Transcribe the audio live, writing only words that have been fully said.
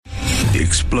The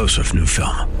explosive new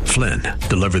film, Flynn,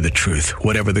 deliver the truth,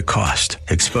 whatever the cost,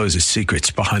 exposes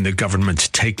secrets behind the government's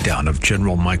takedown of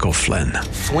General Michael Flynn.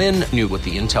 Flynn knew what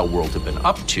the intel world had been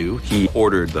up to. He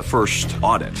ordered the first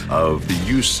audit of the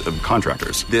use of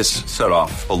contractors. This set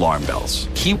off alarm bells.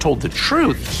 He told the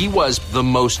truth. He was the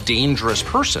most dangerous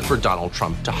person for Donald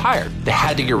Trump to hire. They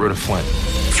had to get rid of Flynn.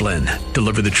 Flynn,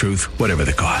 deliver the truth, whatever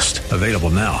the cost. Available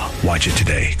now. Watch it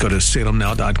today. Go to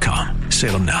salemnow.com.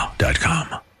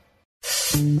 salemnow.com.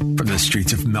 From the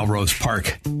streets of Melrose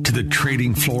Park to the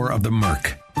trading floor of the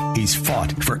Merc, he's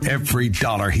fought for every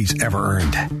dollar he's ever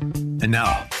earned. And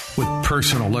now, with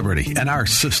personal liberty and our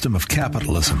system of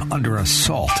capitalism under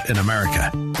assault in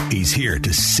America, he's here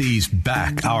to seize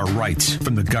back our rights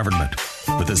from the government.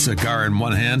 With a cigar in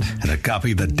one hand and a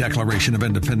copy of the Declaration of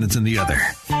Independence in the other,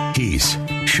 he's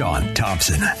Sean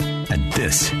Thompson. And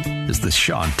this is The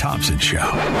Sean Thompson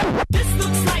Show. This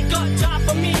looks like a job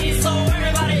for me, so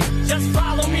everybody just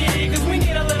follow me, because we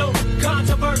need a little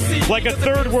controversy. Like a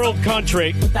third world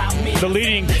country, the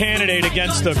leading candidate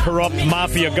against the corrupt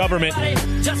mafia government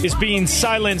is being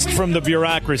silenced from the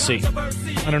bureaucracy.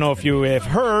 I don't know if you have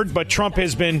heard, but Trump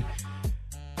has been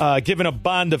given a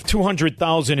bond of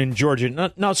 $200,000 in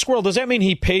Georgia. Now, Squirrel, does that mean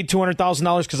he paid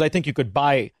 $200,000? Because I think you could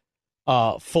buy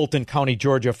Fulton County,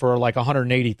 Georgia, for like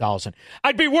 $180,000.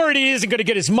 I'd be worried he isn't going to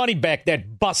get his money back,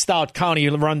 that bust-out county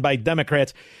run by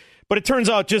Democrats. But it turns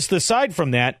out, just aside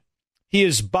from that, he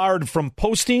is barred from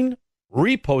posting,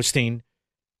 reposting,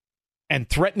 and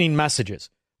threatening messages.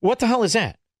 What the hell is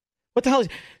that? What the hell is...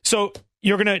 So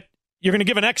you're going to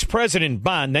give an ex-president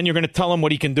bond, then you're going to tell him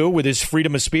what he can do with his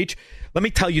freedom of speech? Let me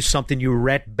tell you something, you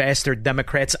rat bastard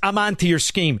Democrats. I'm onto your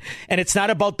scheme. And it's not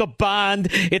about the bond.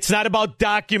 It's not about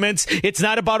documents. It's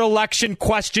not about election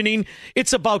questioning.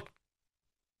 It's about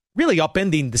really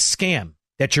upending the scam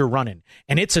that you're running.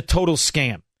 And it's a total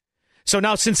scam. So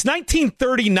now, since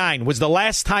 1939 was the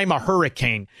last time a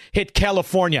hurricane hit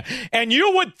California, and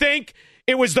you would think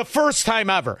it was the first time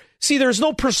ever. See, there's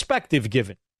no perspective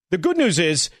given. The good news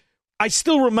is, I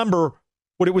still remember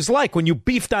what it was like when you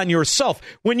beefed on yourself,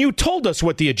 when you told us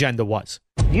what the agenda was.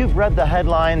 You've read the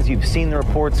headlines, you've seen the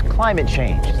reports. Climate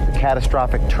change, the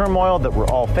catastrophic turmoil that we're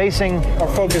all facing. Our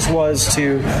focus was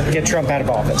to get Trump out of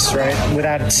office, right?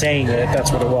 Without saying it,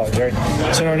 that's what it was, right?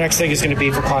 So our next thing is going to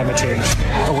be for climate change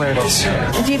awareness.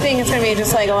 Do you think it's going to be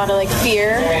just like a lot of like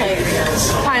fear, like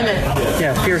climate?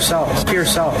 Yeah, fear sells. Fear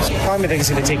sells. Climate thing is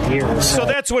going to take years. So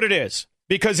that's what it is.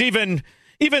 Because even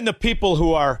the people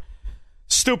who are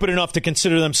stupid enough to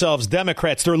consider themselves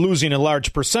Democrats, they're losing a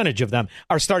large percentage of them,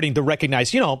 are starting to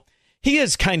recognize, he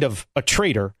is kind of a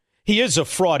traitor. He is a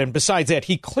fraud. And besides that,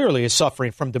 he clearly is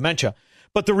suffering from dementia.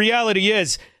 But the reality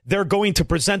is they're going to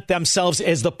present themselves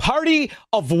as the party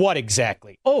of what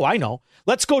exactly? Oh, I know.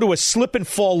 Let's go to a slip and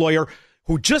fall lawyer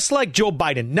who, just like Joe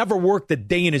Biden, never worked a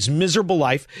day in his miserable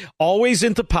life, always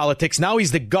into politics. Now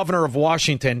he's the governor of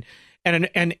Washington.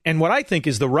 And what I think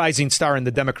is the rising star in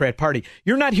the Democrat Party.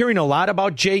 You're not hearing a lot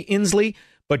about Jay Inslee,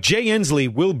 but Jay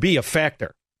Inslee will be a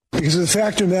factor. Because the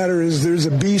fact of the matter is there's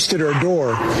a beast at our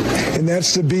door, and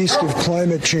that's the beast of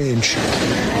climate change.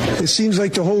 It seems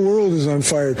like the whole world is on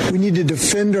fire. We need to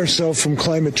defend ourselves from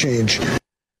climate change.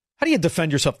 How do you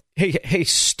defend yourself? Hey,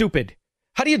 stupid.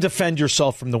 How do you defend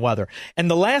yourself from the weather? And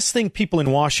the last thing people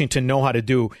in Washington know how to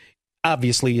do,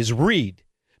 obviously, is read.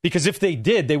 Because if they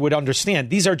did, they would understand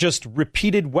these are just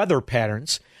repeated weather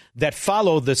patterns that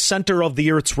follow the center of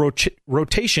the Earth's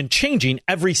rotation changing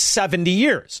every 70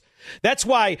 years. That's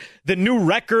why the new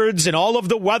records and all of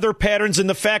the weather patterns and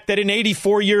the fact that in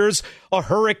 84 years a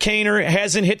hurricane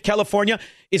hasn't hit California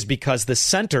is because the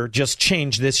center just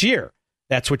changed this year.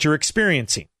 That's what you're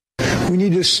experiencing. We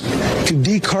need to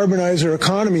decarbonize our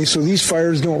economy so these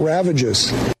fires don't ravage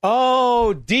us.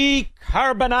 Oh,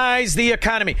 decarbonize the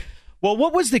economy. Well,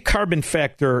 what was the carbon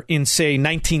factor in, say,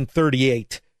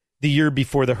 1938, the year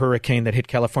before the hurricane that hit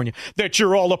California, that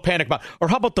you're all a panic about? Or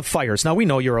how about the fires? Now, we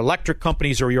know your electric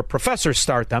companies or your professors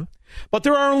start them, but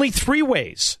there are only 3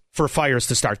 ways for fires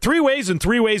to start. 3 ways and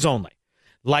 3 ways only.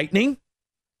 Lightning,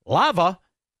 lava,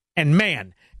 and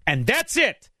man. And that's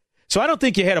it. So I don't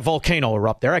think you had a volcano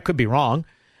erupt there. I could be wrong.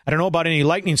 I don't know about any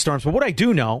lightning storms, but what I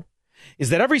do know is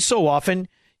that every so often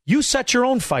you set your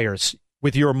own fires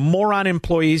with your moron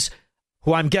employees,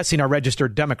 who I'm guessing are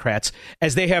registered Democrats,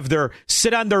 as they have their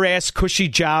sit-on-their-ass cushy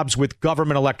jobs with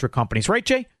government electric companies. Right,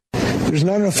 Jay? There's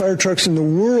not enough fire trucks in the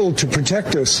world to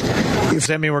protect us. Does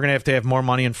that mean we're going to have more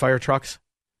money in fire trucks?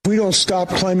 If we don't stop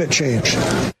climate change.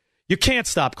 You can't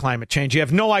stop climate change. You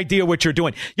have no idea what you're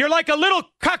doing. You're like a little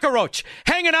cockroach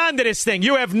hanging on to this thing.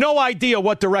 You have no idea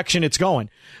what direction it's going.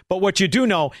 But what you do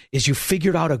know is you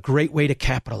figured out a great way to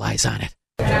capitalize on it.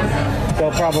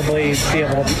 they'll probably be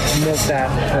able to milk that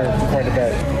for quite a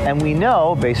bit. And we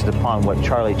know, based upon what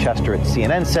Charlie Chester at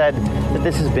CNN said, that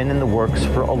this has been in the works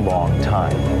for a long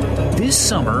time. This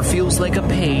summer feels like a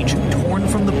page torn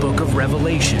from the book of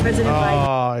Revelation.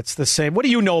 Oh, it's the same. What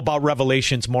do you know about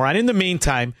Revelations, moron? In the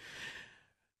meantime,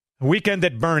 Weekend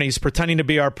at Bernie's, pretending to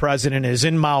be our president, is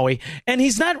in Maui, and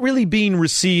he's not really being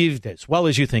received as well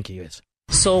as you think he is.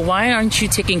 So why aren't you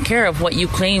taking care of what you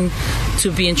claim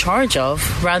to be in charge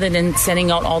of rather than sending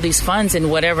out all these funds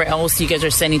and whatever else you guys are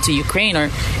sending to Ukraine or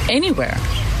anywhere?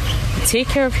 Take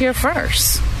care of here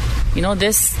first. You know,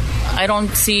 this, I don't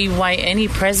see why any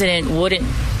president wouldn't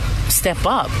step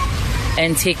up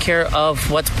and take care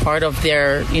of what's part of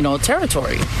their,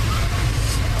 territory.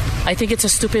 I think it's a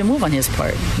stupid move on his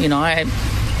part.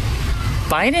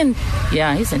 Biden,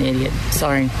 yeah, he's an idiot.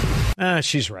 Sorry.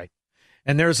 She's right.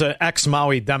 And there's an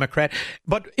ex-Maui Democrat.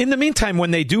 But in the meantime,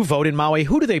 when they do vote in Maui,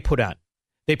 who do they put on?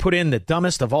 They put in the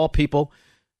dumbest of all people.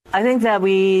 I think that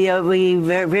we very,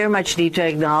 very much need to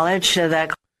acknowledge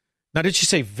that. Now, did she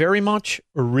say very much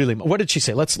or really much? What did she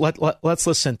say? Let's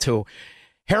listen to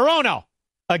Hirono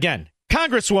again.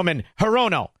 Congresswoman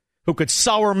Hirono, who could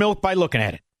sour milk by looking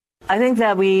at it. I think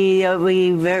that we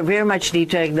very, very much need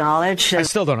to acknowledge. I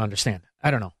still don't understand. I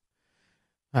don't know.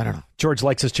 George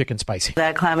likes his chicken spicy.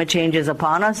 That climate change is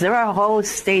upon us. There are whole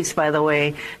states, by the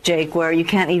way, Jake, where you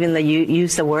can't even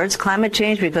use the words climate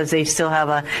change because they still have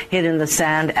a head in the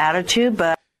sand attitude.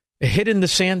 But a head in the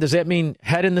sand? Does that mean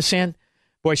head in the sand?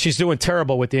 Boy, she's doing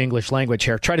terrible with the English language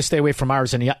here. Try to stay away from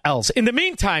R's and L's. In the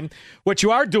meantime, what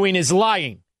you are doing is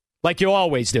lying. Like you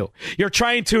always do. You're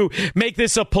trying to make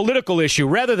this a political issue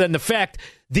rather than the fact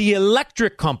the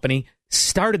electric company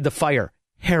started the fire,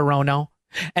 Hirono.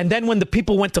 And then when the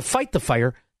people went to fight the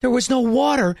fire, there was no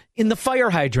water in the fire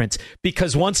hydrants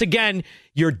because, once again,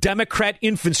 your Democrat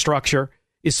infrastructure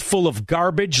is full of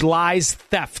garbage, lies,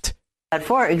 theft.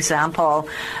 For example,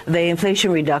 the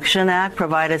Inflation Reduction Act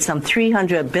provided some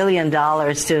 $300 billion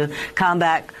to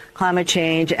combat climate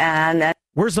change. And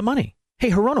where's the money? Hey,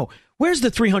 Hirono. Where's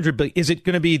the $300 billion? Is it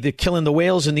going to be the killing the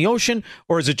whales in the ocean,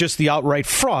 or is it just the outright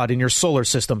fraud in your solar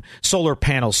system, solar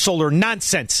panels, solar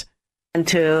nonsense? And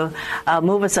to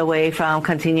move us away from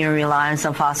continuing reliance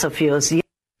on fossil fuels.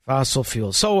 Fossil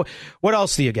fuels. So what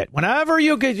else do you get? Whenever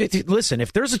you get, listen,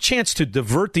 if there's a chance to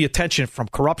divert the attention from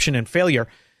corruption and failure,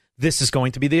 this is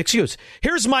going to be the excuse.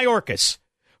 Here's Mayorkas,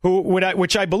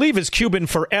 which I believe is Cuban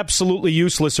for absolutely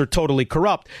useless or totally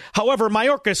corrupt. However,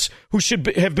 Mayorkas, who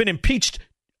should have been impeached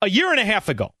a year and a half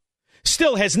ago,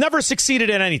 still has never succeeded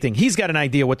at anything. He's got an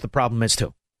idea what the problem is,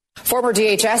 too. Former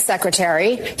DHS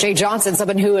Secretary Jay Johnson,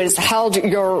 someone who has held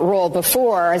your role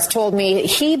before, has told me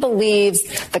he believes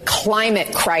the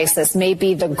climate crisis may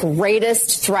be the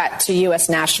greatest threat to U.S.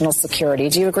 national security.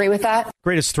 Do you agree with that?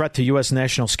 Greatest threat to U.S.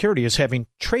 national security is having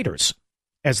traitors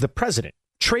as the president,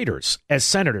 traitors as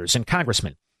senators and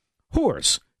congressmen,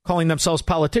 whores calling themselves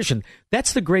politicians.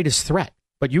 That's the greatest threat.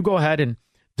 But you go ahead and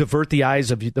divert the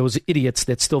eyes of those idiots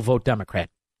that still vote Democrat.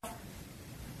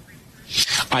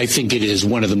 I think it is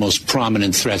one of the most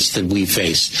prominent threats that we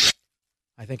face.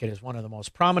 I think it is one of the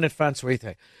most prominent threats we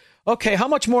face. Okay, how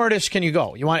much more of this can you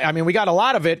go? We got a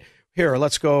lot of it. Here,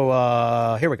 let's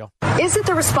go. Here we go. Is it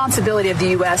the responsibility of the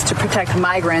U.S. to protect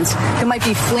migrants who might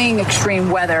be fleeing extreme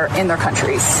weather in their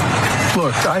countries?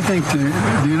 Look, I think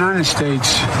the United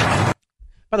States...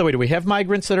 By the way, do we have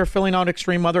migrants that are filling out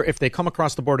extreme weather? If they come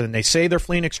across the border and they say they're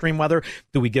fleeing extreme weather,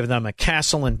 do we give them a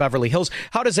castle in Beverly Hills?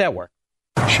 How does that work?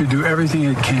 Should do everything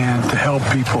it can to help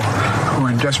people who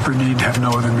are in desperate need and have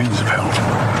no other means of help.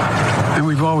 And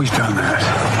we've always done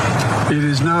that. It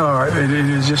is not it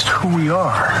is just who we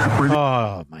are.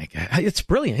 Oh, my God. It's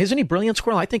brilliant. Isn't he brilliant,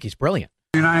 Squirrel? I think he's brilliant.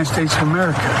 The United States of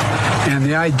America. And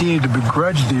the idea to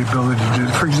begrudge the ability to do,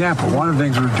 for example, one of the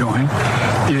things we're doing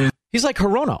is... He's like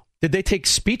Hirono. Did they take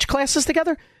speech classes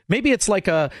together? Maybe it's like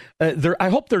I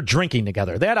hope they're drinking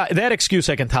together. That excuse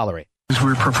I can tolerate.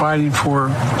 We're providing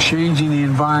for changing the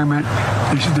environment,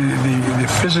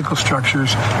 the physical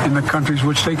structures in the countries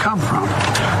which they come from,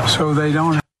 so they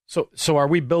don't. So are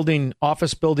we building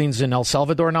office buildings in El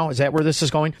Salvador now? Is that where this is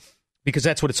going? Because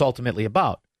that's what it's ultimately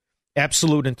about: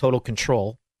 absolute and total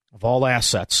control of all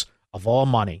assets, of all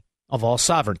money, of all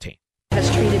sovereignty. Has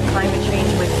treated climate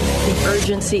change with the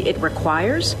urgency it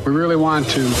requires. We really want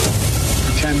to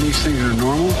pretend these things are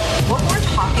normal. What we're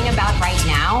talking about right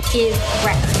now is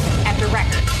record after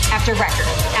record after record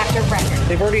after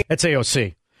record. That's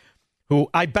AOC, who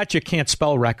I bet you can't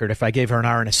spell record if I gave her an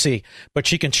R and a C, but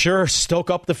she can sure stoke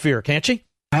up the fear, can't she?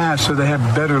 So they have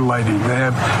better lighting. They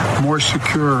have more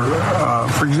secure.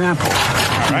 For example,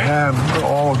 you have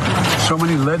so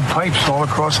many lead pipes all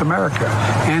across America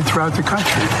and throughout the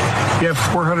country. You have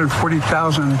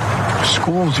 440,000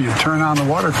 schools. You turn on the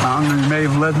water fountain and you may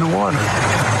have lead in the water.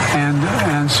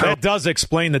 And so that does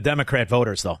explain the Democrat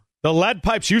voters, though. The lead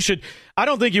pipes, I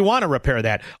don't think you want to repair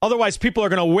that. Otherwise, people are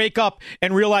going to wake up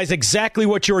and realize exactly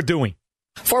what you're doing.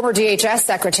 Former DHS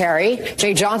Secretary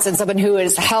Jay Johnson, someone who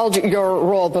has held your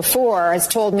role before, has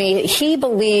told me he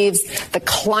believes the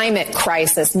climate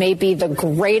crisis may be the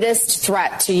greatest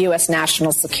threat to U.S.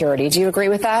 national security. Do you agree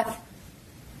with that?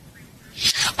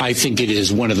 I think it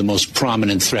is one of the most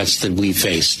prominent threats that we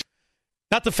face.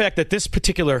 Not the fact that this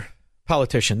particular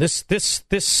politician, this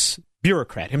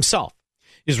bureaucrat himself,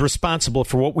 is responsible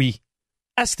for what we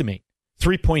estimate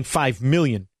 3.5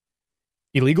 million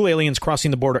illegal aliens crossing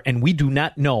the border, and we do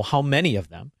not know how many of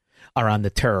them are on the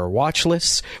terror watch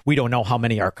lists. We don't know how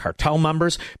many are cartel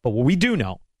members, but what we do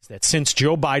know is that since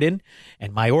Joe Biden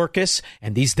and Mayorkas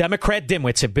and these Democrat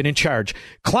dimwits have been in charge,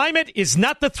 climate is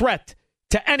not the threat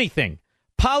to anything.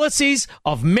 Policies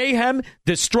of mayhem,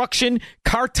 destruction,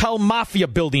 cartel mafia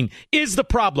building is the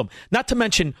problem. Not to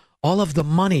mention all of the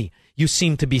money you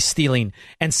seem to be stealing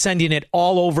and sending it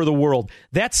all over the world.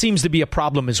 That seems to be a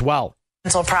problem as well.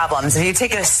 Problems. If you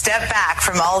take a step back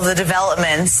from all of the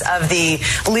developments of the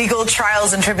legal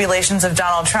trials and tribulations of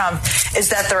Donald Trump,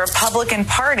 is that the Republican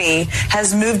Party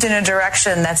has moved in a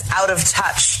direction that's out of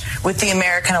touch with the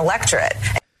American electorate.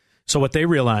 So what they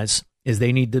realize is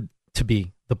they need to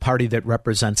be the party that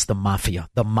represents the mafia,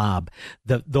 the mob,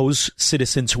 those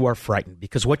citizens who are frightened.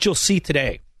 Because what you'll see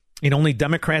today in only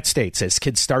Democrat states as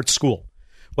kids start school,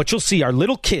 what you'll see are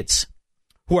little kids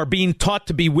who are being taught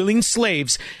to be willing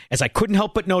slaves, as I couldn't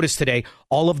help but notice today,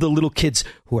 all of the little kids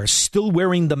who are still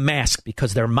wearing the mask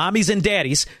because their mommies and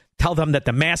daddies tell them that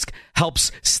the mask helps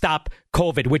stop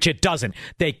COVID, which it doesn't.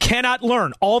 They cannot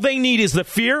learn. All they need is the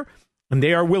fear, and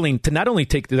they are willing to not only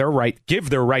take give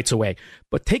their rights away,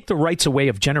 but take the rights away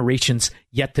of generations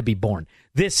yet to be born.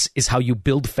 This is how you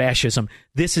build fascism.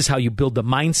 This is how you build the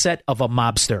mindset of a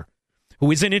mobster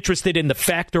who isn't interested in the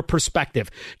fact or perspective,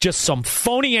 just some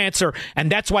phony answer,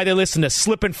 and that's why they listen to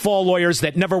slip and fall lawyers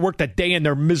that never worked a day in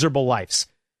their miserable lives.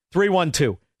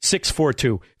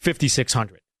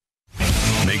 312-642-5600.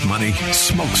 Make money,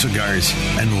 smoke cigars,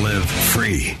 and live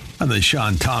free on The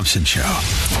Sean Thompson Show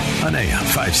on AM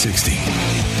 560.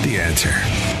 The Answer.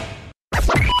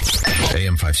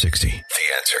 AM 560. The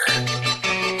Answer.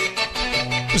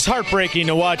 It was heartbreaking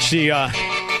to watch the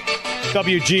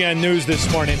WGN News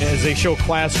this morning as they show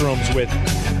classrooms with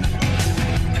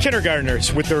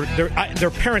kindergartners with their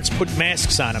parents put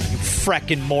masks on them. You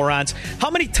fracking morons. How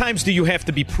many times do you have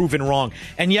to be proven wrong?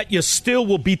 And yet you still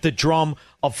will beat the drum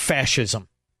of fascism.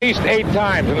 At least 8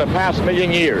 times in the past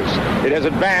million years, it has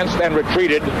advanced and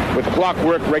retreated with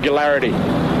clockwork regularity.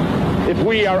 If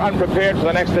we are unprepared for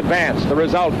the next advance, the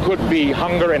result could be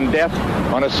hunger and death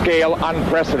on a scale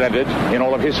unprecedented in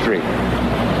all of history.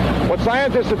 What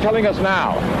scientists are telling us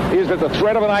now is that the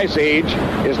threat of an ice age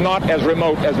is not as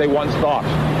remote as they once thought.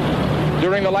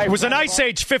 It was an ice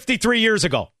age 53 years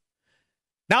ago.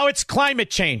 Now it's climate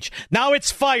change. Now it's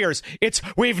fires.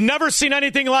 We've never seen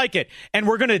anything like it. And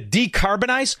we're going to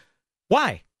decarbonize?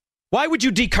 Why? Why would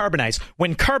you decarbonize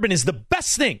when carbon is the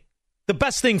best thing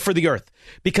for the earth?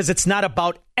 Because it's not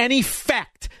about any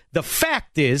fact. The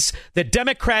fact is that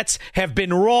Democrats have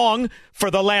been wrong for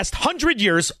the last 100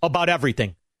 years about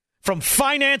everything. From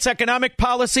finance, economic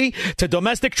policy to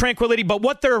domestic tranquility. But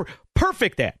what they're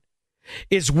perfect at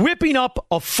is whipping up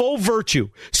a full virtue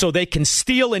so they can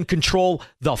steal and control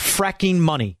the fracking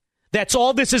money. That's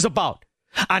all this is about.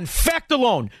 On fact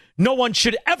alone, no one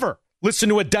should ever listen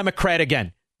to a Democrat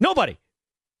again. Nobody.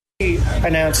 We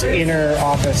announced in our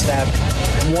office that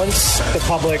once the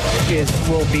public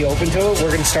will be open to it, we're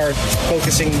going to start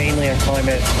focusing mainly on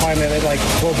climate like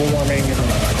global warming,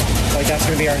 and like that's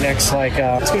going to be our next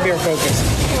it's going to be our focus.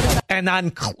 And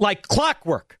on like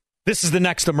clockwork, this is the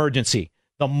next emergency.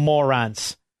 The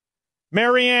morons.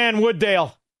 Marianne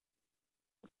Wooddale.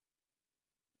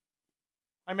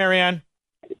 Hi, Marianne.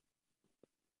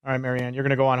 All right, Marianne, you're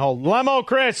going to go on hold. Limo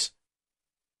Chris.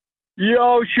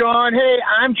 Yo, Sean. Hey,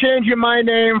 I'm changing my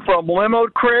name from Limo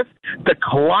Chris to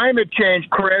Climate Change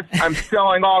Chris. I'm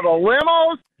selling all the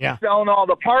limos, selling all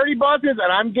the party buses,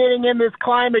 and I'm getting in this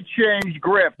climate change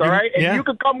grift, all right? And you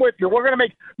can come with me. We're going to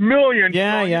make millions.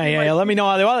 Yeah. Let me know.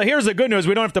 Well, here's the good news.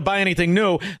 We don't have to buy anything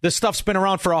new. This stuff's been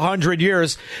around for 100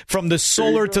 years. From the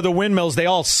solar to the windmills, they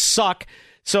all suck.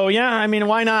 So, yeah, I mean,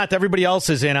 why not? Everybody else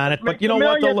is in on it. But you know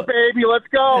what? Baby, let's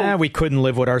go. We couldn't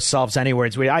live with ourselves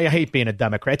anyways. I hate being a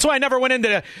Democrat. So I never went into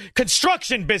the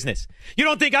construction business. You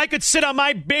don't think I could sit on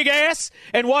my big ass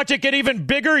and watch it get even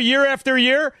bigger year after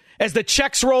year as the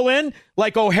checks roll in,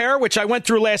 like O'Hare, which I went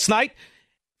through last night?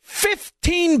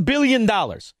 $15 billion.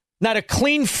 Not a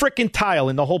clean frickin' tile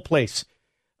in the whole place.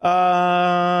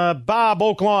 Bob,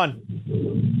 Oak Lawn.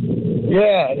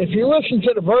 Yeah, if you listen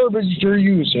to the verbiage they're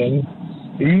using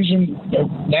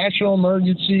national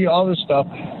emergency, all this stuff.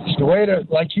 It's the way to,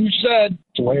 like you said,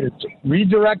 it's the way to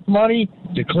redirect money,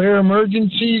 declare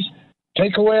emergencies,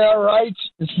 take away our rights.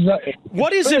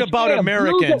 What is it about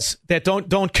Americans that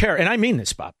don't care? And I mean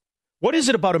this, Bob. What is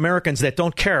it about Americans that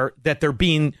don't care that they're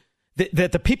being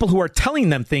that the people who are telling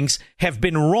them things have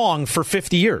been wrong for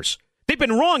 50 years? They've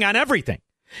been wrong on everything.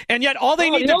 And yet all they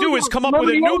need to do is come up with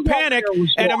a new panic,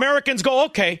 and Americans go,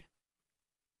 okay.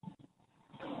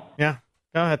 Yeah,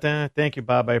 go ahead. Thank you,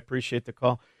 Bob. I appreciate the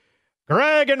call.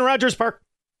 Greg in Rogers Park.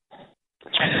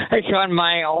 Hey, Sean,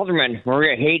 my alderman,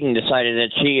 Maria Hayden, decided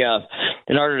that she,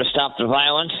 in order to stop the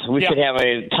violence, we should have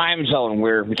a time zone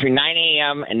where between 9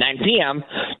 a.m. and 9 p.m.,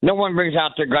 no one brings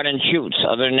out their gun and shoots.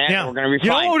 Other than that, we're going to be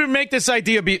fine. You know what would make this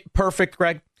idea be perfect,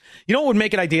 Greg? You know what would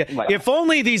make it idea? If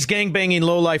only these gangbanging,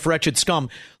 low-life, wretched scum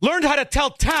learned how to tell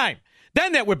time,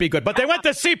 then that would be good. But they went to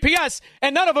CPS,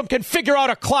 and none of them can figure out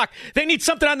a clock. They need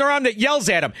something on their arm that yells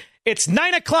at them. It's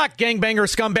 9 o'clock, gangbanger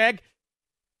scumbag.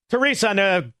 Teresa on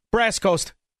the Brass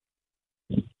Coast.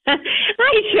 Hi,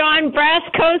 Sean. Brass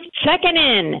Coast checking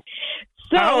in.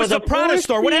 So How was the Prada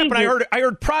store? What happened? I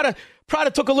heard Prada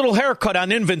took a little haircut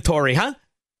on inventory, huh?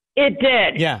 It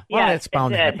did. Yeah. Well, that's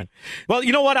bound to happen. Well,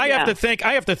 you know what? I have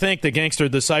to thank the Gangster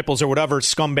Disciples or whatever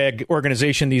scumbag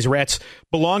organization these rats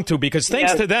belong to, because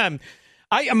thanks to them,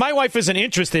 my wife isn't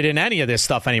interested in any of this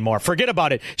stuff anymore. Forget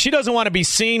about it. She doesn't want to be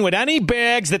seen with any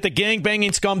bags that the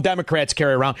gang-banging scum Democrats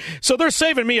carry around. So they're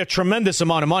saving me a tremendous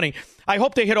amount of money. I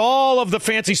hope they hit all of the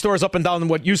fancy stores up and down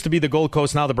what used to be the Gold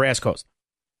Coast, now the Brass Coast.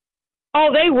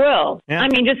 Oh, they will. Yeah. I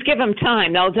mean, just give them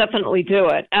time. They'll definitely do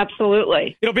it.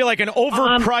 Absolutely. It'll be like an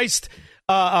overpriced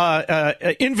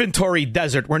inventory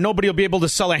desert where nobody will be able to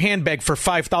sell a handbag for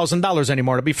 $5,000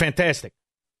 anymore. It'll be fantastic.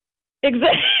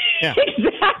 Exactly. Yeah.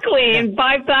 Exactly. And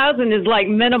 $5,000 is like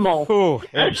minimal. Oh,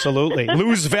 absolutely.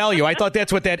 Lose value. I thought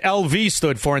that's what that LV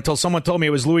stood for until someone told me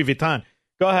it was Louis Vuitton.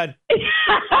 Go ahead.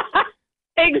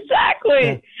 Exactly.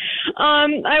 Yeah.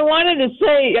 I wanted to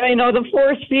say, the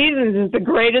Four Seasons is the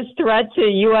greatest threat to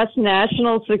U.S.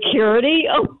 national security.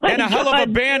 Oh, my and a hell of a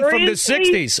band from the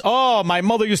 60s. Oh, my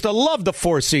mother used to love the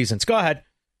Four Seasons. Go ahead.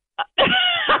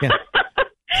 They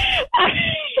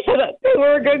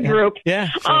were a good group. Yeah.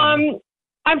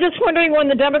 I'm just wondering when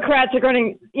the Democrats are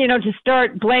going to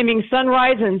start blaming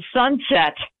sunrise and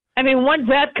sunset. I mean, when's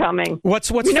that coming? What's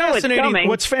fascinating?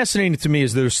 What's fascinating to me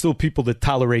is there's still people that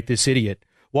tolerate this idiot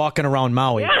walking around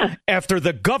Maui after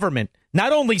the government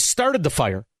not only started the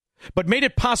fire, but made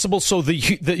it possible so the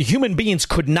human beings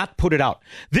could not put it out.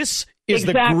 This is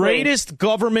the greatest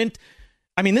government.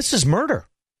 I mean, this is murder.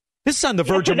 This is on the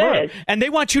verge of murder. And they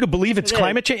want you to believe it's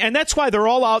climate change. And that's why they're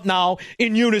all out now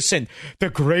in unison. The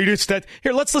greatest that...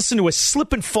 Here, let's listen to a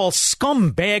slip and fall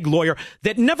scumbag lawyer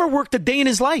that never worked a day in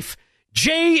his life.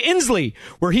 Jay Inslee,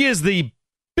 where he is the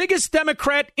biggest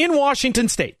Democrat in Washington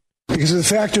State. Because the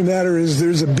fact of the matter is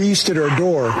there's a beast at our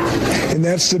door, and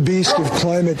that's the beast of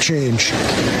climate change.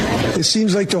 It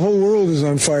seems like the whole world is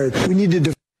on fire. We need to...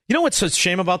 You know what's a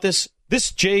shame about this?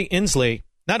 This Jay Inslee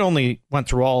not only went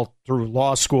through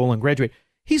law school and graduated,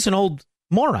 he's an old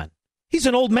moron. He's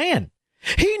an old man.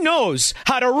 He knows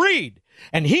how to read.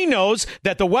 And he knows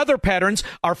that the weather patterns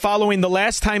are following the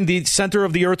last time the center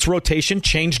of the Earth's rotation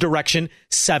changed direction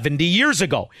 70 years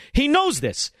ago. He knows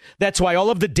this. That's why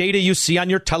all of the data you see on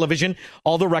your television,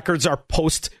 all the records are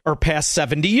past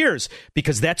 70 years,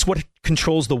 because that's what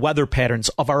controls the weather patterns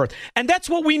of our Earth. And that's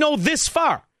what we know this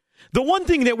far. The one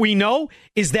thing that we know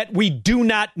is that we do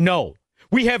not know.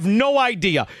 We have no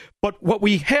idea. But what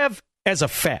we have as a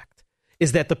fact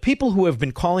is that the people who have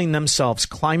been calling themselves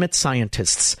climate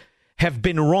scientists have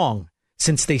been wrong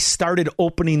since they started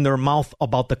opening their mouth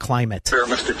about the climate.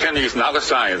 Mr. Kenny's not a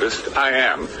scientist. I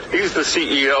am. He's the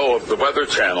CEO of the Weather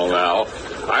Channel now.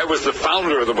 I was the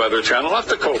founder of the Weather Channel, not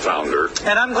the co-founder.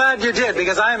 And I'm glad you did,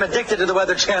 because I am addicted to the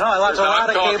Weather Channel. I watch a lot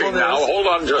of cable news. Now, hold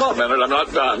on just a minute. I'm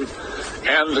not done.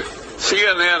 And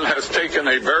CNN has taken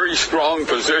a very strong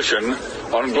position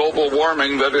on global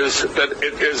warming that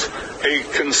it is a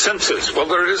consensus. Well,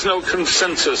 there is no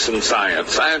consensus in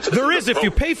science. There is if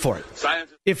you pay for it.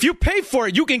 If you pay for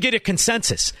it, you can get a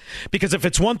consensus. Because if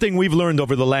it's one thing we've learned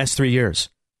over the last 3 years,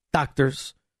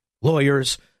 doctors,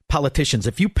 lawyers, politicians.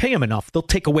 If you pay them enough, they'll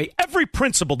take away every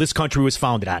principle this country was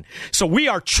founded on. So we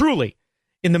are truly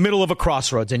in the middle of a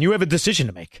crossroads, and you have a decision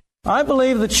to make. I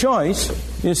believe the choice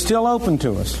is still open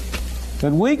to us,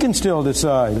 that we can still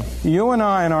decide, you and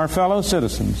I and our fellow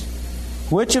citizens,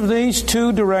 which of these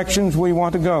two directions we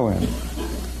want to go in,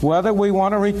 whether we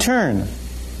want to return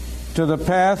to the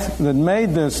path that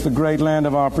made this the great land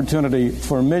of opportunity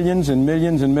for millions and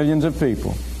millions and millions of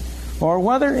people, or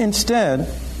whether instead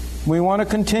we want to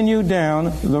continue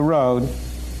down the road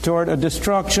toward a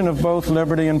destruction of both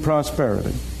liberty and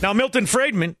prosperity. Now, Milton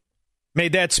Friedman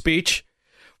made that speech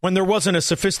when there wasn't a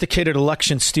sophisticated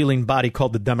election-stealing body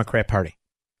called the Democrat Party.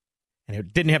 And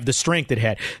it didn't have the strength it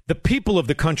had. The people of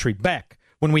the country, back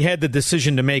when we had the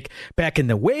decision to make,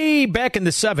 way back in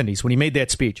the 70s, when he made that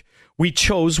speech, we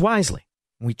chose wisely.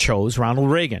 We chose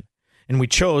Ronald Reagan. And we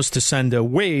chose to send a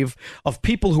wave of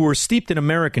people who were steeped in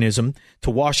Americanism to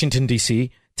Washington,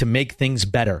 D.C. to make things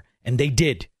better. And they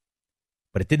did.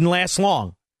 But it didn't last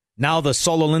long. Now the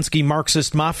Saul Alinsky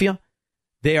Marxist mafia,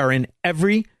 they are in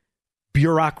every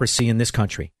bureaucracy in this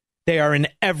country. They are in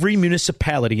every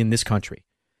municipality in this country.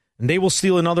 And they will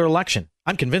steal another election.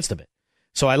 I'm convinced of it.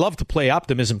 So I love to play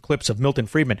optimism clips of Milton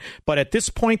Friedman. But at this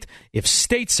point, if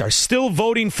states are still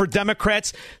voting for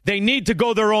Democrats, they need to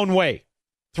go their own way.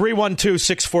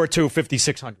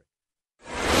 312-642-5600.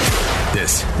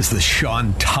 This is the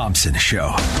Sean Thompson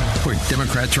Show, where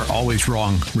Democrats are always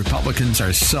wrong, Republicans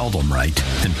are seldom right,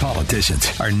 and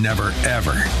politicians are never,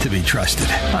 ever to be trusted.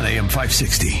 On AM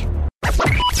 560.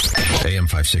 AM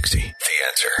 560. The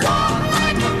Answer.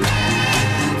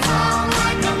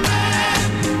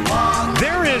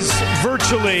 There is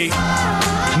virtually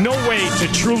no way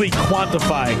to truly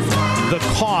quantify the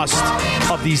cost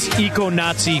of these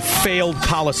eco-Nazi failed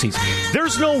policies.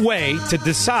 There's no way to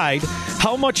decide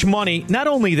how much money, not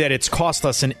only that it's cost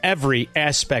us in every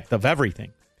aspect of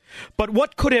everything, but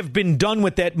what could have been done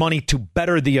with that money to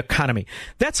better the economy.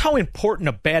 That's how important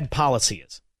a bad policy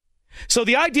is. So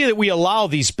the idea that we allow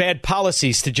these bad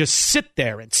policies to just sit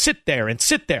there and sit there and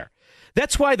sit there,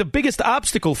 that's why the biggest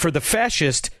obstacle for the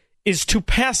fascist is to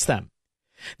pass them.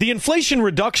 The Inflation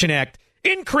Reduction Act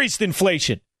increased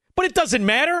inflation, but it doesn't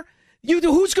matter.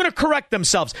 Who's going to correct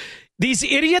themselves? These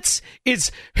idiots?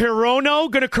 Is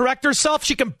Hirono going to correct herself?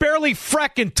 She can barely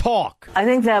fracking talk. I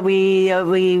think that we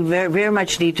very, very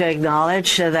much need to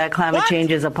acknowledge that climate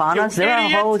change is upon us. There are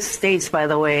whole states, by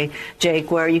the way,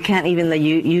 Jake, where you can't even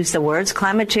use the words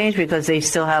climate change because they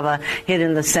still have a head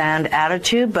in the sand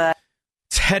attitude. But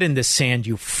it's head in the sand,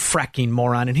 you fracking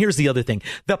moron. And here's the other thing.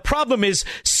 The problem is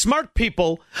smart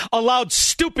people allowed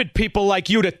stupid people like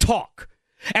you to talk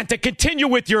and to continue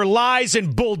with your lies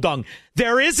and bulldung.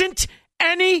 There isn't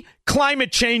any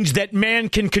climate change that man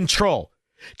can control.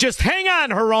 Just hang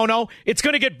on, Hirono. It's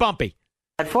going to get bumpy.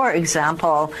 For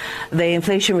example, the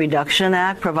Inflation Reduction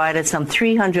Act provided some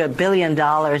 $300 billion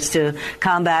to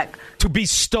combat. To be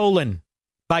stolen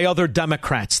by other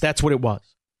Democrats. That's what it was.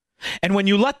 And when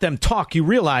you let them talk, you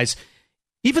realize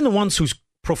even the ones who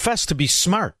profess to be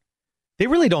smart, they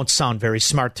really don't sound very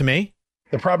smart to me.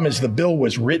 The problem is the bill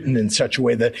was written in such a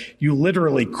way that you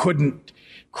literally couldn't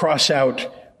cross out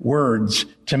words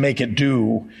to make it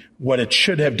do what it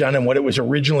should have done and what it was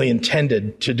originally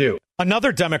intended to do.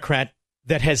 Another Democrat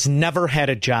that has never had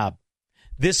a job.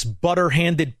 This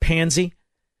butter-handed pansy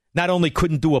not only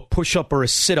couldn't do a push-up or a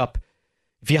sit-up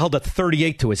if you held a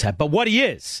 38 to his head, but what he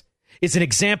is an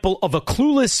example of a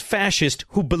clueless fascist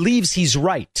who believes he's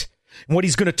right. And what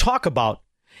he's going to talk about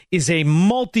is a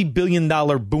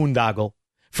multi-billion-dollar boondoggle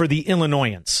for the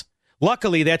Illinoisans.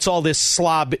 Luckily, that's all this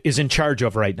slob is in charge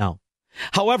of right now.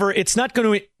 However, it's not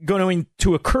going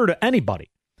to occur to anybody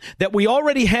that we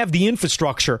already have the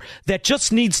infrastructure that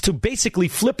just needs to basically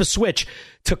flip a switch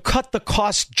to cut the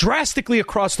cost drastically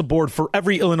across the board for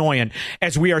every Illinoisan,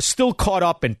 as we are still caught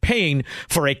up in paying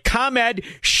for a ComEd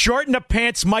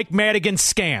short-in-the-pants Mike Madigan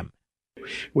scam.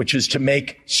 Which is to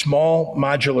make small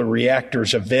modular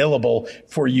reactors available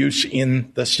for use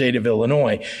in the state of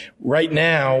Illinois. Right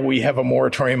now, we have a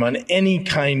moratorium on any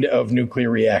kind of nuclear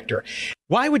reactor.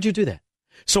 Why would you do that?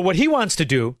 So what he wants to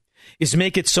do is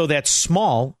make it so that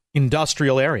small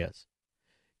industrial areas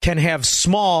can have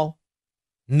small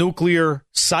nuclear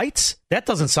sites. That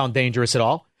doesn't sound dangerous at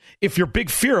all. If your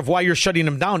big fear of why you're shutting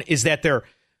them down is that they're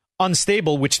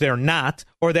unstable, which they're not,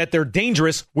 or that they're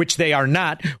dangerous, which they are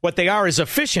not. What they are is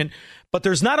efficient, but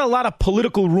there's not a lot of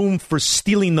political room for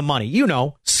stealing the money. You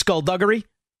know, skullduggery.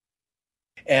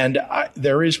 And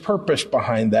there is purpose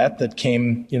behind that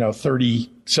came,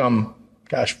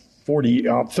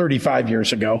 35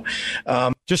 years ago.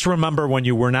 Just remember when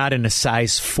you were not in a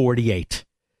size 48.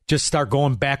 just start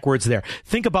going backwards there.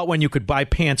 Think about when you could buy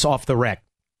pants off the rack.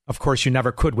 Of course, you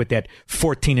never could with that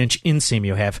 14-inch inseam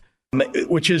you have.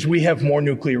 Which is we have more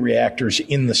nuclear reactors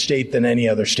in the state than any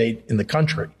other state in the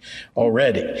country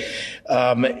already.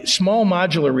 Small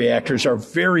modular reactors are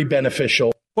very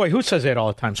beneficial. Boy, who says that all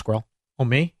the time, Squirrel? Oh,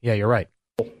 me? Yeah, you're right.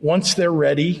 Once they're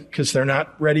ready, because they're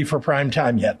not ready for prime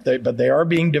time yet, but they are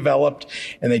being developed,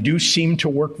 and they do seem to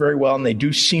work very well, and they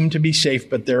do seem to be safe,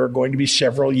 but there are going to be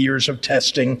several years of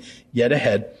testing yet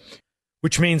ahead.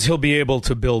 Which means he'll be able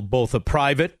to build both a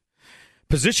private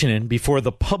position in before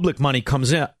the public money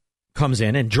comes in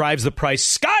and drives the price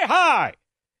sky high.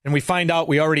 And we find out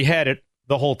we already had it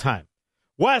the whole time.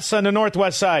 Wes on the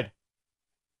Northwest side.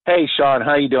 Hey, Sean,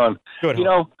 how you doing? Good. You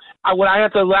know, what I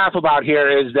have to laugh about here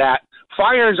is that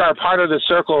fires are part of the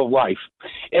circle of life.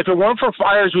 If it weren't for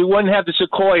fires, we wouldn't have the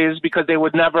sequoias because they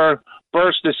would never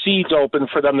burst the seeds open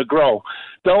for them to grow.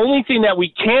 The only thing that we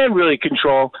can really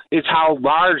control is how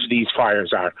large these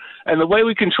fires are. And the way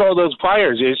we control those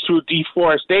fires is through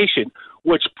deforestation,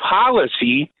 which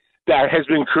policy that has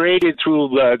been created through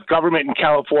the government in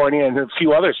California and a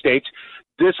few other states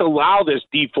disallow this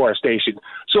deforestation.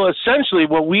 So essentially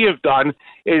what we have done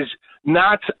is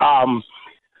not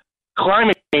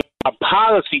climate change, a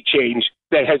policy change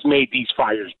that has made these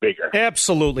fires bigger.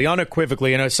 Absolutely,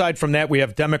 unequivocally. And aside from that, we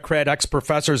have Democrat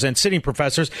ex-professors and sitting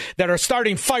professors that are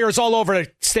starting fires all over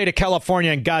the state of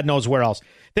California and God knows where else.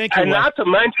 Thank you. And not to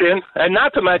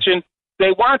mention,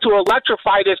 they want to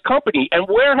electrify this company. And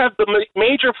where have the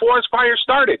major forest fires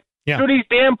started? Yeah. Through these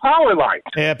damn power lines.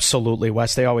 Absolutely,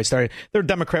 Wes. They always started. They're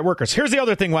Democrat workers. Here's the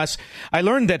other thing, Wes. I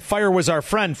learned that fire was our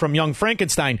friend from Young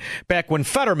Frankenstein back when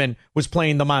Fetterman was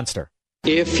playing the monster.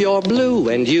 If you're blue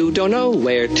and you don't know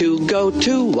where to go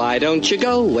to, why don't you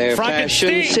go where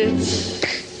passion sits?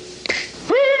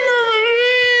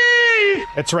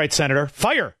 That's right, Senator.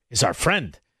 Fire is our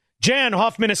friend. Jan,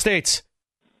 Hoffman Estates.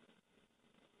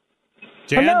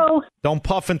 Jan, hello. Don't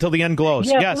puff until the end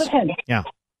glows. Yes. Listen. Yeah.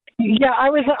 Yeah, I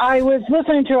was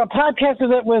listening to a podcaster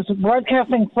that was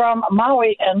broadcasting from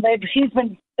Maui, and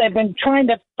they've been trying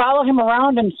to follow him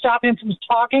around and stop him from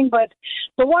talking, but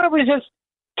the water was just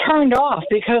turned off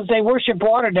because they worship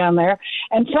water down there.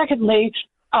 And secondly,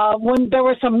 when there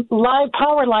were some live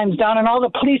power lines down, and all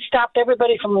the police stopped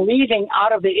everybody from leaving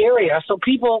out of the area, so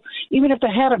people, even if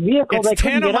they had a vehicle, they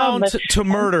couldn't get on. It's tantamount to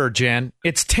murder, Jan.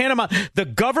 It's tantamount. The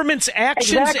government's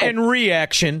actions and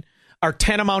reaction are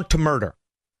tantamount to murder.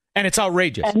 And it's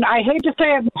outrageous. And I hate to say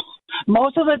it,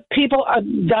 most of the people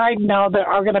died now that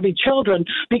are going to be children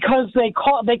because they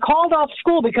called off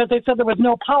school because they said there was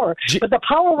no power. But the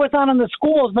power was on in the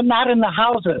schools, but not in the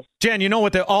houses. Jan, you know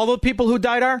what all the people who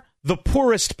died are? The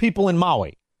poorest people in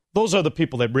Maui. Those are the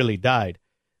people that really died.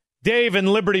 Dave in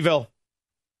Libertyville.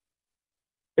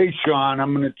 Hey, Sean,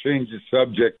 I'm going to change the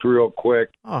subject real quick.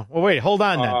 Oh, well, wait, hold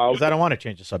on then, because I don't want to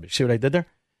change the subject. See what I did there?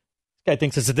 This guy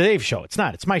thinks it's a Dave show. It's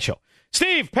not. It's my show.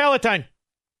 Steve, Palatine.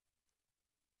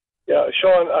 Yeah,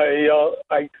 Sean,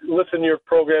 I listen to your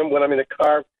program when I'm in the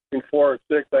car between 4 and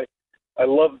 6. I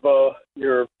love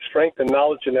your strength and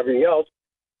knowledge and everything else.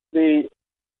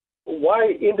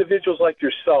 Why individuals like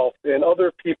yourself and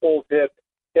other people that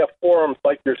have forums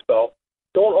like yourself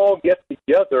don't all get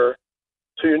together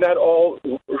so you're not all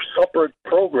separate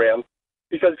programs?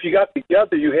 Because if you got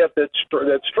together, you have that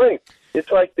strength.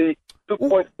 It's like the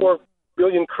 2.4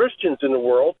 billion Christians in the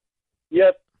world.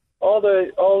 Yet all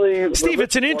the Steve,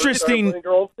 it's an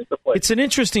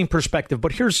interesting perspective.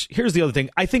 But here's the other thing.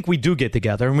 I think we do get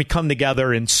together and we come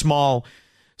together in small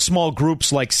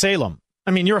groups like Salem.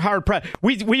 I mean, you're hard pressed.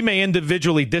 We may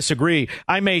individually disagree.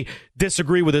 I may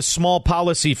disagree with a small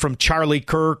policy from Charlie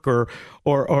Kirk or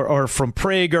from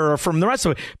Prager or from the rest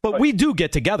of it. But we do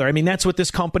get together. I mean, that's what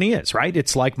this company is, right?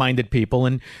 It's like-minded people,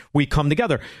 and we come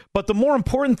together. But the more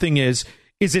important thing is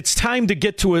it's time to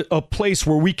get to a place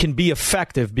where we can be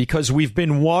effective, because we've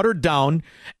been watered down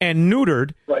and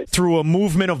neutered through a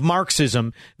movement of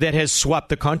Marxism that has swept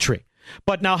the country.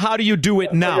 But now, how do you do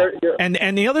it now?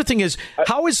 And the other thing is,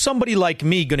 how is somebody like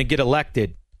me going to get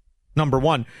elected, number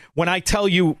one, when I tell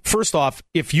you, first off,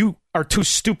 if you are too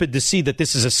stupid to see that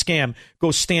this is a scam, go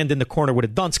stand in the corner with a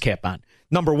dunce cap on.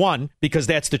 Number one, because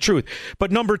that's the truth.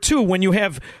 But number two, when you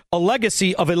have a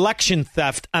legacy of election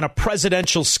theft on a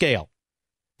presidential scale,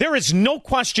 there is no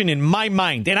question in my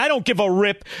mind, and I don't give a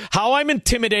rip how I'm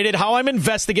intimidated, how I'm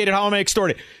investigated, how I'm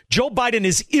extorted. Joe Biden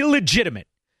is illegitimate.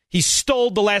 He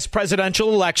stole the last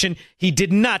presidential election. He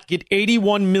did not get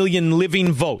 81 million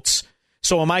living votes.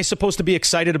 So am I supposed to be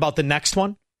excited about the next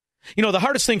one? You know, the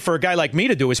hardest thing for a guy like me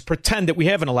to do is pretend that we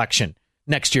have an election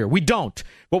next year. We don't.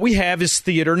 What we have is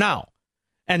theater now.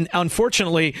 And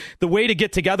unfortunately, the way to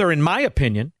get together, in my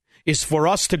opinion, is for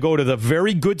us to go to the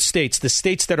very good states, the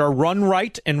states that are run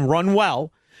right and run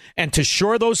well, and to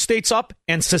shore those states up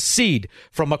and secede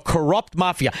from a corrupt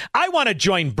mafia. I want to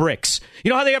join BRICS. You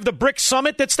know how they have the BRICS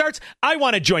summit that starts? I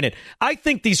want to join it. I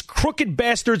think these crooked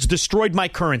bastards destroyed my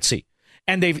currency,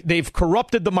 and they've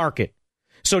corrupted the market.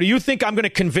 So do you think I'm going to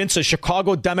convince a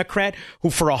Chicago Democrat who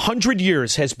for 100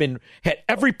 years had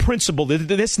every principle that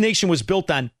this nation was built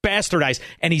on bastardized,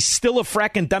 and he's still a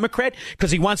fracking Democrat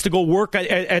because he wants to go work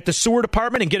at the sewer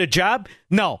department and get a job?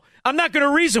 No, I'm not going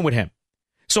to reason with him.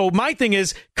 So my thing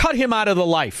is, cut him out of the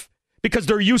life because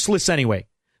they're useless anyway.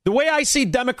 The way I see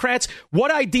Democrats, what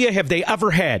idea have they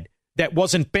ever had that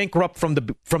wasn't bankrupt from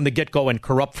the get-go and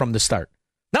corrupt from the start?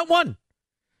 Not one.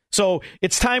 So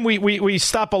it's time we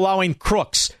stop allowing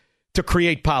crooks to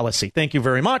create policy. Thank you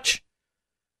very much.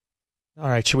 All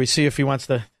right, should we see if he wants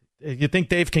to... You think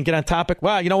Dave can get on topic?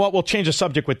 Well, you know what? We'll change the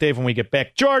subject with Dave when we get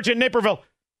back. George in Naperville.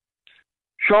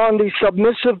 Sean, these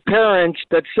submissive parents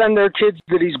that send their kids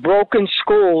to these broken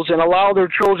schools and allow their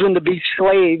children to be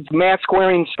slaves,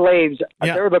 mask-wearing slaves,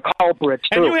 they're the culprits,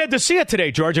 too. And you had to see it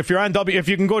today, George. If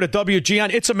you can go to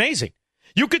WGN, it's amazing.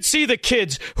 You could see the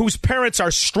kids whose parents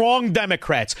are strong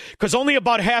Democrats because only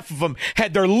about half of them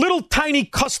had their little tiny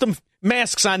custom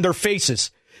masks on their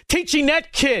faces. Teaching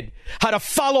that kid how to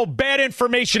follow bad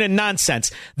information and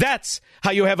nonsense. That's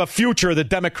how you have a future of the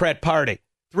Democrat Party.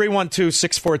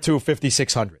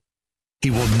 312-642-5600.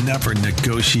 He will never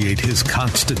negotiate his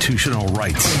constitutional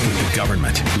rights with the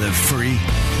government. Live free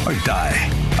or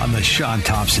die on the Sean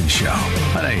Thompson Show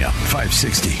on AM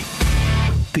 560.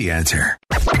 The Answer.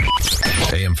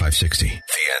 AM 560.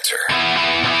 The Answer.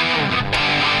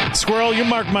 Squirrel, you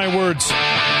mark my words.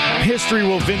 History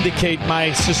will vindicate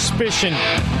my suspicion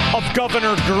of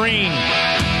Governor Green.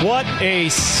 What a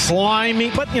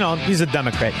slimy, but he's a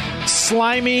Democrat.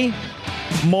 Slimy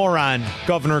moron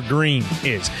Governor Green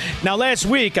is. Now, last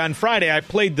week on Friday, I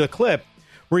played the clip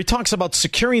where he talks about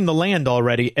securing the land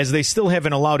already, as they still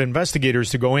haven't allowed investigators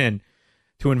to go in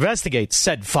to investigate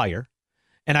said fire.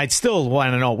 And I'd still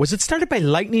want to know, was it started by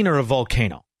lightning or a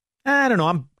volcano? I don't know.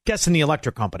 I'm guessing the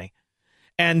electric company.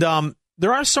 And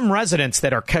there are some residents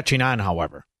that are catching on,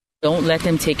 however. Don't let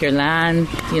them take your land.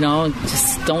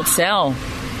 Just don't sell.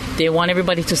 They want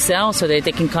everybody to sell so that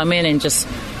they can come in and just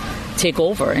take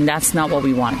over. And that's not what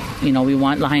we want. We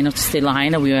want Lahaina to stay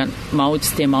Lahaina. We want Maui to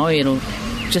stay Maui. It'll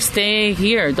just stay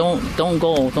here. Don't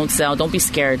go. Don't sell. Don't be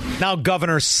scared. Now,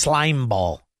 Governor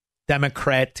Slimeball,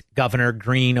 Democrat Governor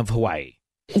Green of Hawaii.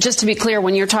 Just to be clear,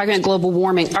 when you're talking about global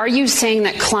warming, are you saying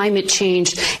that climate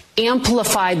change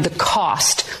amplified the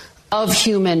cost of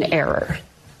human error?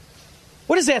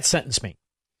 What does that sentence mean?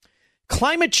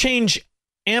 Climate change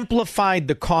amplified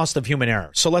the cost of human error.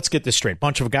 So let's get this straight.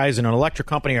 Bunch of guys in an electric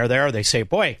company are there. They say,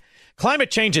 boy, climate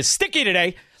change is sticky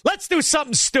today. Let's do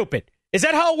something stupid. Is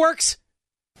that how it works?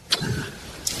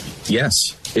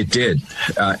 Yes, it did.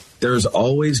 There's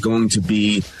always going to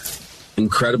be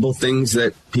incredible things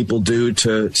that people do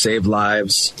to save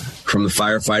lives, from the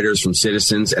firefighters, from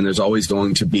citizens, and there's always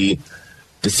going to be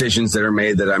decisions that are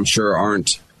made that I'm sure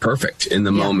aren't perfect in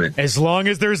the moment. As long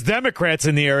as there's Democrats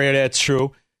in the area, that's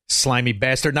true. Slimy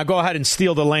bastard. Now go ahead and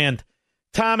steal the land.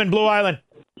 Tom in Blue Island.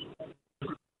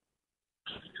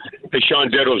 Hey, Sean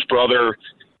Ditto's brother.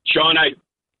 Sean,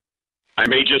 I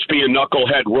may just be a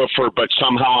knucklehead roofer, but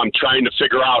somehow I'm trying to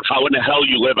figure out how in the hell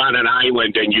you live on an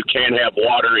island and you can't have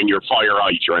water in your fire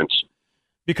hydrants.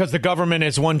 Because the government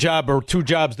has one job or two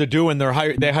jobs to do, and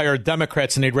they hire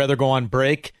Democrats, and they'd rather go on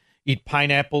break, eat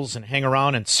pineapples, and hang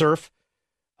around and surf.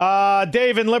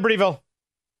 Dave in Libertyville.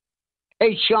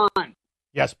 Hey, Sean.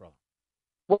 Yes, brother.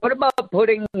 What about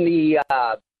putting the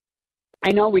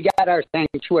I know we got our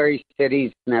sanctuary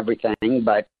cities and everything,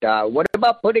 but what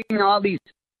about putting all these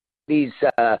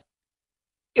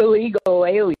illegal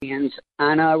aliens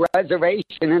on a reservation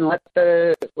and let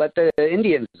the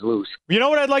Indians loose? You know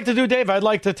what I'd like to do, Dave? I'd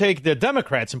like to take the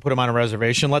Democrats and put them on a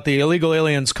reservation, let the illegal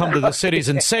aliens come to the cities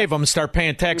and save them, start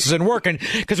paying taxes and working,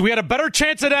 because we had a better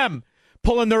chance of them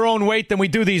pulling their own weight than we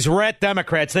do these rat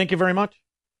Democrats. Thank you very much.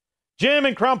 Jim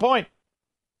in Crown Point.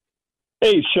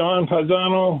 Hey, Sean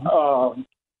Paisano.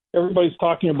 Everybody's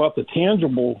talking about the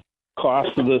tangible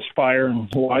cost of this fire in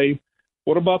Hawaii.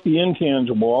 What about the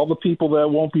intangible? All the people that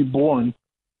won't be born.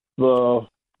 Well,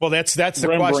 that's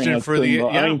the question for the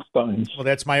Einsteins. Well,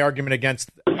 that's my argument against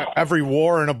every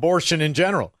war and abortion in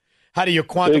general. How do you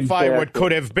quantify what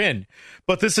could have been?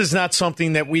 But this is not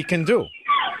something that we can do.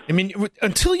 I mean,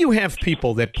 until you have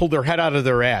people that pull their head out of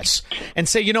their ass and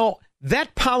say,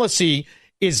 that policy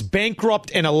is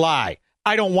bankrupt and a lie.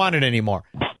 I don't want it anymore.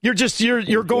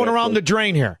 You're going around the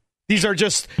drain here. These are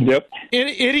just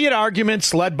idiot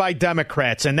arguments led by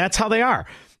Democrats, and that's how they are.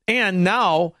 And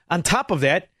now, on top of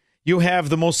that, you have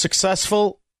the most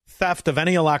successful theft of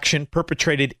any election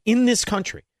perpetrated in this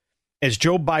country as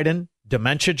Joe Biden,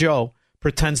 Dementia Joe,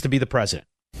 pretends to be the president.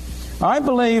 I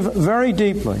believe very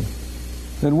deeply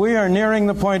that we are nearing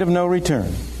the point of no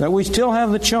return, that we still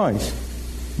have the choice,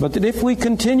 but that if we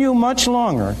continue much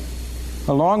longer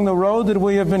along the road that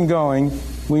we have been going,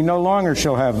 we no longer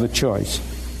shall have the choice,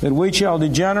 that we shall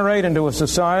degenerate into a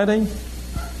society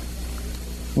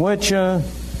which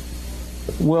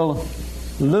will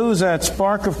lose that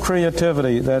spark of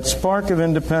creativity, that spark of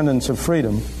independence, of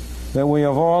freedom that we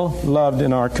have all loved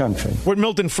in our country. What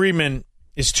Milton Friedman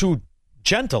is too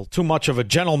gentle, too much of a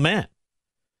gentleman,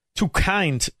 too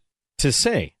kind to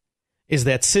say, is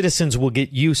that citizens will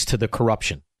get used to the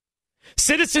corruption.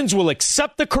 Citizens will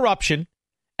accept the corruption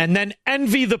and then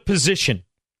envy the position.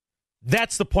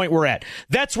 That's the point we're at.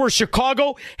 That's where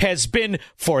Chicago has been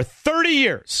for 30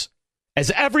 years, as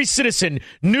every citizen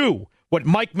knew what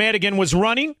Mike Madigan was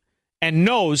running and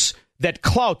knows that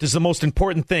clout is the most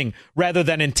important thing rather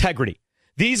than integrity.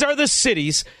 These are the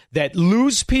cities that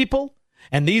lose people,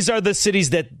 and these are the cities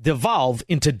that devolve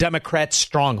into Democrat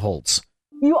strongholds.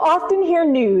 You often hear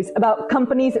news about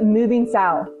companies moving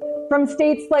south, from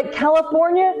states like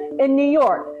California and New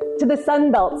York to the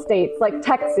Sun Belt states like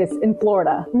Texas and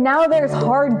Florida. Now there's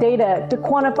hard data to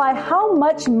quantify how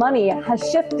much money has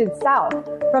shifted south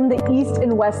from the East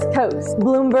and West Coast.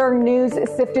 Bloomberg News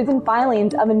sifted some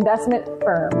filings of investment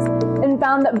firms and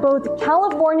found that both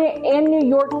California and New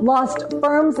York lost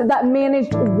firms that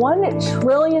managed $1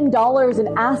 trillion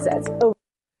in assets.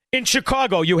 In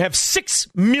Chicago, you have 6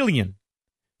 million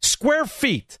square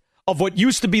feet of what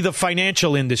used to be the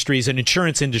financial industries and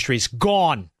insurance industries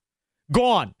gone.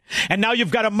 And now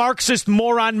you've got a Marxist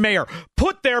moron mayor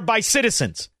put there by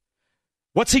citizens.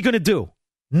 What's he going to do?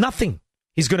 Nothing.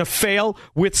 He's going to fail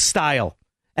with style.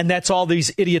 And that's all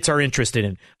these idiots are interested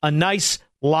in. A nice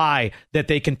lie that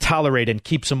they can tolerate and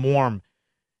keeps them warm.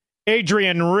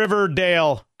 Adrian,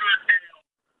 Riverdale.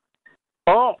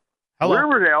 Oh, hello.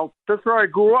 Riverdale. That's where I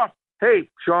grew up. Hey,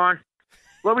 Sean,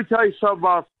 let me tell you something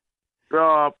about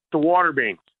the water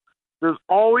mains. There's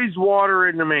always water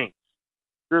in the mains.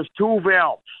 There's 2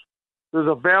 valves. There's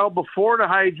a valve before the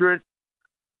hydrant,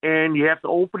 and you have to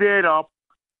open it up,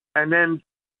 and then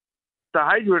the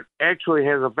hydrant actually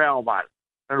has a valve on it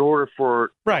in order for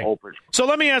it to open. So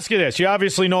let me ask you this. You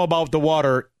obviously know about the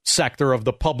water sector of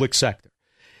the public sector.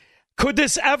 Could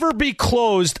this ever be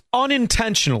closed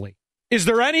unintentionally? Is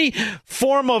there any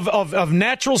form of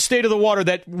natural state of the water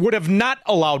that would have not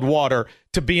allowed water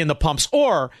to be in the pumps?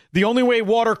 Or the only way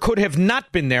water could have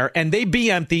not been there and they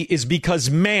be empty is because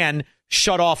man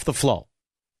shut off the flow?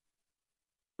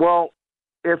 Well,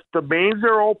 if the mains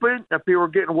are open, if people are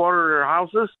getting water in their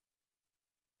houses,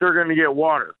 they're going to get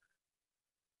water.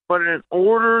 But in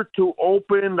order to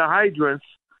open the hydrants,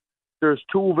 there's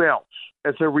 2 valves.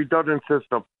 It's a redundant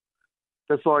system.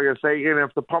 That's all I got to say. And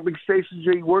if the pumping stations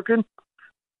ain't working,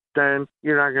 then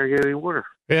you're not going to get any water.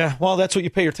 Yeah, well, that's what you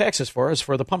pay your taxes for, is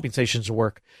for the pumping stations to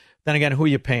work. Then again, who are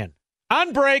you paying?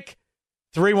 On break,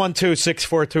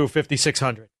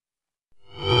 312-642-5600.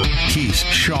 He's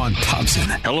Sean Thompson.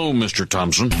 Hello, Mr.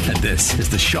 Thompson. And this is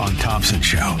the Sean Thompson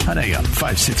Show on AM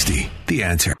 560. The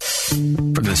Answer.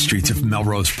 From the streets of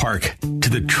Melrose Park to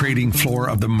the trading floor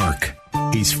of the Merc,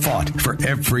 he's fought for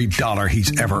every dollar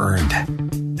he's ever earned.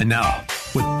 And now,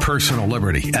 with personal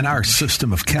liberty and our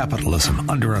system of capitalism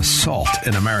under assault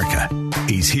in America,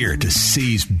 he's here to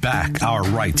seize back our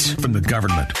rights from the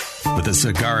government. With a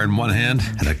cigar in one hand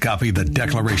and a copy of the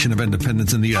Declaration of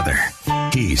Independence in the other,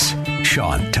 he's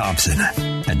Sean Thompson.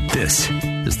 And this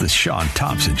is the Sean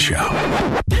Thompson Show.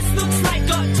 This looks like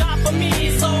a job for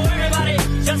me, so everybody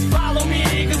just follow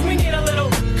me, because we need a little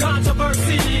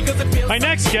controversy. My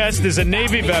next guest is a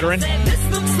Navy veteran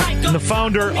and the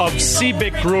founder of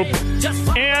CBIC Group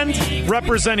and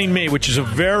Representing Me, which is a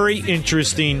very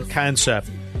interesting concept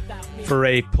for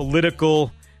a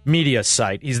political media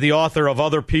site. He's the author of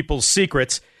Other People's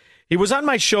Secrets. He was on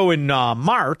my show in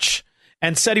March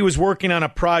and said he was working on a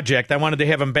project. I wanted to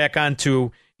have him back on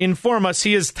to inform us.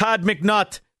 He is Todd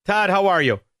McNutt. Todd, how are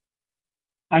you?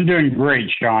 I'm doing great,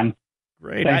 Sean.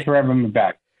 Great. Thanks for having me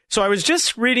back. So I was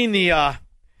just reading the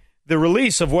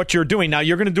release of what you're doing. Now,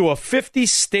 you're going to do a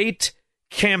 50-state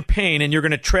campaign, and you're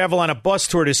going to travel on a bus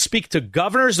tour to speak to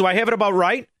governors. Do I have it about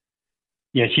right?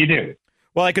 Yes, you do.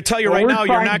 Well, I could tell you right now,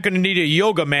 you're not going to need a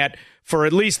yoga mat for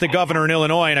at least the governor in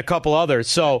Illinois and a couple others.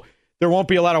 So there won't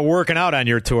be a lot of working out on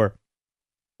your tour.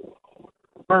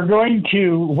 What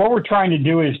we're trying to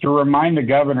do is to remind the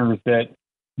governors that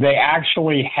they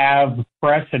actually have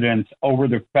precedence over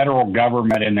the federal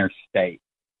government in their state.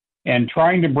 And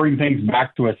trying to bring things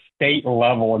back to a state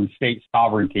level and state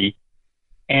sovereignty.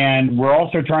 And we're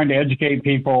also trying to educate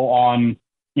people on,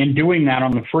 in doing that, on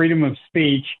the freedom of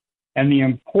speech and the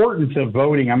importance of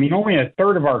voting. I mean, only a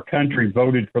third of our country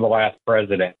voted for the last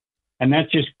president, and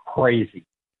that's just crazy.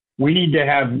 We need to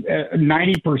have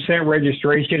 90%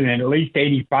 registration and at least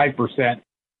 85%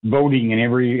 voting in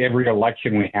every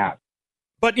election we have.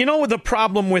 But you know the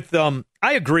problem with I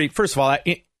agree. First of all,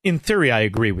 in theory, I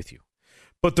agree with you.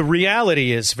 But the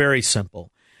reality is very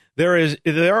simple.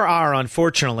 There are,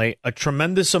 unfortunately, a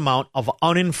tremendous amount of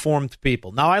uninformed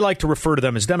people. Now, I like to refer to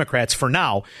them as Democrats for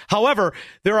now. However,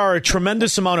 there are a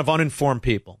tremendous amount of uninformed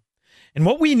people. And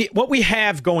what we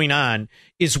have going on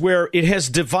is where it has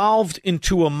devolved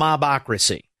into a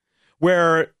mobocracy,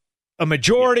 where a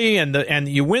majority and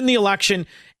you win the election.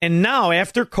 And now,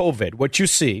 after COVID, what you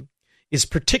see is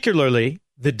particularly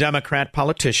the Democrat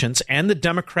politicians and the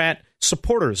Democrat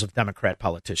supporters of Democrat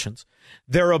politicians,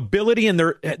 their ability and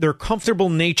their comfortable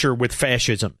nature with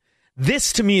fascism.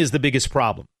 This, to me, is the biggest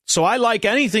problem. So I like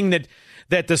anything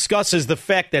that discusses the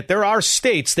fact that there are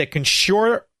states that can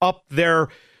shore up their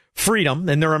freedom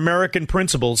and their American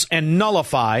principles and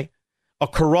nullify a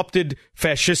corrupted,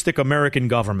 fascistic American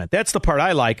government. That's the part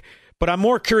I like. But I'm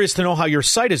more curious to know how your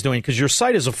site is doing, because your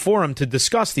site is a forum to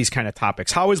discuss these kind of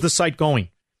topics. How is the site going?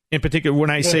 In particular, when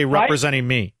I say Representing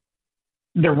Me.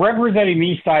 The Representing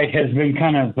Me site has been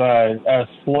kind of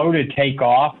slow to take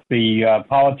off. The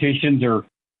politicians are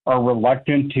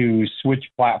reluctant to switch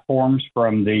platforms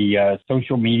from the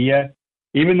social media.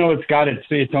 Even though it's got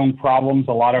its own problems,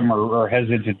 a lot of them are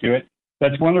hesitant to do it.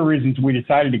 That's one of the reasons we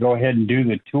decided to go ahead and do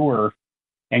the tour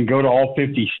and go to all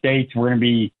 50 states. We're going to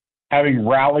be having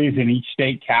rallies in each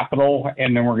state capital,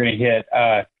 and then we're going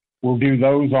to we'll do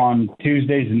those on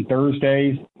Tuesdays and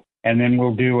Thursdays. And then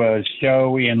we'll do a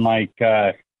show in like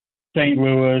St.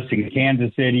 Louis and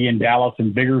Kansas City and Dallas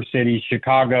and bigger cities,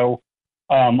 Chicago,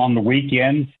 on the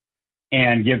weekends,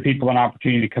 and give people an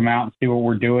opportunity to come out and see what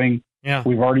we're doing. Yeah.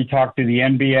 We've already talked to the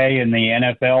NBA and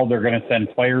the NFL. They're going to send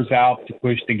players out to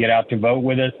push to get out to vote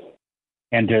with us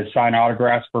and to sign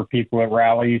autographs for people at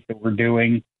rallies that we're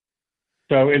doing.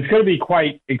 So it's going to be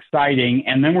quite exciting.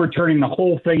 And then we're turning the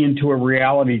whole thing into a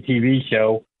reality TV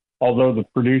show. Although the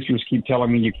producers keep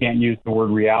telling me you can't use the word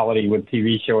reality with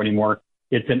TV show anymore.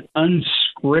 It's an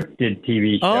unscripted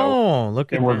TV show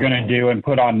that we're going to do and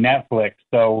put on Netflix.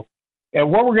 So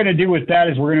what we're going to do with that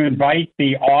is we're going to invite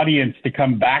the audience to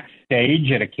come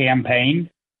backstage at a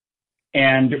campaign.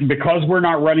 And because we're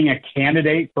not running a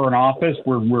candidate for an office,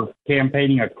 we're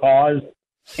campaigning a cause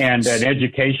and an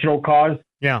educational cause.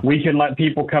 Yeah. We can let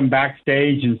people come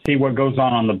backstage and see what goes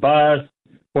on the bus,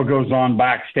 what goes on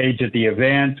backstage at the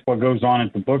events, what goes on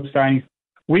at the book signings.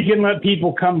 We can let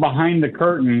people come behind the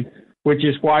curtain, which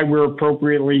is why we're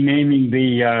appropriately naming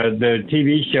the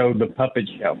TV show The Puppet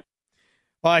Show.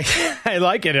 Well, I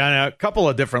like it on a couple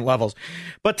of different levels.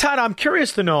 But Todd, I'm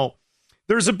curious to know,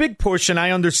 there's a big push, and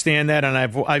I understand that, and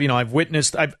I've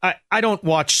witnessed. I don't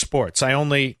watch sports. I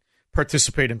only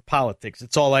participate in politics.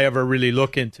 It's all I ever really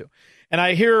look into. And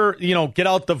I hear, get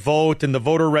out the vote and the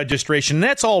voter registration. And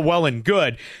that's all well and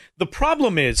good. The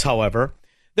problem is, however,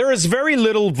 there is very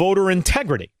little voter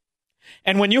integrity.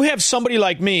 And when you have somebody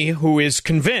like me who is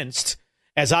convinced,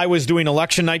 as I was doing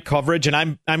election night coverage,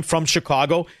 and I'm from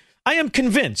Chicago, I am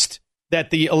convinced that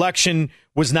the election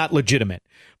was not legitimate.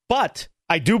 But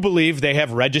I do believe they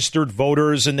have registered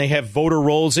voters and they have voter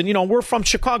rolls. And, we're from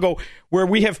Chicago, where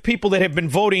we have people that have been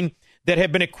voting that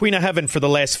have been at Queen of Heaven for the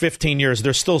last 15 years.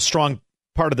 They're still a strong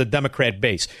part of the Democrat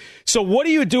base. So what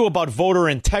do you do about voter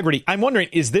integrity? I'm wondering,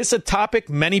 is this a topic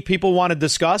many people want to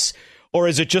discuss, or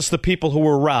is it just the people who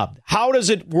were robbed? How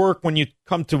does it work when you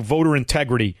come to voter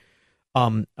integrity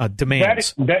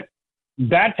demands?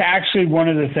 That's actually one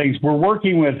of the things. We're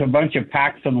working with a bunch of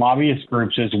PACs and lobbyist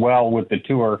groups as well with the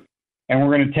tour, and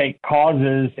we're going to take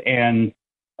causes and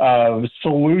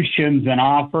solutions and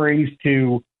offerings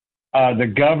to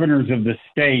the governors of the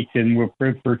states, and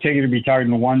we're particularly be talking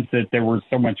to the ones that there was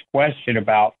so much question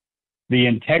about the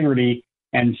integrity,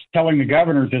 and telling the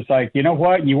governors, it's like, you know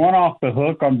what, you want off the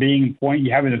hook on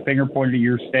having the finger pointed at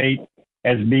your state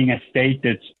as being a state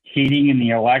that's cheating in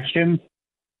the elections,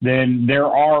 then there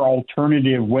are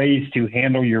alternative ways to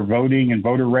handle your voting and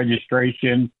voter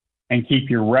registration and keep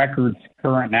your records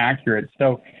current and accurate.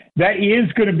 So that is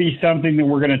going to be something that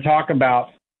we're going to talk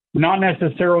about. Not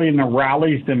necessarily in the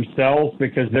rallies themselves,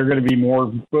 because they're going to be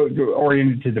more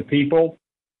oriented to the people,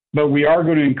 but we are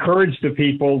going to encourage the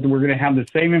people. We're going to have the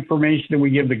same information that we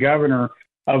give the governor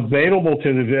available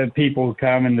to the people who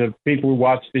come and the people who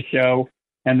watch the show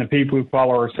and the people who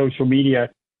follow our social media,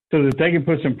 so that they can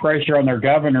put some pressure on their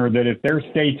governor that if their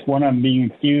state's one of them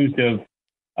being accused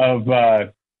of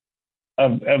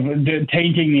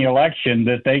tainting the election,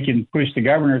 that they can push the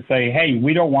governor and say, hey,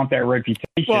 we don't want that reputation.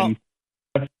 Well,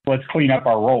 let's clean up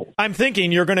our roles. I'm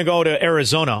thinking you're going to go to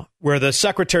Arizona, where the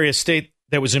Secretary of State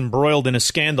that was embroiled in a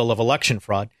scandal of election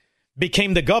fraud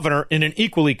became the governor in an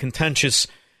equally contentious,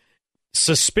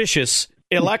 suspicious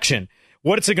election.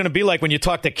 What is it going to be like when you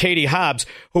talk to Katie Hobbs,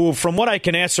 who, from what I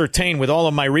can ascertain with all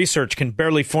of my research, can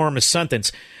barely form a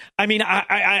sentence? I mean,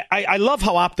 I love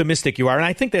how optimistic you are, and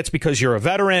I think that's because you're a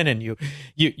veteran and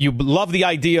you love the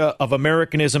idea of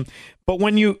Americanism. But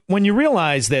when you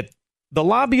realize that the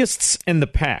lobbyists and the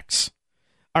PACs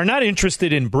are not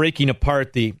interested in breaking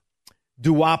apart the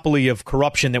duopoly of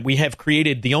corruption that we have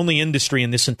created, the only industry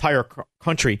in this entire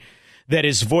country that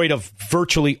is void of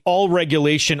virtually all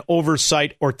regulation,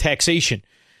 oversight, or taxation.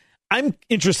 I'm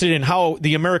interested in how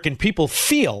the American people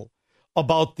feel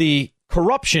about the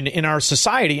corruption in our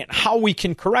society and how we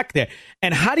can correct that.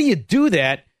 And how do you do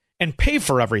that and pay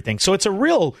for everything? So it's a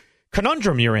real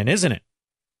conundrum you're in, isn't it?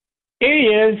 It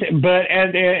is, but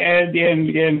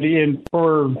and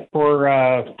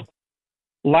for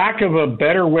lack of a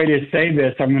better way to say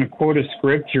this, I'm going to quote a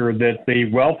scripture that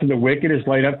the wealth of the wicked is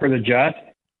laid up for the just.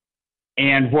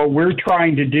 And what we're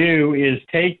trying to do is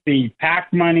take the PAC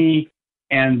money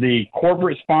and the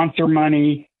corporate sponsor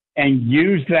money and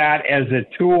use that as a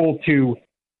tool to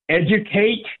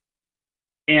educate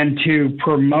and to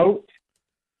promote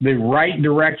the right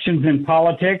directions in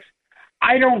politics.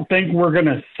 I don't think we're going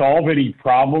to solve any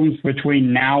problems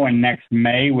between now and next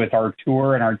May with our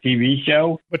tour and our TV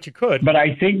show. But you could. But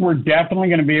I think we're definitely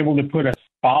going to be able to put a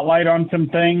spotlight on some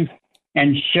things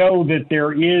and show that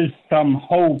there is some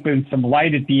hope and some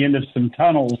light at the end of some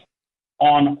tunnels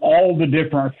on all the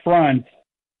different fronts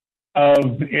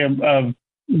of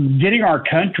getting our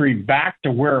country back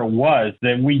to where it was,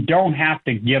 that we don't have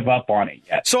to give up on it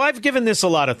yet. So I've given this a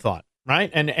lot of thought, right?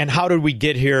 And how did we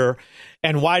get here?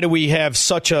 And why do we have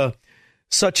such a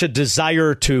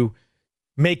desire to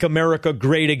make America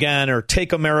great again or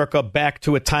take America back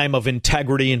to a time of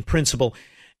integrity and principle?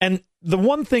 And the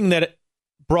one thing that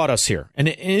brought us here,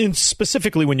 and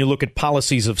specifically when you look at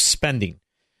policies of spending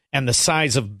and the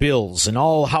size of bills and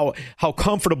all how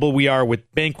comfortable we are with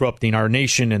bankrupting our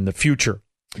nation in the future.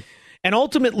 And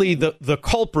ultimately, the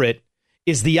culprit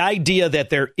is the idea that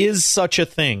there is such a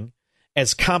thing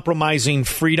as compromising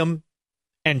freedom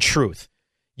and truth.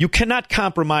 You cannot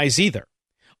compromise either.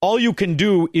 All you can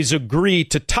do is agree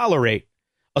to tolerate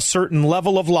a certain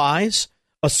level of lies,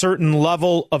 a certain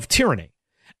level of tyranny.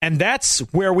 And that's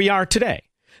where we are today.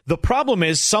 The problem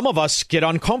is some of us get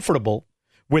uncomfortable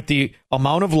with the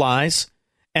amount of lies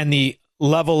and the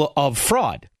level of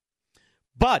fraud.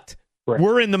 But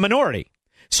we're in the minority.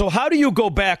 So how do you go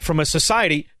back from a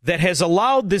society that has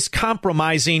allowed this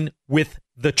compromising with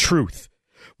the truth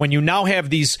when you now have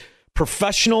these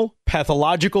professional,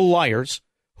 pathological liars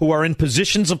who are in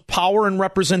positions of power and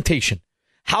representation?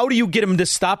 How do you get them to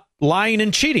stop lying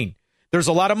and cheating? There's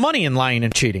a lot of money in lying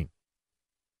and cheating.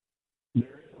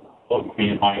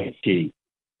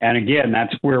 And again,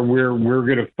 that's where we're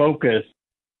going to focus.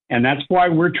 And that's why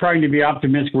we're trying to be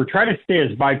optimistic. We're trying to stay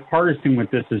as bipartisan with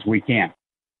this as we can,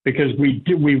 because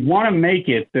we want to make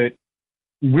it that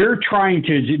we're trying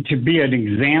to be an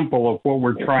example of what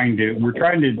we're trying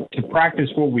to practice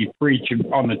what we preach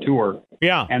on the tour.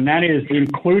 Yeah. And that is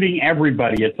including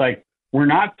everybody. It's like, we're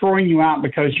not throwing you out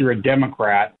because you're a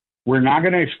Democrat. We're not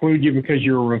going to exclude you because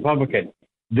you're a Republican.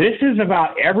 This is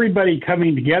about everybody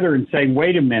coming together and saying,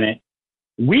 wait a minute,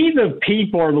 we the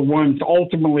people are the ones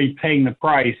ultimately paying the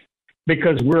price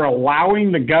because we're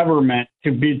allowing the government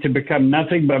to become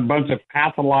nothing but a bunch of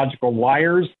pathological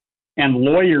liars and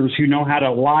lawyers who know how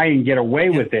to lie and get away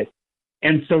with it.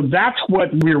 And so that's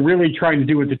what we're really trying to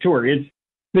do with the tour.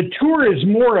 The tour is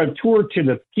more a tour to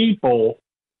the people,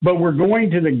 but we're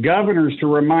going to the governors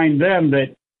to remind them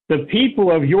that the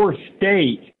people of your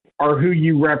state are who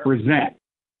you represent.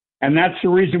 And that's the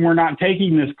reason we're not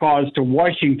taking this cause to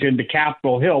Washington, to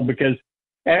Capitol Hill, because,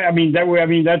 you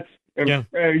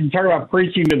talk about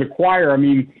preaching to the choir. I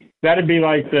mean, that'd be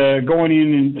like going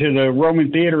into the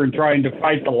Roman theater and trying to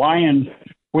fight the lions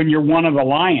when you're one of the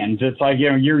lions. It's like,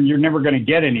 you're never going to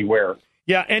get anywhere.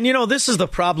 Yeah. And, this is the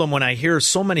problem when I hear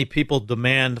so many people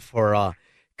demand for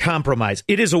compromise.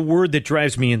 It is a word that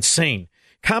drives me insane.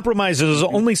 Compromise is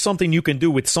only something you can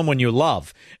do with someone you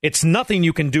love. It's nothing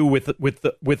you can do with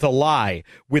a lie,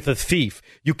 with a thief.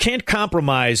 You can't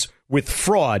compromise with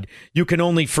fraud. You can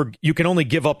only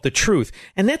give up the truth.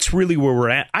 And that's really where we're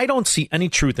at. I don't see any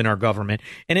truth in our government.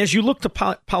 And as you look to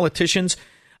politicians,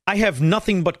 I have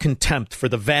nothing but contempt for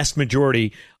the vast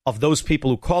majority of those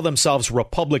people who call themselves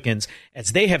Republicans,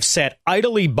 as they have sat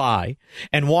idly by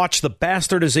and watched the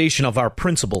bastardization of our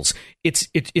principles. It's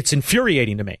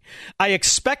infuriating to me. I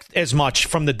expect as much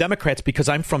from the Democrats because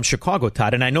I'm from Chicago,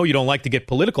 Todd, and I know you don't like to get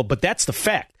political, but that's the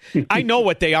fact. I know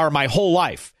what they are my whole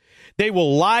life. They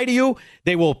will lie to you.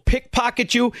 They will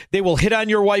pickpocket you. They will hit on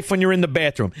your wife when you're in the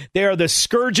bathroom. They are the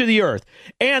scourge of the earth,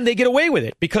 and they get away with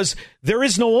it because there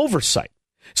is no oversight.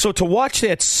 So to watch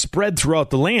that spread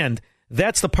throughout the land,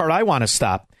 that's the part I want to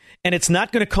stop. And it's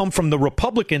not going to come from the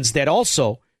Republicans that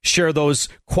also share those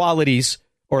qualities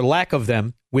or lack of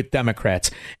them with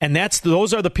Democrats. And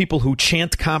those are the people who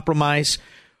chant compromise.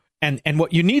 And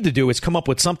what you need to do is come up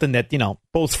with something that,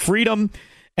 both freedom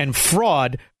and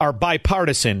fraud are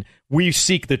bipartisan. We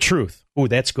seek the truth. Oh,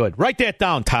 that's good. Write that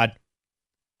down, Todd.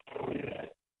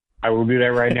 I will do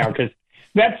that right now because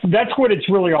that's what it's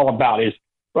really all about is,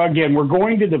 again, we're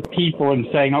going to the people and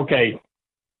saying, okay,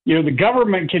 the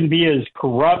government can be as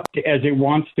corrupt as it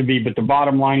wants to be, but the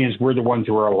bottom line is we're the ones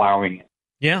who are allowing it.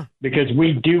 Yeah. Because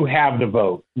we do have the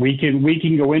vote. We can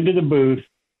go into the booth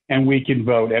and we can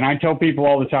vote. And I tell people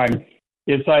all the time,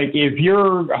 it's like if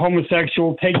you're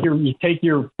homosexual, take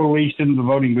your beliefs into the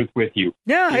voting booth with you.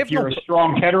 Yeah. If you're a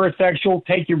strong heterosexual,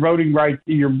 take your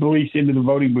beliefs into the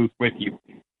voting booth with you.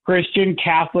 Christian,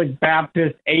 Catholic,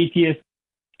 Baptist, atheist,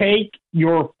 take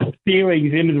your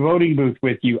feelings into the voting booth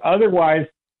with you. Otherwise,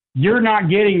 you're not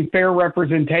getting fair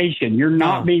representation. You're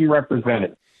not being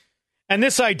represented. And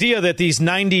this idea that these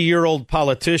 90-year-old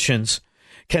politicians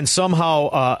can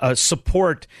somehow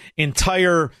support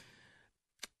entire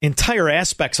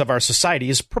aspects of our society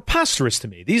is preposterous to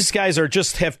me. These guys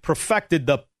have perfected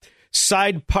the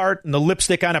side part and the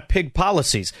lipstick on a pig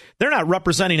policies. They're not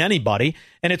representing anybody,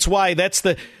 and it's why that's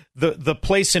the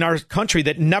place in our country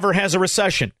that never has a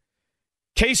recession.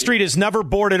 K Street is never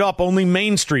boarded up, only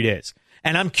Main Street is.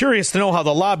 And I'm curious to know how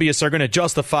the lobbyists are going to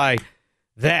justify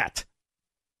that.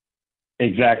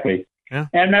 Exactly. Yeah.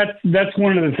 And that's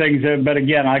one of the things but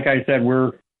again, like I said,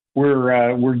 we're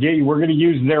going to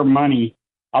use their money.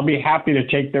 I'll be happy to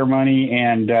take their money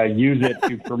and use it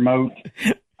to promote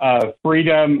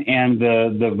freedom and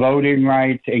the voting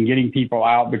rights and getting people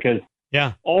out because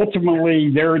ultimately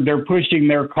they're pushing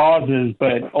their causes,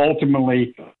 but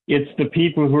ultimately it's the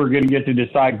people who are going to get to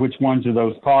decide which ones are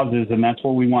those causes. And that's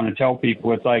what we want to tell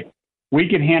people. It's like we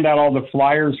can hand out all the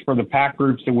flyers for the PAC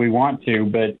groups that we want to,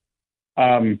 but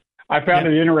I found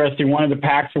it interesting. One of the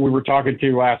PACs that we were talking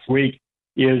to last week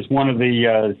is one of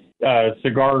the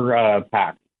cigar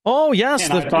PACs. Oh, yes.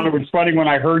 And I thought it was funny when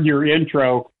I heard your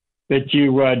intro that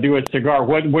you do a cigar.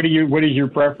 What is your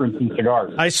preference in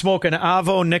cigars? I smoke an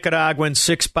Avo Nicaraguan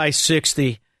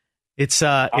 6x60.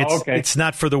 It's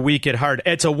not for the weak at heart.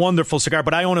 It's a wonderful cigar,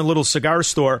 but I own a little cigar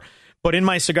store. But in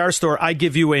my cigar store, I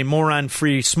give you a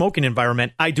moron-free smoking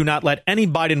environment. I do not let any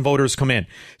Biden voters come in.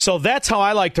 So that's how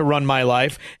I like to run my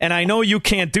life. And I know you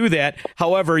can't do that.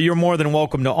 However, you're more than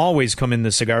welcome to always come in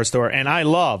the cigar store. And I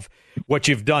love what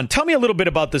you've done. Tell me a little bit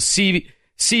about the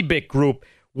CBIC group.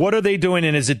 What are they doing?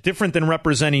 And is it different than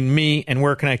representing me? And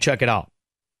where can I check it out?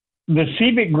 The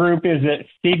CBIC group is at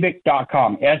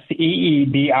CBIC.com,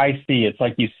 SEEBIC. It's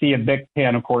like you see a Bic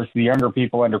pen. Of course, the younger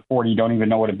people under 40 don't even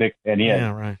know what a Bic pen is.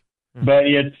 Yeah, right. But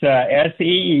it's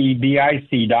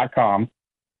SEEBIC.com.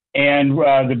 And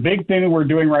the big thing that we're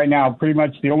doing right now, pretty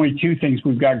much the only two things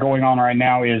we've got going on right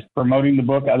now is promoting the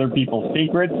book, Other People's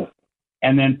Secrets,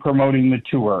 and then promoting the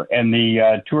tour. And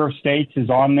the Tour of States is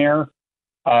on there.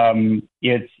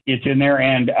 It's in there.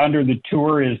 And under the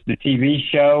tour is the TV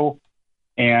show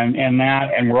and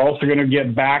that. And we're also going to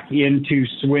get back into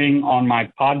swing on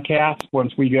my podcast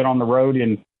once we get on the road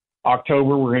in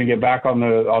October. We're going to get back on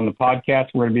the podcast.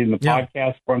 We're going to be in the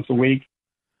podcast once a week.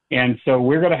 And so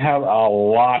we're going to have a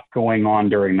lot going on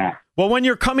during that. Well, when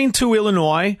you're coming to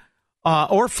Illinois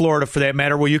or Florida, for that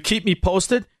matter, will you keep me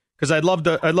posted? Because I'd love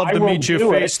to meet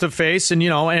you face to face. And,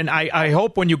 and I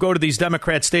hope when you go to these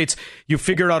Democrat states, you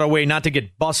figure out a way not to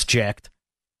get bus jacked.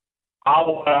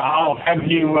 I'll have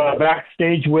you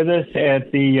backstage with us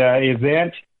at the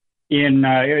event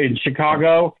in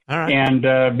Chicago. All right. And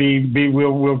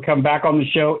we'll come back on the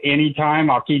show anytime.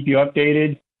 I'll keep you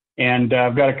updated. And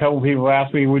I've got a couple of people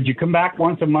ask me, would you come back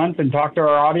once a month and talk to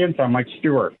our audience? I'm like,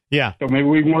 sure. Yeah. So maybe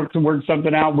we can work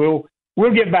something out. We'll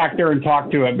get back there and talk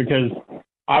to it because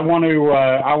I want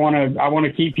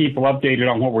to keep people updated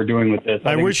on what we're doing with this.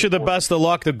 I wish you the best of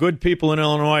luck. The good people in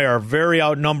Illinois are very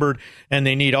outnumbered, and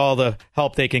they need all the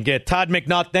help they can get. Todd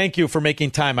McNutt, thank you for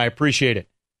making time. I appreciate it.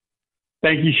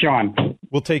 Thank you, Sean.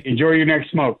 Enjoy your next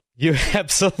smoke. You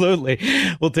absolutely.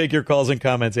 We'll take your calls and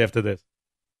comments after this.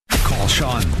 Call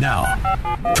Sean now.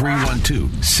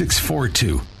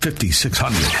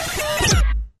 312-642-5600.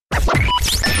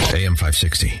 AM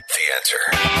 560. The Answer.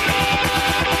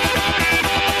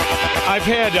 I've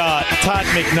had Todd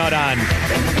McNutt on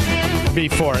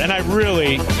before, and I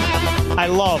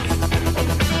love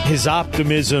his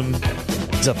optimism.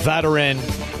 He's a veteran.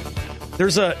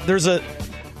 There's a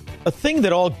thing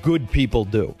that all good people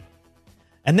do,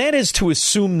 and that is to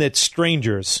assume that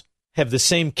strangers have the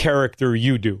same character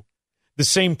you do, the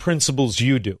same principles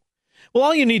you do. Well,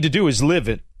 all you need to do is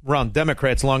live around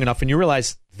Democrats long enough, and you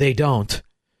realize they don't.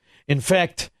 In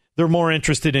fact, they're more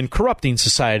interested in corrupting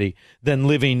society than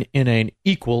living in an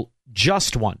equal,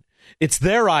 just one. It's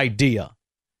their idea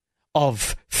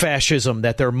of fascism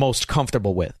that they're most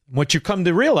comfortable with. What you come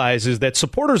to realize is that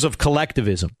supporters of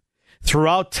collectivism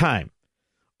throughout time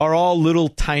are all little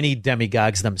tiny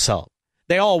demagogues themselves.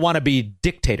 They all want to be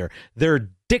dictator. They're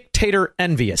dictator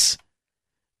envious.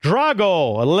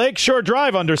 Drago, Lakeshore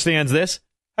Drive, understands this.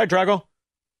 Hi, Drago.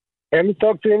 Haven't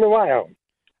talked to you in a while.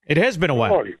 It has been a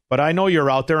while, but I know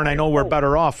you're out there, and I know we're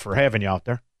better off for having you out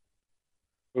there.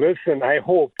 Listen, I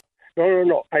hope.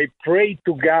 No. I pray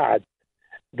to God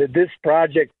that this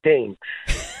project tanks.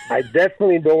 I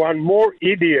definitely don't want more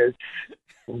idiots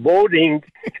voting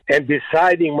and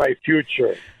deciding my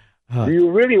future. Do you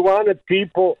really want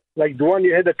people like the one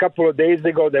you had a couple of days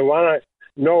ago that want to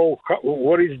know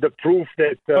what is the proof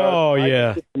that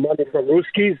I took money from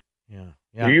Ruskies? Yeah.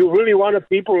 Do you really want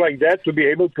people like that to be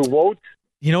able to vote?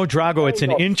 You know, Drago, it's an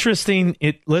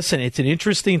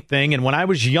interesting thing. And when I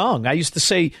was young, I used to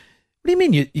say, what do you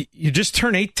mean? You just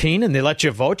turn 18 and they let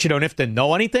you vote? You don't have to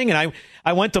know anything? And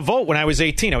I went to vote when I was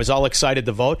 18. I was all excited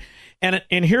to vote.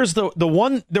 And here's the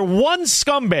one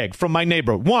scumbag from my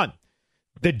neighborhood. One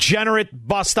degenerate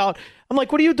bust out. I'm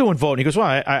like, what are you doing voting? He goes,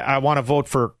 well, I want to vote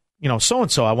for,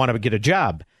 so-and-so. I want to get a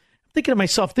job. I'm thinking to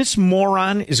myself, this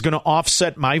moron is going to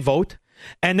offset my vote.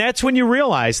 And that's when you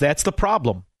realize that's the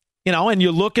problem. And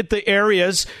you look at the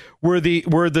areas where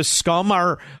the scum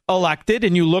are elected,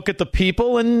 and you look at the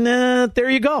people, and there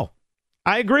you go.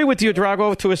 I agree with you,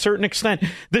 Drago, to a certain extent.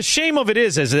 The shame of it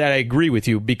is that I agree with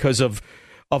you because of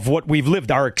what we've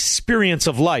lived, our experience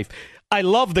of life. I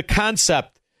love the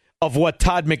concept of what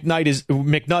Todd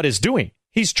McNutt is doing.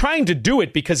 He's trying to do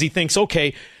it because he thinks,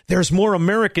 okay, there's more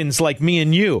Americans like me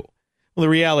and you. Well, the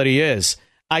reality is,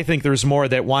 I think there's more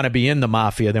that want to be in the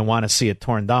mafia than want to see it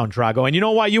torn down, Drago. And you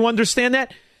know why you understand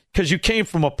that? Because you came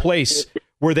from a place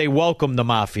where they welcome the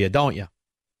mafia, don't you?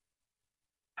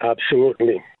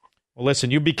 Absolutely. Well,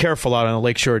 listen, you be careful out on the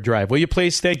Lakeshore Drive. Will you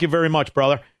please? Thank you very much,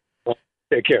 brother.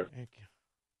 Take care. Thank you.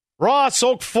 Ross,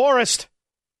 Oak Forest.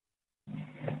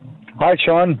 Hi,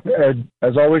 Sean.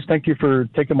 As always, thank you for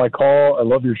taking my call. I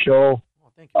love your show.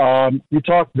 You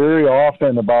talk very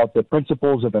often about the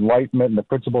principles of enlightenment and the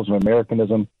principles of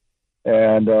Americanism,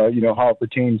 and how it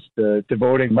pertains to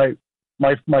voting. My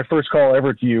first call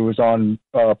ever to you was on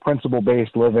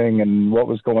principle-based living and what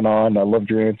was going on. I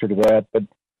loved your answer to that, but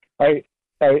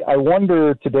I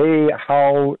wonder today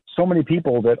how so many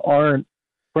people that aren't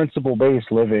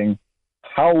principle-based living,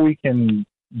 how we can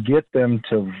get them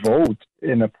to vote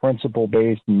in a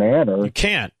principle-based manner. You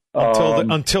can't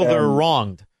until they're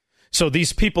wronged. So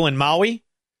these people in Maui,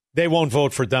 they won't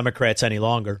vote for Democrats any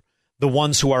longer. The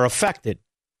ones who are affected,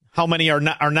 how many are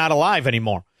not alive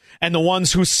anymore? And the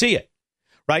ones who see it,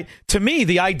 right? To me,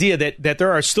 the idea that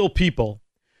there are still people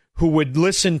who would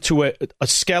listen to a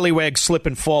scallywag slip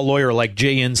and fall lawyer like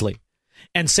Jay Inslee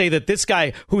and say that this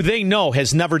guy, who they know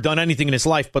has never done anything in his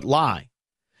life but lie,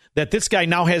 that this guy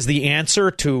now has the answer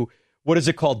to, what is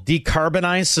it called,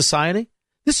 decarbonize society?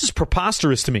 This is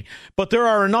preposterous to me. But there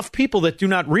are enough people that do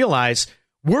not realize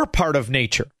we're part of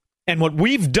nature. And what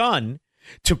we've done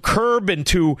to curb and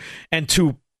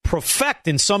to perfect,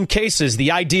 in some cases, the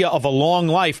idea of a long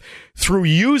life through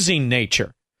using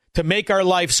nature to make our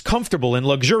lives comfortable and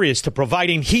luxurious, to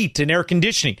providing heat and air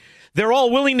conditioning. They're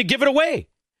all willing to give it away.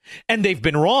 And they've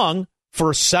been wrong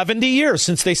for 70 years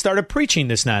since they started preaching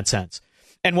this nonsense.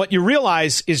 And what you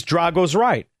realize is Drago's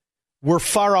right. We're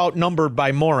far outnumbered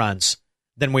by morons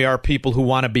than we are people who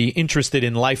want to be interested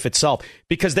in life itself,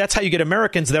 because that's how you get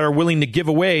Americans that are willing to give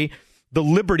away the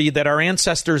liberty that our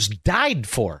ancestors died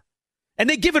for. And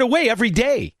they give it away every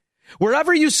day.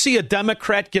 Wherever you see a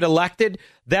Democrat get elected,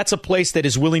 that's a place that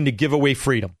is willing to give away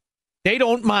freedom. They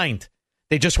don't mind.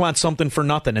 They just want something for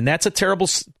nothing. And that's a terrible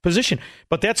position.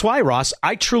 But that's why, Ross,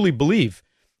 I truly believe,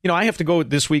 I have to go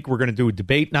this week. We're going to do a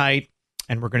debate night,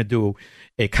 and we're going to do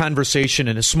a conversation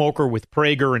and a smoker with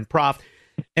Prager and Prof.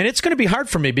 And it's going to be hard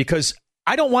for me because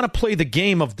I don't want to play the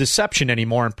game of deception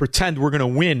anymore and pretend we're going to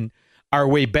win our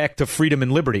way back to freedom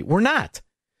and liberty. We're not.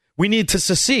 We need to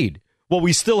secede. Well,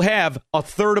 we still have a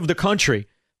third of the country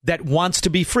that wants to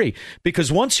be free.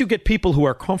 Because once you get people who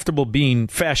are comfortable being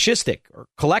fascistic or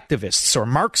collectivists or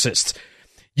Marxists,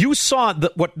 you saw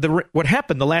what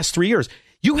happened the last 3 years.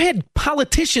 You had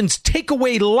politicians take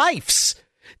away lives,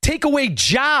 take away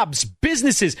jobs,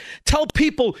 businesses, tell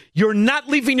people you're not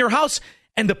leaving your house.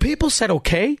 And the people said,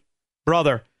 okay,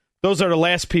 brother, those are the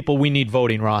last people we need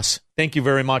voting, Ross. Thank you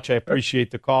very much. I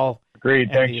appreciate the call.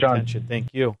 Great. Thanks, Sean. Attention. Thank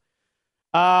you.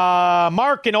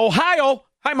 Mark in Ohio.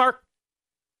 Hi, Mark.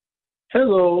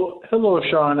 Hello,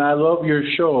 Sean. I love your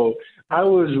show. I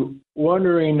was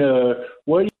wondering,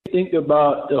 what do you think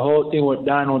about the whole thing with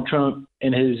Donald Trump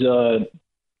and his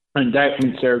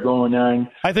indictments that are going on?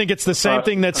 I think it's the same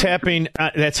thing that's happening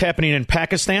in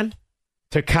Pakistan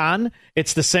to Khan.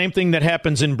 It's the same thing that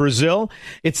happens in Brazil.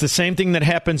 It's the same thing that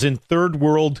happens in third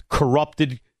world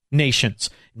corrupted nations.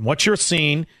 And what you're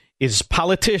seeing is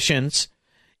politicians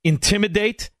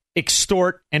intimidate,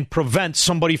 extort, and prevent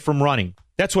somebody from running.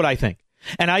 That's what I think.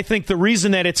 And I think the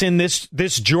reason that it's in this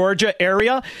Georgia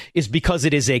area is because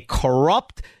it is a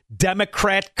corrupt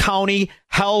Democrat county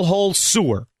hellhole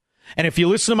sewer. And if you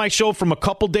listen to my show from a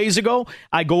couple days ago,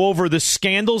 I go over the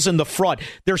scandals and the fraud.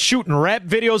 They're shooting rap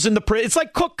videos in the prison. It's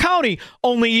like Cook County,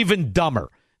 only even dumber.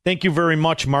 Thank you very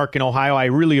much, Mark in Ohio. I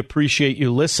really appreciate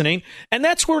you listening. And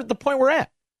that's where the point we're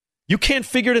at. You can't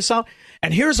figure this out.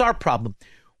 And here's our problem.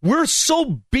 We're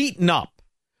so beaten up.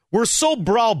 We're so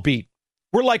browbeat.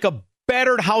 We're like a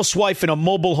battered housewife in a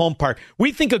mobile home park.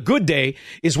 We think a good day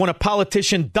is when a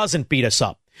politician doesn't beat us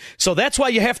up. So that's why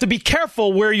you have to be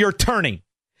careful where you're turning.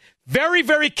 Very,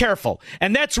 very careful.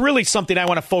 And that's really something I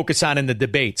want to focus on in the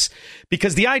debates.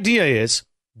 Because the idea is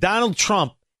Donald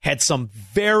Trump had some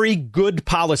very good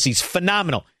policies,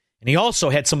 phenomenal. And he also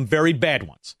had some very bad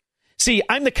ones. See,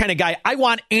 I'm the kind of guy, I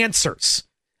want answers.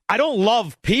 I don't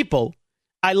love people.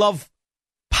 I love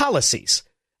policies.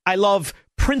 I love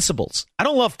principles. I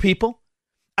don't love people.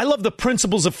 I love the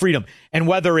principles of freedom. And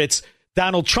whether it's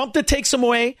Donald Trump that takes them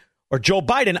away or Joe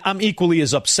Biden, I'm equally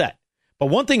as upset. But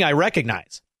one thing I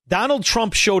recognize, Donald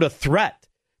Trump showed a threat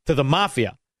to the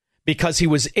mafia because he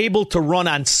was able to run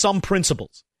on some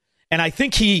principles. And I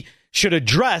think he should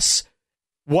address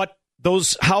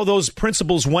how those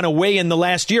principles went away in the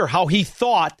last year, how he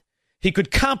thought he could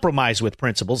compromise with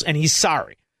principles, and he's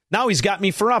sorry. Now he's got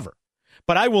me forever.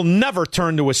 But I will never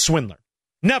turn to a swindler.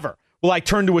 Never will I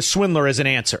turn to a swindler as an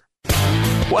answer.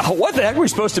 Well, what the heck are we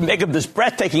supposed to make of this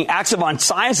breathtaking Axovant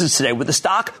Sciences today with the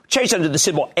stock changed under the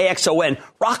symbol AXON,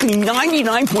 rocketing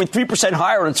 99.3%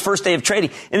 higher on its first day of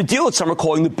trading in a deal that some are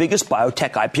calling the biggest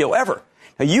biotech IPO ever.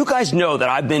 Now, you guys know that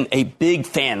I've been a big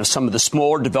fan of some of the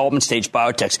smaller development stage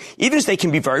biotechs, even as they can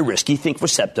be very risky. Think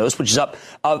Receptos, which is up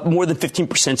more than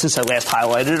 15% since I last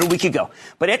highlighted it a week ago.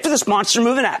 But after this monster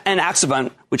move in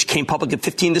Axovant, which came public at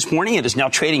 15 this morning and is now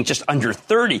trading just under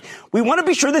 30, we want to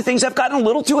be sure that things have gotten a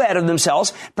little too ahead of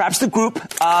themselves. Perhaps the group,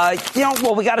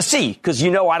 we got to see, because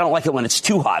I don't like it when it's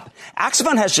too hot.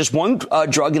 Axovant has just one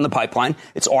drug in the pipeline.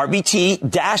 It's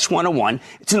RVT-101.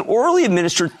 It's an orally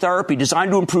administered therapy designed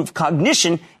to improve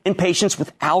cognition in patients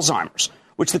with Alzheimer's,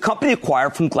 which the company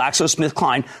acquired from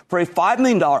GlaxoSmithKline for a $5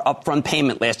 million upfront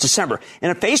payment last December. In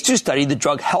a phase 2 study, the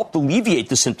drug helped alleviate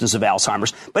the symptoms of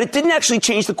Alzheimer's, but it didn't actually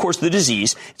change the course of the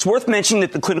disease. It's worth mentioning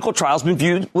that the clinical trial has been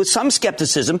viewed with some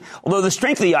skepticism, although the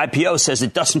strength of the IPO says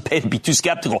it doesn't pay to be too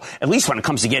skeptical, at least when it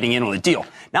comes to getting in on the deal.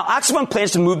 Now, Axovant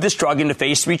plans to move this drug into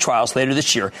phase 3 trials later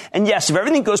this year. And yes, if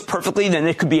everything goes perfectly, then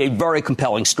it could be a very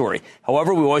compelling story.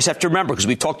 However, we always have to remember, because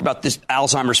we've talked about this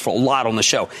Alzheimer's for a lot on the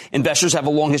show, investors have a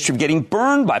long history of getting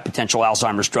burned by potential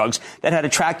Alzheimer's drugs that had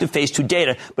attractive phase 2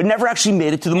 data, but never actually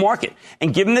made it to the market.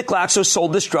 And given that Glaxo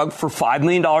sold this drug for $5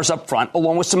 million up front,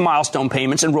 along with some milestone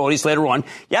payments and royalties later on,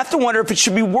 you have to wonder if it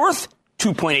should be worth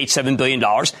 $2.87 billion.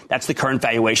 That's the current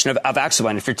valuation of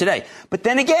Axovant for today. But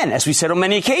then again, as we said on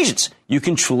many occasions, you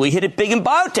can truly hit it big in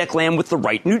biotech land with the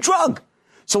right new drug.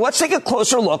 So let's take a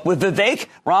closer look with Vivek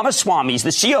Ramaswamy. He's the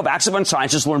CEO of Axovant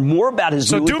Sciences. Learn more about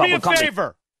his newly public company. So do me a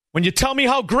favor. When you tell me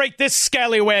how great this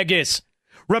scallywag is,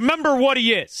 remember what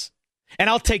he is. And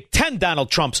I'll take 10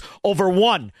 Donald Trumps over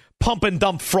one pump and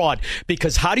dump fraud.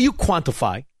 Because how do you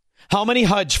quantify how many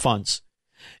hedge funds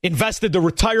invested the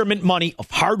retirement money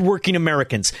of hardworking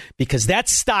Americans? Because that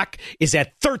stock is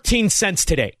at 13 cents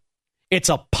today. It's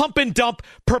a pump and dump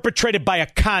perpetrated by a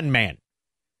con man.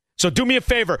 So do me a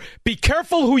favor. Be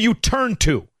careful who you turn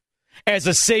to as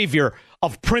a savior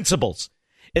of principles.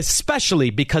 Especially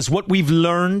because what we've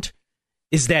learned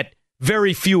is that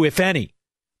very few, if any,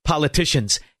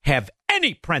 politicians have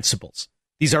any principles.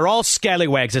 These are all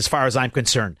scallywags as far as I'm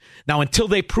concerned. Now, until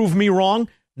they prove me wrong,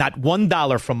 not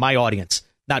 $1 from my audience,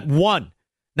 not one,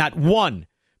 Not one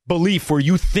belief where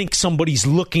you think somebody's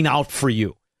looking out for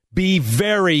you. Be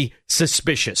very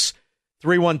suspicious.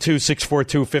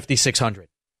 312-642-5600.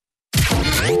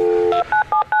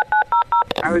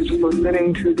 I was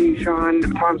listening to the Sean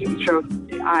Thompson show.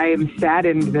 I'm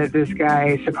saddened that this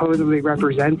guy supposedly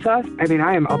represents us. I mean,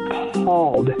 I am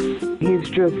appalled. He's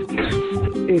just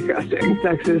disgusting,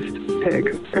 sexist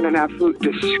pig, and an absolute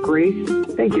disgrace.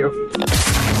 Thank you.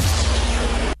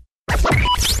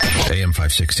 AM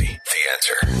 560, The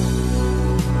Answer.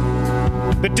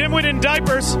 The dimwit in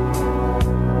diapers,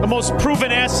 the most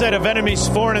proven asset of enemies,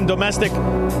 foreign and domestic.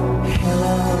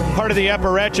 Part of the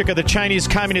apparatchik of the Chinese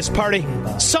Communist Party.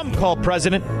 Some call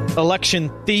president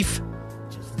election thief.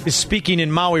 Is speaking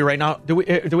in Maui right now. Do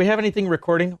we have anything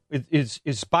recording? Is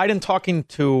Biden talking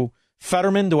to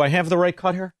Fetterman? Do I have the right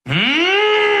cut here? No.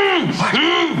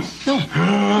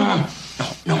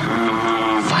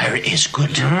 Fire is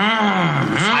good.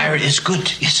 Fire is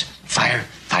good. Yes,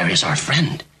 fire is our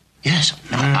friend. Yes,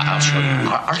 I'll show you.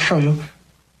 I'll show you.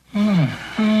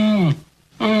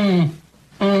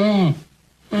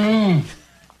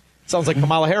 Sounds like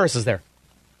Kamala Harris is there.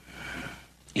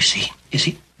 You see?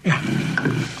 Yeah.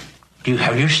 Do you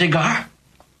have your cigar?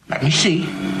 Let me see.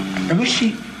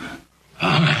 All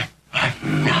right.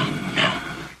 Now.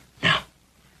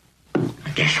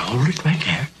 Just hold it right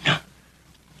there. Now.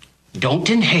 Don't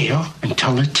inhale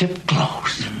until the tip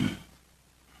glows.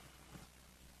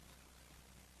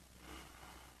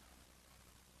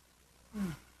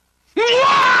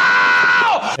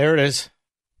 Wow! There it is.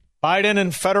 Biden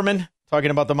and Fetterman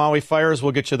talking about the Maui fires.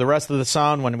 We'll get you the rest of the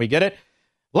sound when we get it.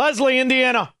 Leslie,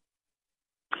 Indiana.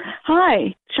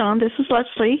 Hi, Sean. This is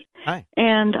Leslie. Hi.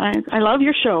 And I love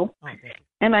your show. Oh, thank you.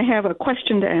 And I have a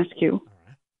question to ask you,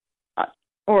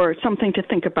 or something to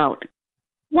think about.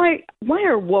 Why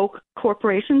are woke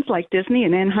corporations like Disney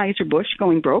and Anheuser-Busch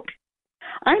going broke?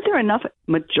 Aren't there enough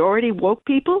majority woke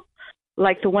people,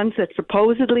 like the ones that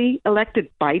supposedly elected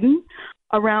Biden,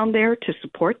 around there to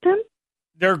support them?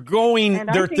 They're adopting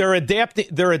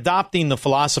the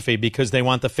philosophy because they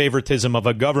want the favoritism of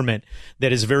a government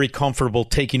that is very comfortable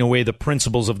taking away the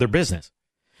principles of their business.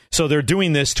 So they're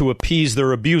doing this to appease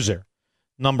their abuser,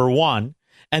 number one.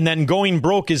 And then going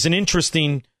broke is an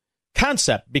interesting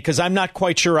concept because I'm not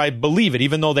quite sure I believe it.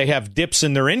 Even though they have dips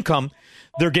in their income,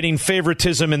 they're getting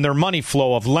favoritism in their money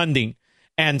flow of lending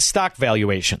and stock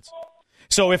valuations.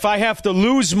 So if I have to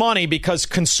lose money because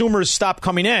consumers stop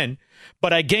coming in,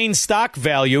 but I gain stock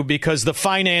value because the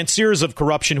financiers of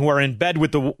corruption who are in bed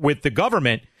with the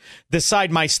government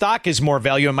decide my stock is more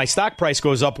value and my stock price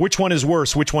goes up, which one is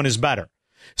worse? Which one is better?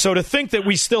 So to think that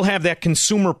we still have that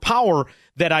consumer power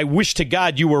that I wish to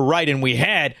God you were right and we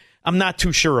had, I'm not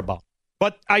too sure about.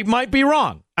 But I might be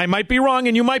wrong. I might be wrong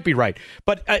and you might be right.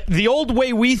 But the old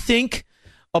way we think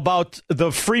about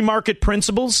the free market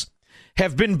principles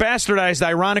have been bastardized,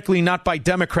 ironically, not by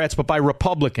Democrats, but by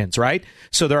Republicans, right?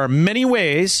 So there are many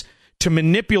ways to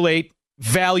manipulate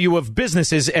value of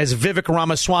businesses, as Vivek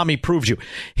Ramaswamy proves you.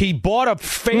 He bought a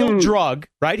failed drug,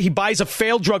 right? He buys a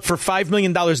failed drug for $5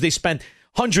 million. They spent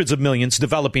hundreds of millions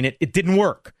developing it. It didn't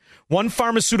work. One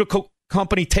pharmaceutical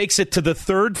company takes it to the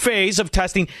third phase of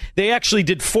testing. They actually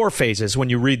did 4 phases when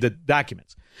you read the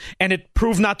documents. And it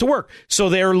proved not to work. So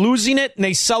they're losing it and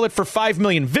they sell it for $5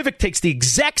 million. Vivek takes the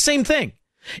exact same thing.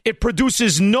 It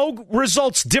produces no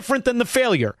results different than the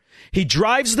failure. He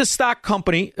drives the stock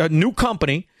company, a new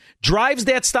company, drives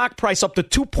that stock price up to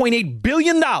 $2.8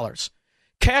 billion,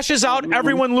 cashes out,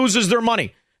 everyone loses their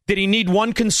money. Did he need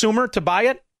one consumer to buy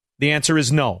it? The answer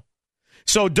is no.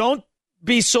 So don't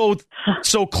be so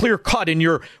clear cut in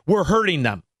your, we're hurting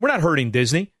them. We're not hurting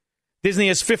Disney. Disney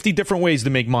has 50 different ways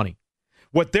to make money.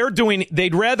 What they're doing,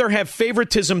 they'd rather have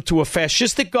favoritism to a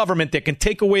fascistic government that can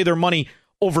take away their money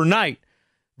overnight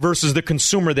versus the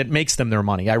consumer that makes them their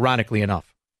money, ironically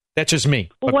enough. That's just me.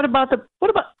 Well, what about the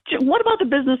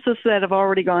businesses that have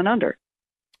already gone under?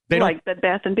 Like Bed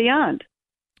Bath & Beyond.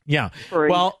 Yeah.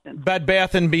 Well, Bed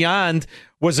Bath & Beyond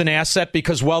was an asset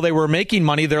because while they were making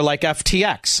money, they're like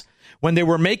FTX. When they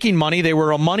were making money, they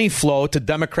were a money flow to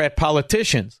Democrat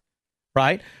politicians,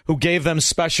 right, who gave them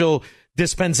special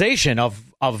dispensation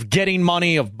of getting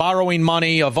money, of borrowing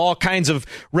money, of all kinds of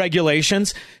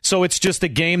regulations. So it's just a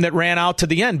game that ran out to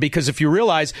the end, because if you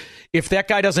realize, if that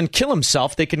guy doesn't kill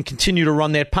himself, they can continue to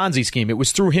run that Ponzi scheme. It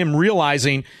was through him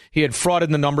realizing he had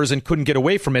frauded the numbers and couldn't get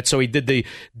away from it. So he did the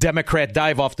Democrat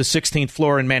dive off the 16th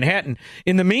floor in Manhattan.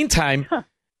 In the meantime,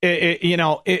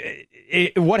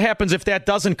 what happens if that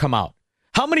doesn't come out?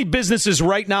 How many businesses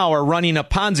right now are running a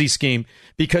Ponzi scheme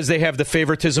because they have the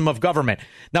favoritism of government?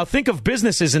 Now think of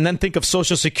businesses and then think of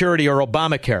Social Security or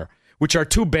Obamacare, which are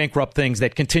two bankrupt things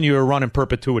that continue to run in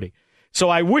perpetuity. So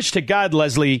I wish to God,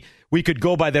 Leslie, we could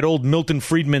go by that old Milton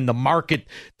Friedman, the market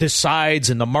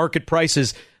decides and the market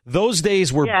prices. Those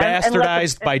days were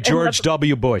bastardized by George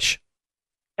W. Bush.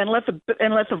 And let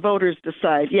the voters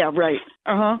decide. Yeah, right.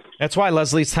 Uh-huh. That's why,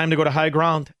 Leslie, it's time to go to high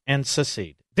ground and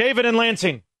secede. David in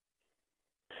Lansing.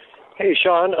 Hey,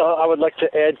 Sean, I would like to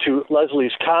add to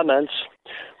Leslie's comments.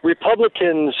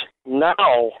 Republicans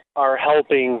now are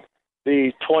helping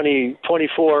the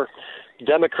 2024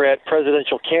 Democrat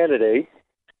presidential candidate.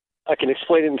 I can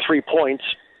explain it in 3 points.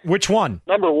 Which one?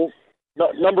 Number one,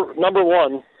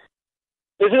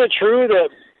 isn't it true that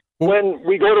when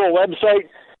we go to a website,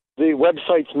 the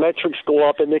website's metrics go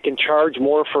up and they can charge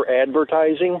more for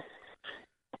advertising?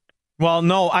 Well,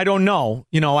 no, I don't know.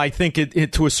 I think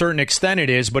it to a certain extent it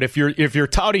is. But if you're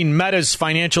touting Meta's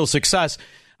financial success,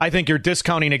 I think you're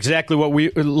discounting exactly what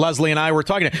Leslie and I were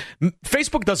talking about.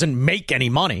 Facebook doesn't make any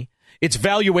money. Its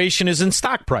valuation is in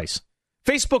stock price.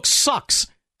 Facebook sucks.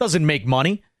 Doesn't make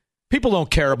money. People don't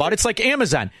care about it. It's like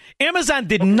Amazon. Amazon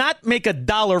did not make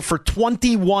 $1 for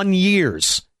 21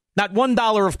 years. Not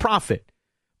 $1 of profit.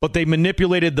 But they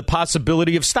manipulated the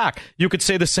possibility of stock. You could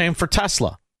say the same for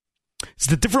Tesla.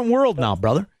 It's a different world now,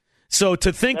 brother. So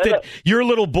to think that your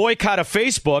little boycott of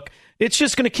Facebook, it's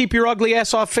just going to keep your ugly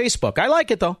ass off Facebook. I like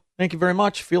it, though. Thank you very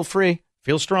much. Feel free.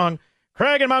 Feel strong.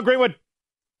 Craig in Mount Greenwood.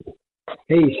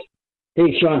 Hey,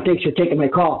 Sean. Thanks for taking my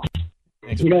call.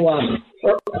 Thanks.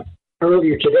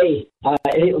 Earlier today, a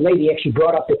lady actually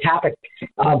brought up the topic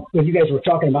when you guys were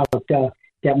talking about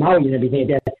that Maui and everything.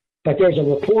 But there's a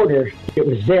reporter that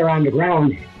was there on the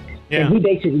ground. Yeah. And he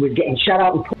basically was getting shut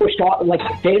out and pushed off, like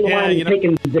they didn't want him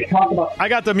taking the talk about. I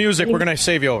got the music. We're going to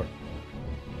save you over.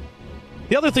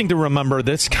 The other thing to remember,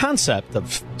 this concept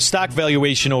of stock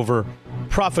valuation over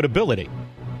profitability.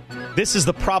 This is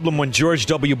the problem when George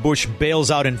W. Bush bails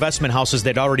out investment houses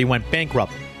that already went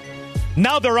bankrupt.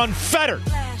 Now they're unfettered.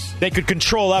 They could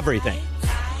control everything.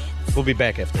 We'll be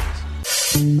back after this.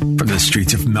 From the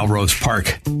streets of Melrose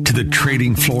Park to the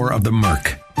trading floor of the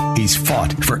Merc, he's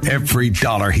fought for every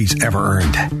dollar he's ever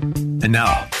earned. And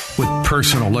now, with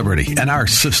personal liberty and our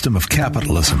system of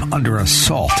capitalism under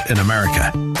assault in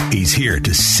America, he's here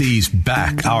to seize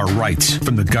back our rights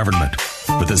from the government.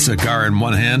 With a cigar in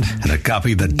one hand and a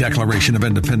copy of the Declaration of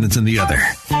Independence in the other,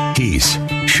 he's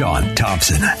Sean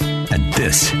Thompson. And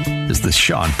this is the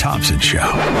Sean Thompson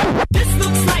Show. This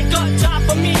looks like a job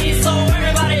for me, so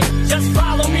everybody just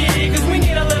follow me, because we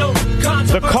need a little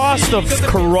controversy. The cost of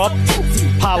corrupt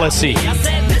policy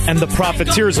and the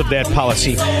profiteers of that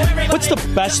policy. What's the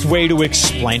best way to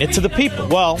explain it to the people?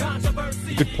 Well,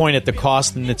 you could point at the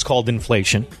cost, and it's called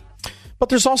inflation. But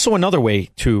there's also another way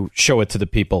to show it to the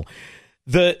people.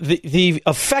 The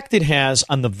effect it has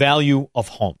on the value of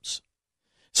homes.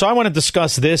 So I want to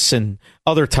discuss this and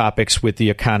other topics with the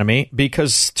economy,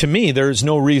 because to me, there's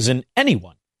no reason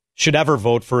anyone should ever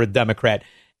vote for a Democrat,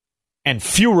 and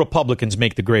few Republicans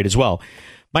make the grade as well.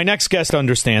 My next guest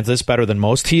understands this better than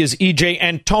most. He is E.J.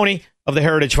 Antoni of the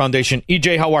Heritage Foundation.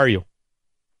 E.J., how are you?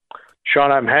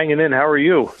 Sean, I'm hanging in. How are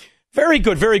you? Very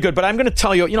good, very good. But I'm going to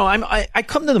tell you, I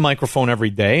come to the microphone every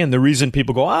day, and the reason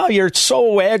people go, oh, you're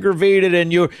so aggravated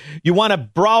and you want to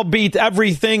browbeat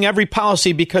everything, every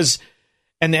policy, because,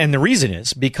 and the reason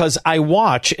is because I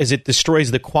watch as it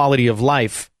destroys the quality of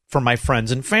life for my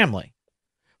friends and family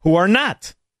who are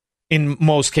not, in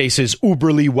most cases,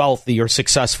 uberly wealthy or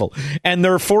successful. And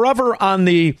they're forever on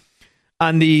the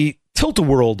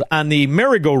tilt-a-whirl, on the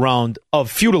merry-go-round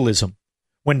of feudalism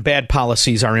when bad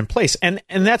policies are in place. And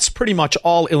that's pretty much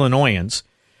all Illinoisans.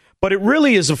 But it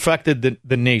really has affected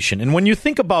the nation. And when you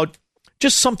think about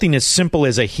just something as simple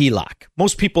as a HELOC,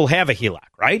 most people have a HELOC,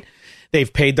 right?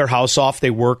 They've paid their house off, they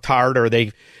worked hard, or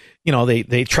they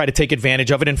try to take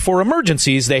advantage of it. And for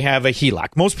emergencies, they have a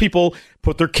HELOC. Most people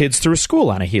put their kids through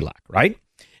school on a HELOC, right?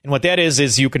 And what that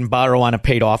is you can borrow on a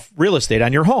paid-off real estate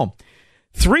on your home.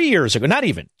 3 years ago, not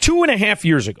even, 2.5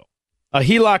 years ago, a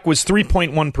HELOC was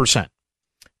 3.1%.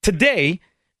 Today,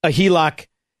 a HELOC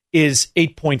is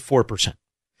 8.4%.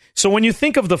 So when you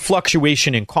think of the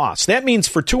fluctuation in costs, that means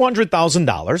for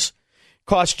 $200,000,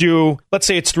 cost you, let's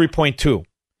say it's 3.2,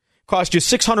 cost you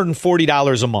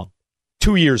 $640 a month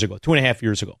 2 years ago, 2.5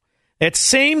 years ago. That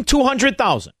same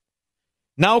 $200,000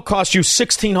 now costs you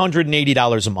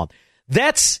 $1,680 a month.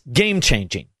 That's game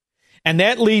changing. And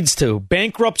that leads to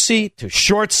bankruptcy, to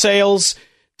short sales,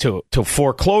 to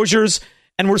foreclosures.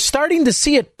 And we're starting to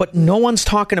see it, but no one's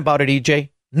talking about it, EJ.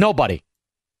 Nobody.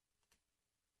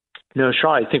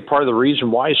 Sean, I think part of the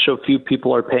reason why so few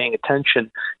people are paying attention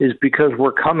is because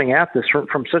we're coming at this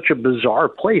from such a bizarre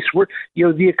place.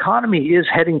 The economy is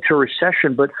heading to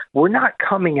recession, but we're not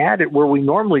coming at it where we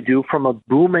normally do from a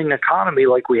booming economy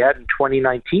like we had in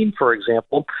 2019, for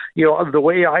example. The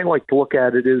way I like to look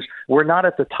at it is we're not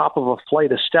at the top of a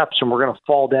flight of steps and we're going to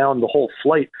fall down the whole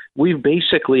flight. We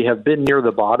basically have been near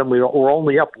the bottom. We're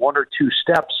only up one or two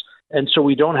steps. And so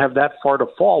we don't have that far to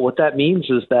fall. What that means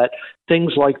is that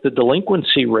things like the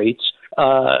delinquency rates,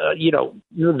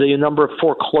 the number of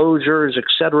foreclosures, et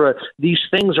cetera, these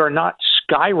things are not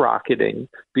skyrocketing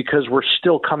because we're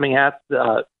still coming at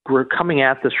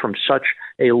this from such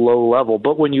a low level.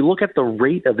 But when you look at the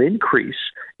rate of increase,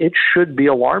 it should be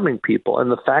alarming people.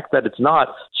 And the fact that it's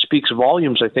not speaks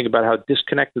volumes, I think, about how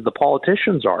disconnected the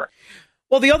politicians are.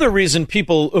 Well, the other reason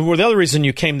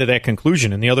you came to that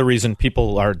conclusion and the other reason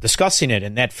people are discussing it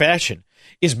in that fashion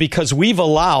is because we've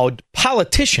allowed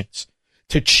politicians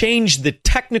to change the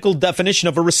technical definition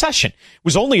of a recession. It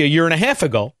was only a year and a half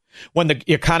ago when the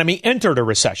economy entered a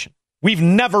recession. We've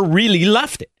never really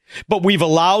left it, but we've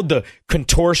allowed the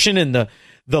contortion and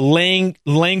the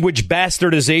language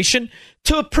bastardization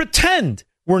to pretend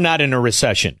we're not in a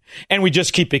recession. And we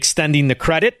just keep extending the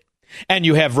credit. And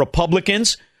you have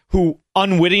Republicans who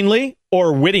unwittingly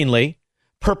or wittingly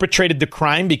perpetrated the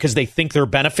crime because they think they're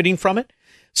benefiting from it.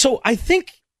 So I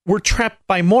think we're trapped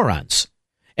by morons.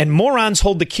 And morons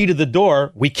hold the key to the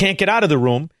door. We can't get out of the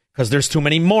room because there's too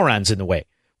many morons in the way.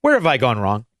 Where have I gone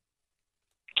wrong?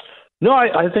 No,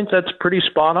 I think that's pretty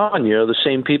spot on. The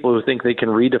same people who think they can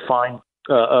redefine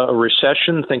a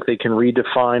recession, think they can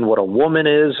redefine what a woman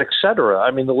is, et cetera.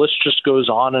 I mean, the list just goes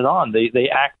on and on. They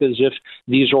act as if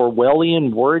these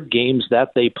Orwellian word games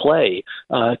that they play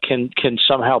can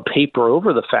somehow paper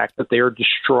over the fact that they are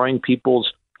destroying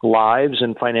people's lives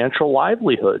and financial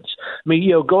livelihoods. I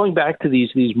mean, going back to these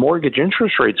mortgage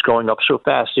interest rates going up so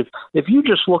fast, if you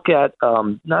just look at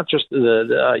not just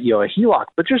a HELOC,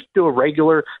 but just do a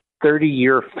regular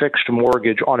 30-year fixed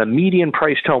mortgage on a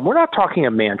median-priced home. We're not talking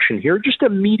a mansion here, just a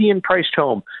median-priced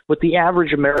home, what the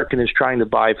average American is trying to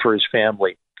buy for his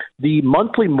family. The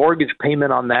monthly mortgage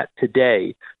payment on that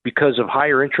today, because of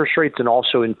higher interest rates and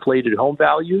also inflated home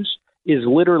values, is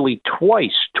literally twice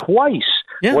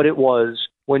what it was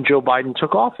when Joe Biden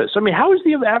took office. I mean, how is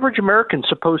the average American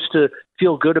supposed to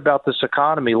feel good about this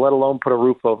economy, let alone put a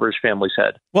roof over his family's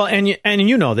head? Well, and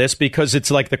you know this because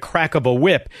it's like the crack of a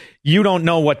whip. You don't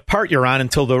know what part you're on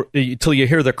until you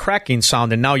hear the cracking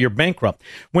sound, and now you're bankrupt.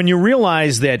 When you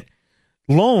realize that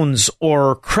loans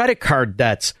or credit card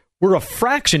debts were a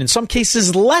fraction, in some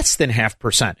cases less than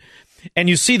 0.5%, and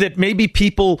you see that maybe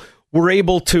people were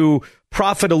able to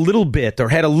profit a little bit or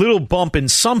had a little bump in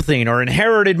something or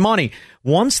inherited money.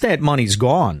 Once that money's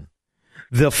gone,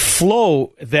 the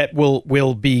flow that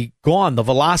will be gone, the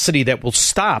velocity that will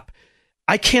stop,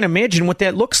 I can't imagine what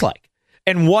that looks like.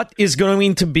 And what is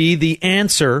going to be the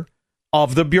answer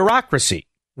of the bureaucracy?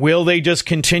 Will they just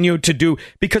continue to do,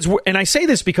 and I say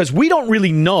this because we don't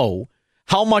really know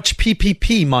how much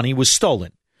PPP money was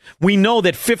stolen. We know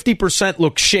that 50%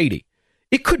 looks shady.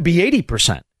 It could be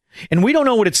 80%. And we don't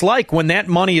know what it's like when that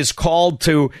money is called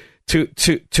to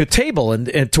table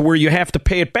and to where you have to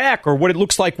pay it back, or what it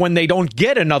looks like when they don't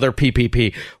get another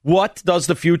PPP. What does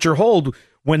the future hold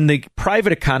when the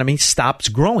private economy stops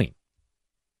growing?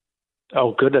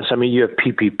 Oh, goodness. I mean, you have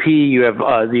PPP, you have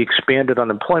the expanded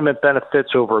unemployment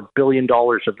benefits, over $1 billion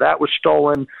of that was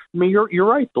stolen. I mean, you're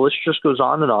right. The list just goes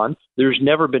on and on. There's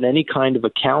never been any kind of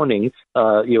accounting,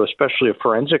 especially a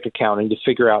forensic accounting, to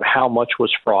figure out how much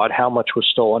was fraud, how much was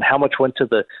stolen, how much went to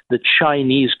the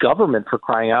Chinese government, for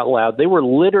crying out loud. They were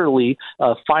literally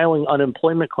filing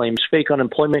unemployment claims, fake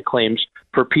unemployment claims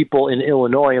for people in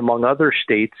Illinois, among other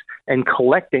states, and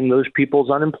collecting those people's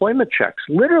unemployment checks.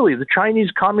 Literally, the Chinese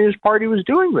Communist Party was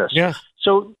doing this. Yeah.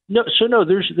 So no,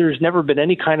 there's never been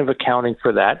any kind of accounting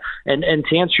for that. And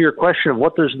to answer your question of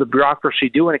what does the bureaucracy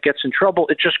do when it gets in trouble,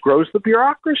 it just grows the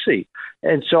bureaucracy.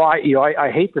 And so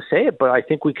I hate to say it, but I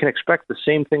think we can expect the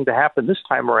same thing to happen this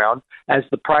time around as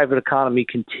the private economy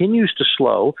continues to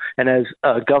slow and as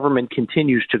government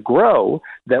continues to grow,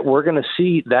 that we're going to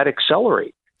see that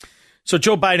accelerate. So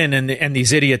Joe Biden and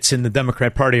these idiots in the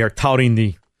Democrat Party are touting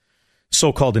the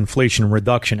so-called Inflation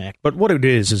Reduction Act. But what it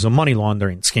is a money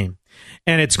laundering scheme.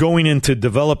 And it's going into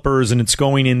developers and it's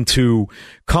going into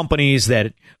companies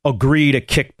that agree to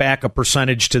kick back a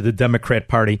percentage to the Democrat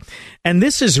Party. And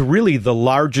this is really the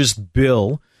largest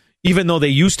bill, even though they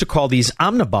used to call these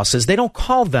omnibuses. They don't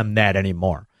call them that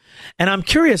anymore. And I'm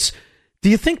curious, do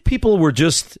you think people were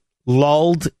just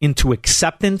lulled into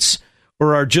acceptance,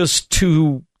 or are just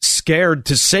too scared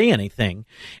to say anything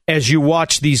as you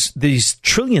watch these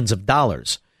trillions of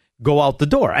dollars go out the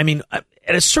door. I mean, at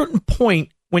a certain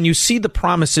point, when you see the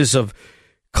promises of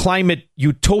climate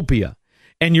utopia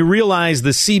and you realize the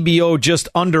CBO just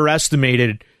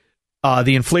underestimated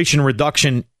the Inflation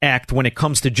Reduction Act when it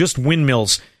comes to just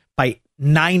windmills by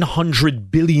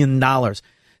 $900 billion,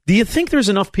 do you think there's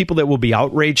enough people that will be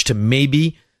outraged to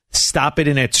maybe stop it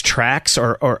in its tracks?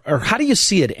 Or how do you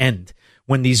see it end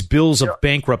when these bills of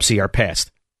bankruptcy are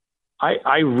passed?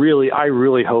 I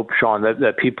really hope, Sean,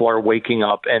 that people are waking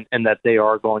up and that they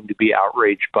are going to be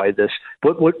outraged by this.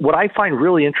 But what I find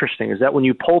really interesting is that when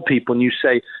you poll people and you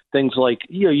say things like,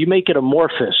 you make it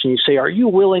amorphous and you say, are you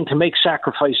willing to make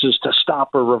sacrifices to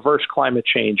stop or reverse climate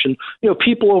change? And,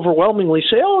 people overwhelmingly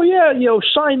say, oh, yeah,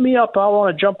 sign me up. I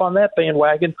want to jump on that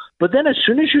bandwagon. But then as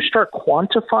soon as you start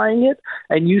quantifying it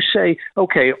and you say,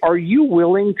 okay, are you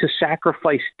willing to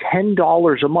sacrifice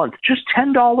 $10 a month, just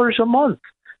 $10 a month,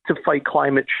 to fight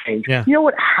climate change? Yeah. You know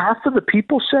what half of the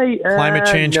people say? Climate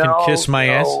change can kiss my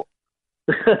ass.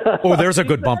 Oh, there's a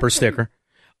good bumper sticker.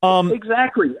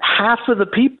 Exactly. Half of the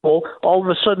people all of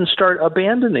a sudden start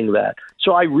abandoning that.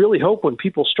 So I really hope when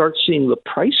people start seeing the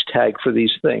price tag for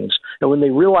these things and when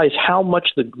they realize how much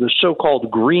the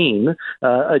so-called green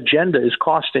agenda is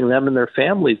costing them and their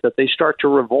families, that they start to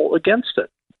revolt against it.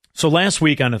 So last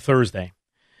week on a Thursday,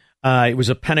 it was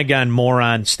a Pentagon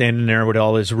moron standing there with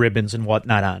all his ribbons and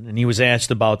whatnot on. And he was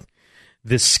asked about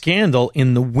this scandal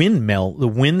in the windmill, the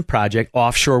wind project,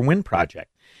 offshore wind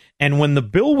project. And when the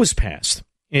bill was passed,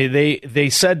 they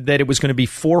said that it was going to be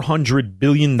 $400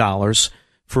 billion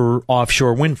for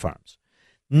offshore wind farms.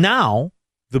 Now,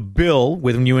 the bill,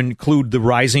 when you include the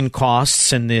rising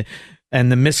costs and the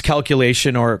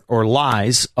miscalculation or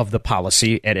lies of the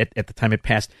policy at the time it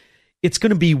passed, it's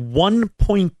going to be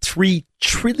 $1.3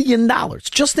 trillion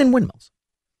just in windmills.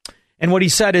 And what he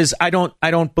said is, I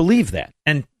don't believe that.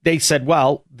 And they said,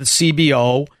 well, the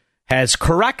CBO has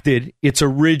corrected its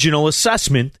original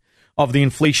assessment of the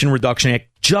Inflation Reduction Act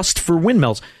just for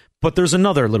windmills. But there's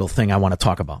another little thing I want to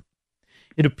talk about.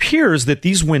 It appears that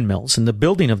these windmills and the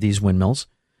building of these windmills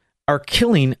are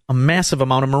killing a massive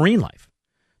amount of marine life.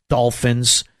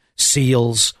 Dolphins,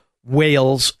 seals,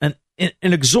 whales, and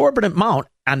an exorbitant amount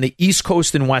on the East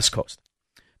Coast and West Coast.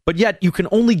 But yet you can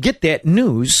only get that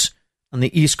news on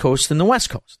the East Coast and the West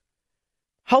Coast.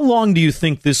 How long do you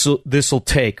think this will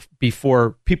take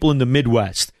before people in the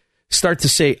Midwest start to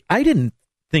say, I didn't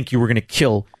think you were going to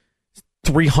kill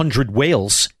 300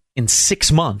 whales in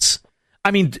 6 months?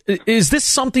 I mean, is this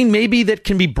something maybe that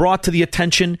can be brought to the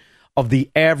attention of the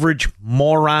average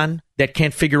moron that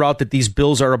can't figure out that these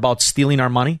bills are about stealing our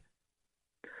money?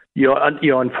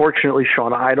 Unfortunately,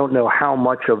 Sean, I don't know how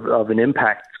much of an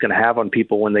impact it's going to have on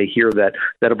people when they hear that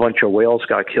a bunch of whales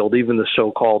got killed. Even the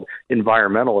so-called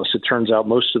environmentalists, it turns out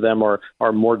most of them are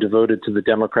more devoted to the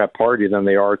Democrat Party than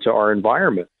they are to our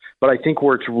environment. But I think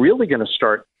where it's really going to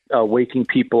start waking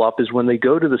people up is when they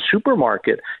go to the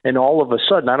supermarket and all of a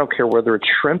sudden, I don't care whether it's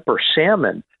shrimp or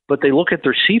salmon, but they look at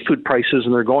their seafood prices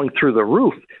and they're going through the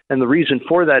roof. And the reason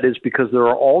for that is because there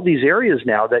are all these areas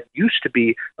now that used to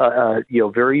be,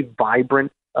 very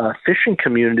vibrant fishing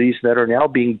communities that are now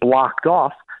being blocked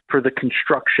off for the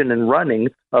construction and running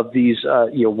of these,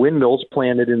 windmills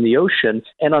planted in the ocean.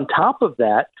 And on top of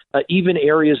that, even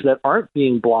areas that aren't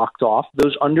being blocked off,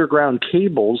 those underground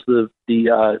cables,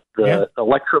 the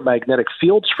electromagnetic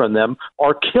fields from them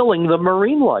are killing the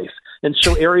marine life. And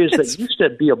so areas that used to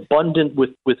be abundant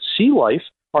with sea life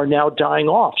are now dying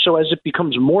off. So as it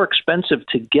becomes more expensive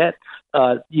to get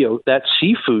that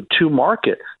seafood to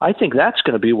market, I think that's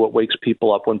going to be what wakes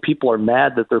people up when people are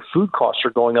mad that their food costs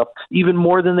are going up even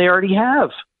more than they already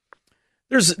have.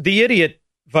 There's the idiot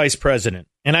vice president,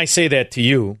 and I say that to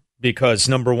you because,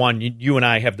 number one, you and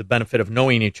I have the benefit of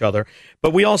knowing each other,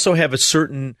 but we also have a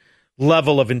certain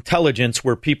level of intelligence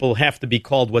where people have to be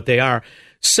called what they are,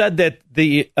 said that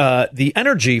the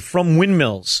energy from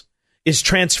windmills is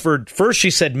transferred. First, she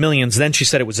said millions. Then she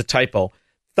said it was a typo.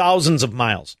 Thousands of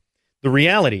miles. The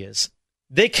reality is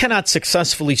they cannot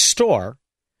successfully store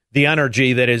the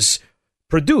energy that is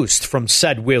produced from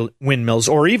said windmills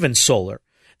or even solar.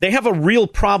 They have a real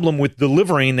problem with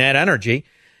delivering that energy.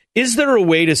 Is there a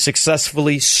way to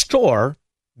successfully store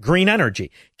green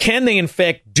energy? Can they, in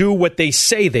fact, do what they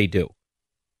say they do?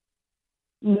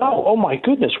 No. Oh, my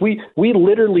goodness. We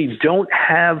literally don't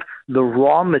have the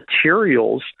raw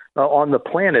materials on the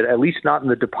planet, at least not in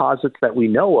the deposits that we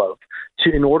know of,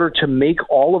 in order to make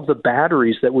all of the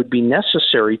batteries that would be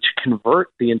necessary to convert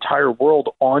the entire world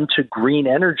onto green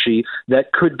energy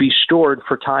that could be stored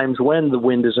for times when the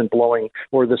wind isn't blowing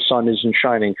or the sun isn't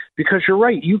shining. Because you're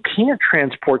right, you can't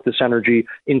transport this energy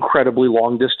incredibly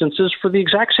long distances for the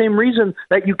exact same reason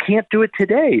that you can't do it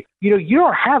today. You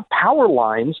don't have power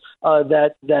lines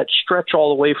that stretch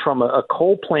all the way from a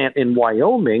coal plant in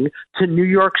Wyoming to New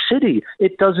York City.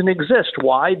 It doesn't exist.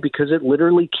 Why? Because it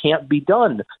literally can't be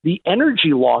done. The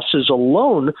energy losses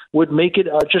alone would make it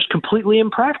just completely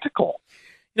impractical.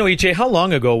 EJ, how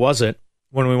long ago was it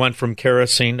when we went from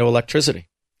kerosene to electricity?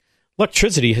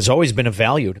 Electricity has always been a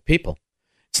value to people.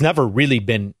 It's never really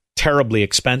been terribly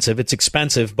expensive. It's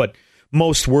expensive, but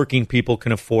most working people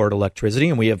can afford electricity,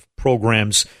 and we have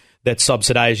programs that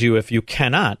subsidize you if you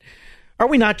cannot. Are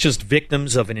we not just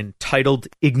victims of an entitled,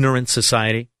 ignorant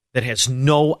society that has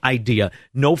no idea,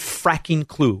 no fracking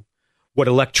clue what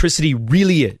electricity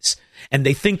really is? And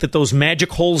they think that those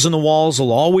magic holes in the walls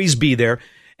will always be there.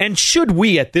 And should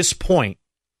we, at this point,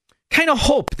 kind of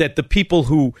hope that the people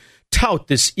who tout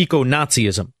this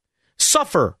eco-Nazism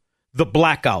suffer the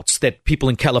blackouts that people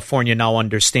in California now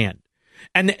understand?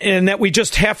 And that we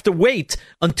just have to wait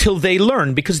until they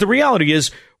learn, because the reality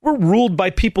is we're ruled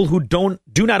by people who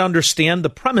do not understand the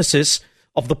premises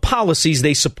of the policies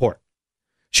they support.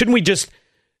 Shouldn't we just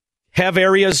have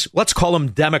areas, let's call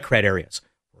them Democrat areas,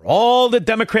 where all the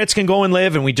Democrats can go and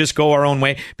live and we just go our own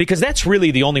way? Because that's really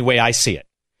the only way I see it.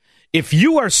 If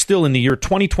you are still in the year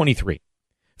 2023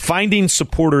 finding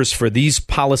supporters for these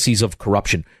policies of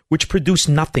corruption, which produce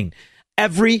nothing,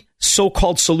 every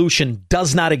so-called solution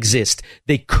does not exist.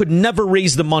 They could never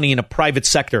raise the money in a private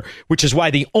sector, which is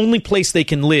why the only place they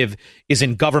can live is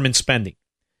in government spending.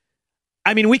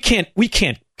 I mean, we can't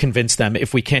convince them.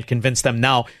 If we can't convince them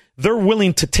now, they're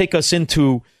willing to take us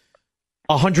into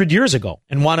 100 years ago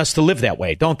and want us to live that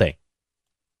way, don't they?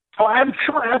 Oh, I'm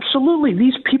sure, absolutely.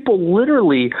 These people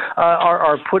literally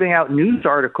are putting out news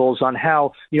articles on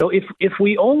how, if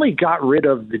we only got rid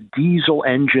of the diesel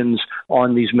engines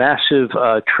on these massive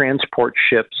transport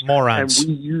ships, morons, and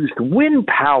we used wind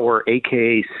power,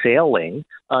 aka sailing,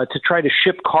 to try to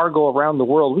ship cargo around the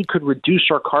world, we could reduce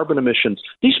our carbon emissions.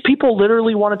 These people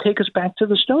literally want to take us back to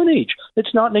the Stone Age.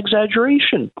 It's not an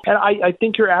exaggeration. And I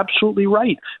think you're absolutely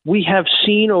right. We have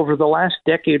seen over the last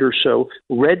decade or so,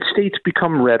 red states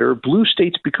become redder, blue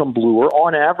states become bluer,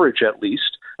 on average at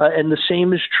least. And the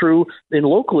same is true in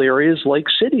local areas like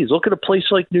cities. Look at a place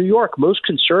like New York. Most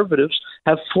conservatives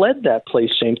have fled that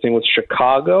place. Same thing with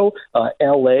Chicago,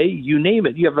 L.A., you name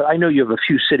it. I know you have a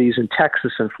few cities in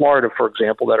Texas and Florida, for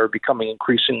example, that are becoming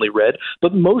increasingly red.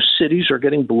 But most cities are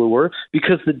getting bluer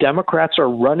because the Democrats are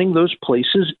running those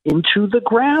places into the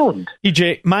ground.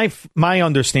 EJ, my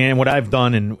understanding, what I've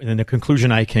done and the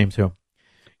conclusion I came to,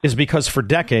 is because for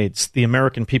decades, the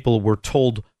American people were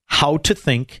told how to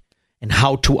think and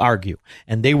how to argue.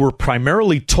 And they were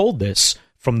primarily told this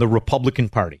from the Republican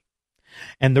Party.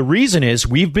 And the reason is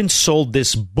we've been sold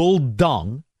this bull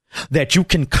dung that you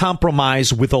can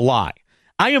compromise with a lie.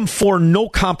 I am for no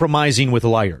compromising with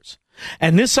liars.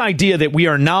 And this idea that we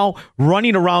are now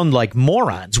running around like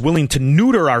morons, willing to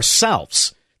neuter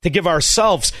ourselves,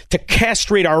 to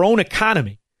castrate our own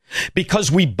economy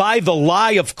because we buy the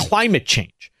lie of climate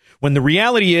change, when the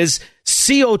reality is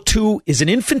CO2 is an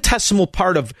infinitesimal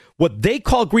part of what they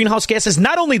call greenhouse gases.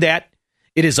 Not only that,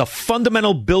 it is a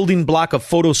fundamental building block of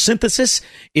photosynthesis.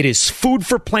 It is food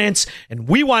for plants, and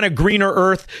we want a greener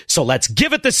earth, so let's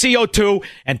give it the CO2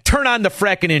 and turn on the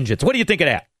fracking engines. What do you think of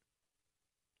that?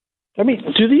 I mean,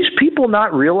 do these people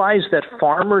not realize that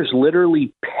farmers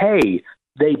literally pay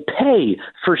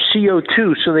for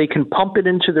CO2 so they can pump it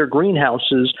into their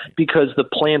greenhouses because the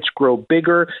plants grow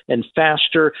bigger and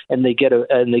faster and they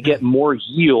get more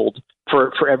yield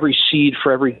for every seed,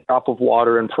 for every drop of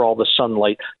water, and for all the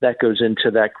sunlight that goes into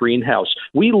that greenhouse.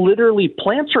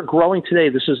 Plants are growing today.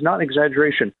 This is not an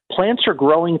exaggeration. Plants are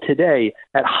growing today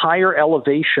at higher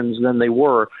elevations than they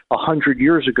were 100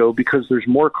 years ago because there's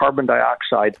more carbon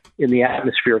dioxide in the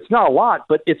atmosphere. It's not a lot,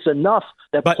 but it's enough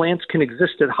that plants can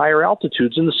exist at higher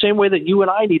altitudes. In the same way that you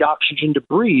and I need oxygen to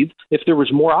breathe, if there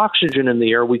was more oxygen in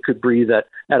the air, we could breathe at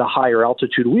a higher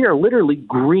altitude. We are literally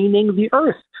greening the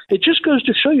earth. It just goes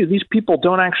to show you these people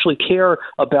don't actually care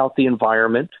about the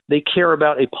environment. They care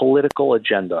about a political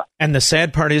agenda. And the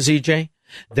sad part is, EJ,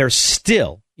 they're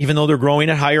still, even though they're growing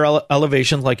at higher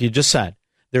elevations, like you just said,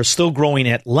 they're still growing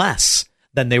at less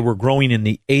than they were growing in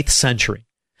the 8th century.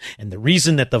 And the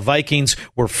reason that the Vikings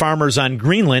were farmers on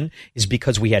Greenland is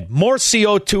because we had more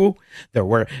CO2.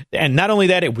 And not only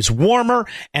that, it was warmer,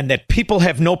 and that people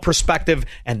have no perspective.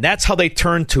 And that's how they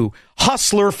turn to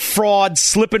hustler, fraud,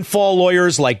 slip and fall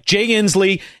lawyers like Jay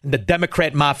Inslee and the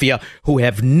Democrat mafia, who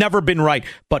have never been right.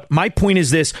 But my point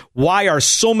is this: why are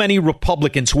so many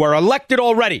Republicans who are elected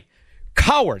already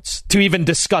cowards to even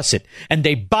discuss it? And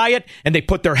they buy it, and they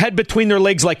put their head between their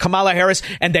legs like Kamala Harris,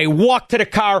 and they walk to the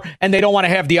car, and they don't want to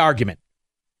have the argument.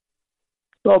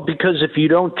 Well, because if you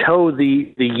don't toe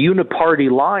the uniparty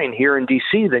line here in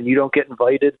D.C., then you don't get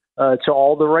invited to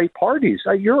all the right parties.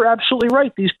 You're absolutely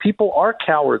right. These people are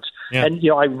cowards. Yeah. And,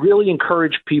 I really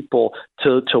encourage people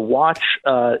to watch,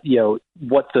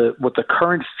 what the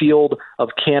current field of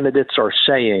candidates are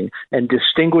saying and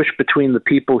distinguish between the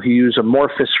people who use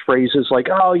amorphous phrases like,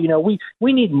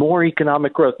 we need more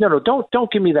economic growth. No,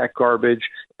 don't give me that garbage.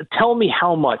 Tell me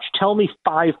how much. Tell me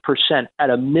 5% at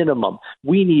a minimum.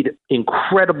 We need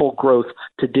incredible growth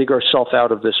to dig ourselves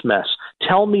out of this mess.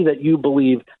 Tell me that you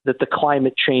believe that the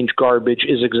climate change garbage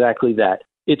is exactly that.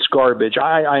 It's garbage.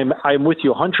 I'm with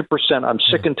you 100%. I'm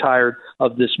sick and tired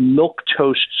of this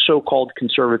milquetoast so-called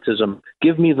conservatism.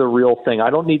 Give me the real thing. I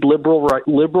don't need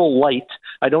liberal light.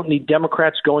 I don't need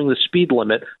Democrats going the speed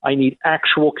limit. I need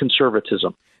actual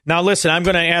conservatism. Now, listen, I'm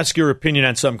going to ask your opinion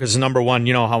on something because, number one,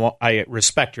 you know how I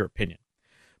respect your opinion.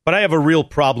 But I have a real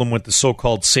problem with the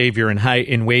so-called savior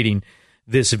in waiting,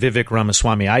 this Vivek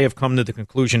Ramaswamy. I have come to the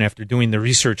conclusion after doing the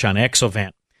research on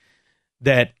Exovant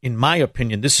that, in my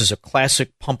opinion, this is a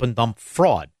classic pump-and-dump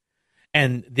fraud.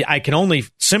 And I can only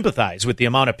sympathize with the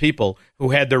amount of people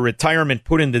who had their retirement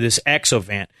put into this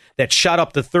Exovant that shot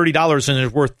up to $30 and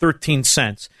is worth 13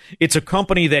 cents. It's a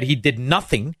company that he did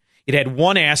nothing. It had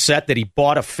one asset that he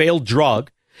bought, a failed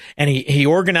drug, and he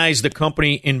organized the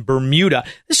company in Bermuda.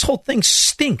 This whole thing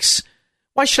stinks.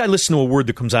 Why should I listen to a word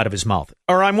that comes out of his mouth?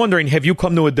 Or I'm wondering, have you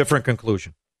come to a different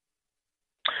conclusion?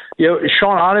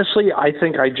 Sean, honestly, I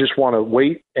think I just want to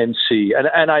wait and see.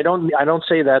 And I don't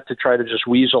say that to try to just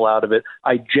weasel out of it.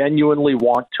 I genuinely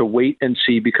want to wait and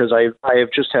see because I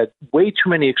have just had way too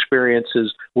many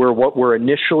experiences where what we're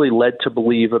initially led to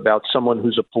believe about someone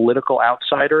who's a political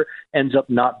outsider ends up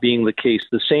not being the case.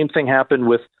 The same thing happened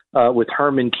with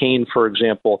Herman Cain, for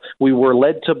example. We were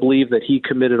led to believe that he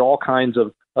committed all kinds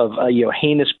of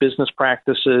heinous business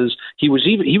practices. He was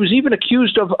even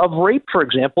accused of rape, for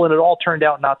example, and it all turned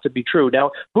out not to be true.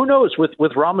 Now, who knows?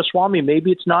 With Ramaswamy,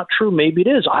 maybe it's not true. Maybe it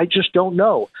is. I just don't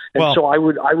know. And so I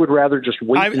would rather just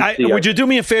wait and see. Would you do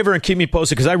me a favor and keep me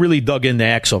posted? Because I really dug into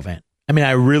Exovant. I mean,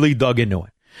 I really dug into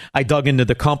it. I dug into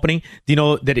the company. Do you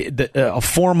know that a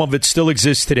form of it still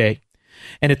exists today?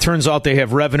 And it turns out they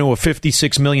have revenue of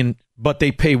 $56 million, but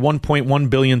they pay $1.1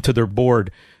 billion to their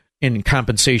board in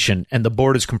compensation. And the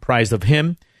board is comprised of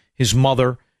him, his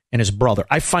mother, and his brother.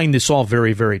 I find this all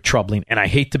very, very troubling, and I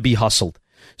hate to be hustled.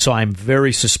 So I'm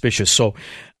very suspicious. So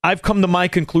I've come to my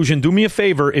conclusion. Do me a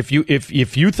favor. If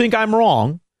you think I'm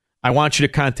wrong, I want you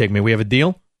to contact me. We have a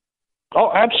deal? Oh,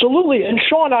 absolutely. And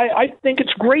Sean, I think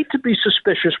it's great to be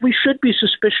suspicious. We should be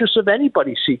suspicious of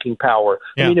anybody seeking power.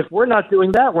 Yeah. I mean, if we're not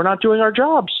doing that, we're not doing our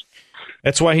jobs.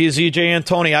 That's why he's E.J.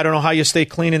 Antoni. I don't know how you stay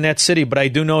clean in that city, but I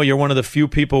do know you're one of the few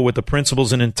people with the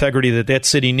principles and integrity that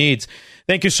city needs.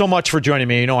 Thank you so much for joining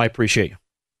me. You know I appreciate you.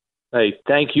 Hey,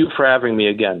 thank you for having me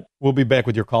again. We'll be back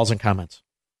with your calls and comments.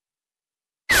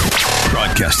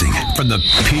 Broadcasting from the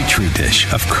petri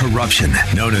dish of corruption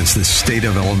known as the state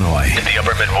of Illinois. In the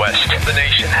upper Midwest, the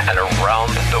nation, and around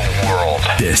the world.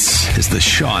 This is the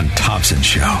Sean Thompson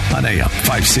Show on AM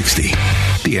 560.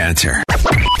 The Answer.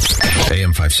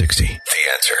 AM 560. The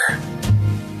Answer.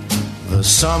 The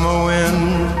summer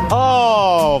wind.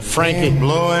 Oh, Frankie.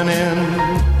 Blowing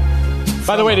in.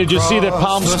 By the way, did you see that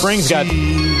Palm Springs got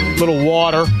a little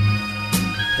water?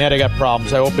 Yeah, they got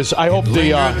problems. I hope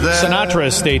the Sinatra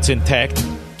estate's intact.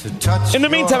 In the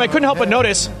meantime, I couldn't help but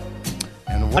notice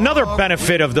another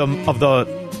benefit of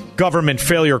the government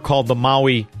failure called the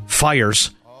Maui fires.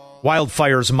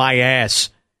 Wildfires, my ass.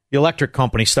 The electric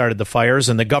company started the fires,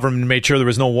 and the government made sure there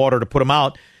was no water to put them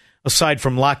out, aside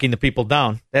from locking the people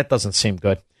down. That doesn't seem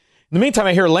good. In the meantime,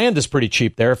 I hear land is pretty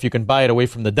cheap there if you can buy it away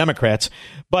from the Democrats.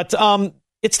 But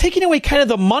it's taking away kind of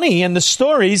the money and the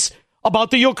stories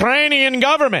about the Ukrainian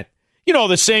government. You know,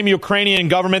 the same Ukrainian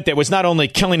government that was not only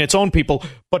killing its own people,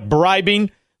 but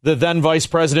bribing the then vice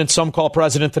president, some call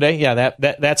president today. Yeah,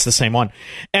 that's the same one.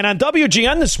 And on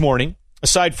WGN this morning,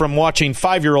 aside from watching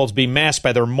 5-year-olds be masked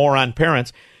by their moron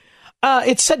parents,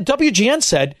 WGN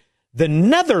said the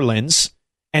Netherlands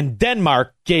and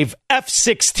Denmark gave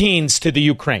F-16s to the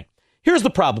Ukraine. Here's the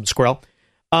problem, Squirrel.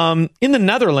 In the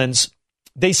Netherlands,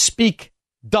 they speak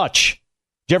Dutch,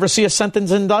 you ever see a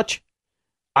sentence in Dutch?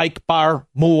 Eikbaar,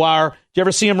 muar. Did you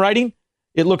ever see him writing?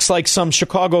 It looks like some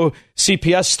Chicago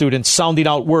CPS students sounding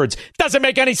out words. Doesn't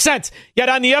make any sense. Yet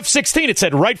on the F-16, it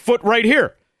said right foot right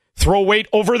here. Throw weight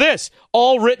over this.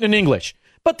 All written in English.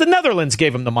 But the Netherlands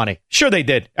gave him the money. Sure they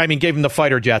did. I mean, gave him the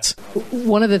fighter jets.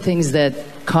 One of the things that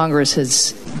Congress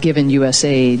has given U.S.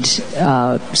 aid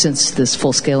since this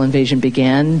full-scale invasion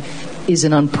began is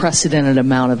an unprecedented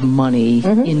amount of money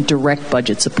in direct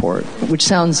budget support, which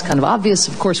sounds kind of obvious.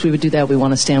 Of course, we would do that. We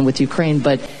want to stand with Ukraine.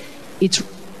 But it's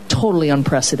totally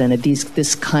unprecedented,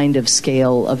 this kind of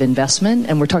scale of investment.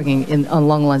 And we're talking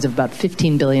along the lines of about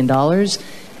 $15 billion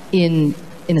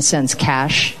in a sense,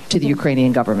 cash to the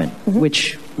Ukrainian government,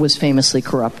 which was famously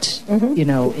corrupt. You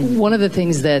know, one of the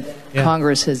things that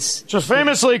Congress has... Just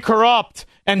famously corrupt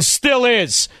and still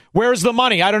is. Where's the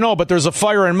money? I don't know, but there's a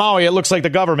fire in Maui. It looks like the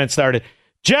government started.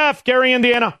 Jeff, Gary,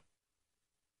 Indiana.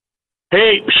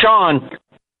 Hey, Sean.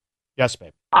 Yes,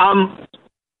 babe.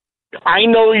 I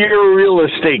know you're a real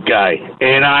estate guy,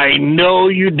 and I know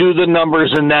you do the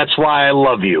numbers, and that's why I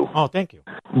love you. Oh, thank you.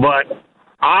 But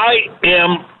I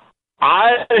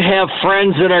have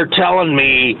friends that are telling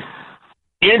me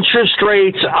interest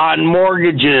rates on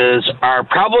mortgages are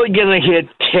probably going to hit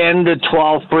 10 to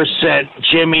 12%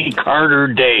 Jimmy Carter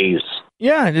days.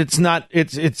 Yeah, it's not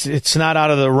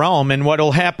out of the realm. And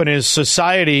what'll happen is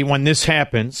society, when this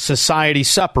happens, society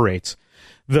separates.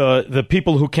 The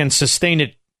people who can sustain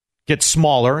it get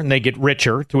smaller and they get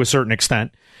richer to a certain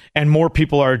extent, and more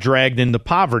people are dragged into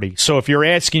poverty. So if you're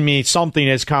asking me something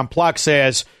as complex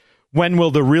as when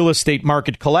will the real estate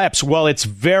market collapse? Well, it's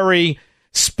very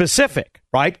specific,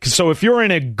 right? So if you're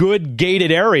in a good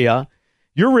gated area,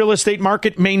 your real estate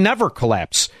market may never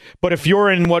collapse. But if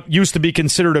you're in what used to be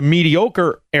considered a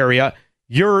mediocre area,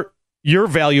 your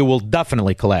value will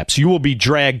definitely collapse. You will be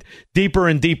dragged deeper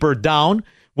and deeper down.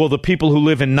 Well, the people who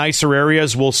live in nicer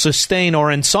areas will sustain,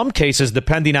 or in some cases,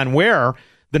 depending on where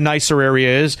the nicer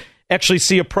area is, actually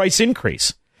see a price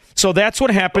increase. So that's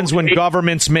what happens when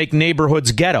governments make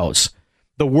neighborhoods ghettos.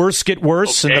 The worse get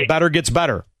worse and the better gets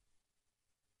better.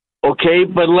 Okay,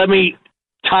 but let me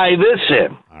tie this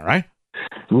in. All right.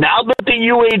 Now that the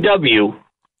UAW,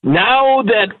 now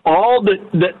that all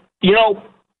the you know,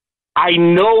 I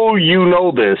know you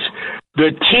know this,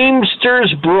 the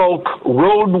Teamsters broke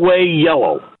roadway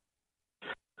yellow.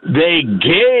 They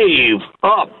gave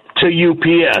up to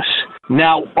UPS.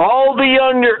 Now all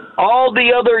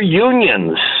the other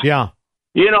unions,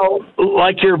 you know,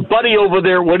 like your buddy over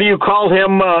there, what do you call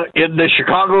him in the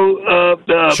Chicago?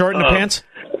 Short in the pants.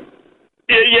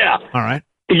 Yeah. All right.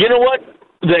 You know what?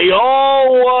 They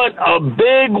all want a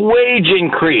big wage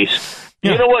increase.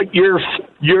 You know what?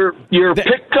 Your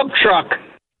pickup truck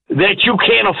that you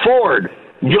can't afford,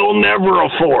 you'll never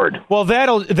afford. Well,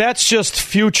 that's just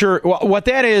future. What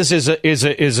that is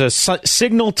a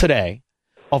signal today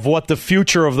of what the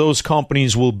future of those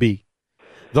companies will be.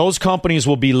 Those companies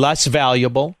will be less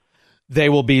valuable. They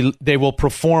will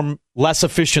perform less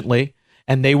efficiently,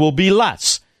 and they will be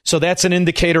less. So that's an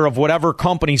indicator of whatever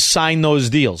companies sign those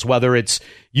deals, whether it's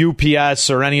UPS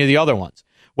or any of the other ones.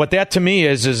 What that to me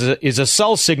is a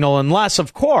sell signal, unless,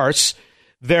 of course,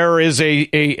 there is a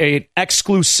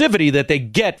exclusivity that they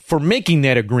get for making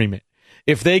that agreement.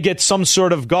 If they get some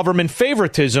sort of government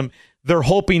favoritism, they're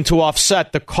hoping to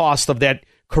offset the cost of that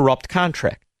corrupt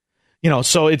contract. You know,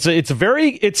 so it's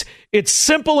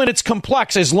simple and it's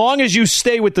complex. As long as you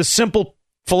stay with the simple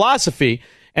philosophy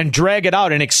and drag it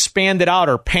out and expand it out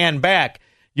or pan back,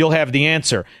 you'll have the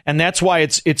answer. And that's why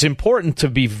it's important to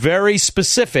be very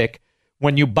specific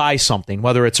when you buy something,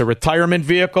 whether it's a retirement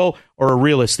vehicle or a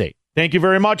real estate. Thank you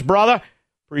very much, brother.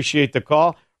 Appreciate the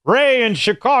call. Ray in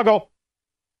Chicago.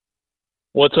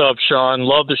 What's up, Sean?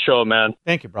 Love the show, man.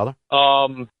 Thank you, brother.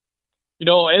 You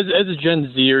know, as a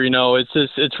Gen Zer, you know,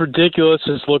 it's ridiculous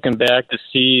just looking back to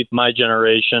see my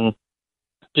generation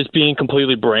just being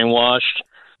completely brainwashed,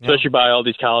 especially by all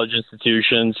these college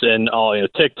institutions and all, you know,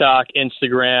 TikTok,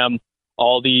 Instagram,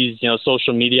 all these, you know,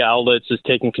 social media outlets just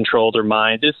taking control of their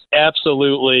mind. It's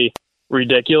absolutely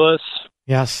ridiculous.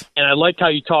 Yes. And I liked how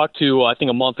you talked to, I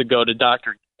think a month ago, to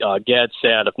Dr.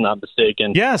 Gadsad, if I'm not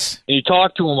mistaken. Yes. And you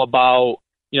talked to him about,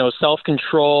 you know,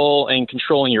 self-control and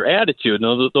controlling your attitude.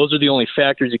 And those are the only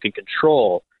factors you can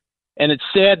control. And it's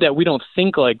sad that we don't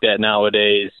think like that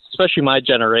nowadays, especially my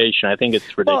generation. I think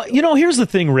it's ridiculous. Well, you know, here's the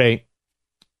thing, Ray.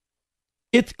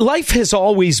 Life has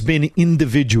always been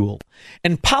individual,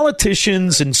 and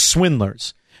politicians and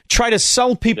swindlers try to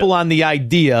sell people on the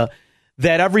idea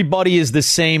that everybody is the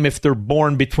same if they're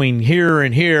born between here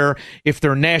and here, if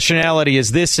their nationality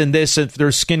is this and this, if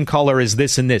their skin color is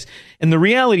this and this. And the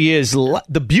reality is,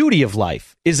 the beauty of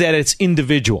life is that it's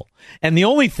individual. And the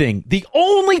only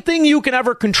thing you can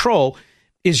ever control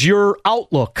is your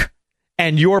outlook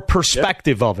and your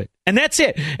perspective of it. And that's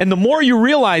it. And the more you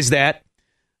realize that,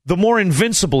 the more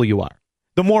invincible you are.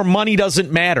 The more money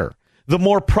doesn't matter. The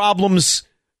more problems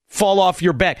fall off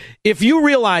your back. If you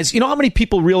realize, how how many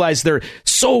people realize they're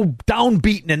so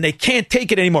downbeaten and they can't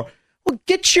take it anymore? Well,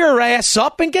 get your ass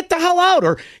up and get the hell out,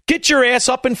 or get your ass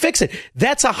up and fix it.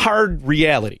 That's a hard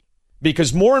reality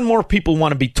because more and more people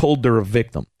want to be told they're a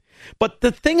victim. But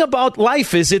the thing about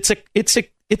life is it's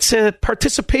a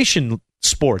participation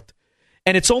sport.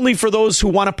 And it's only for those who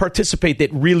want to participate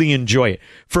that really enjoy it.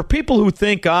 For people who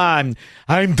think, I'm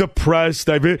depressed,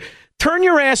 turn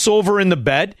your ass over in the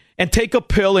bed and take a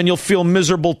pill and you'll feel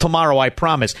miserable tomorrow, I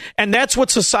promise. And that's what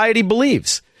society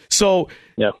believes. So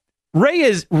Ray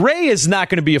is not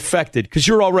going to be affected because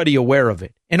you're already aware of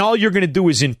it. And all you're going to do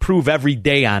is improve every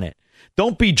day on it.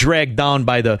 Don't be dragged down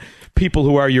by the people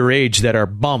who are your age that are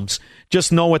bums.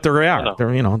 Just know what they are.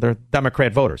 They're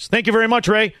Democrat voters. Thank you very much,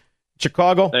 Ray.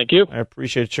 Chicago. Thank you. I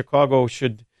appreciate it. Chicago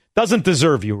doesn't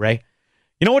deserve you, Ray.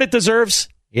 You know what it deserves?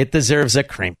 It deserves a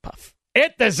cream puff.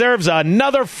 It deserves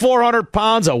another 400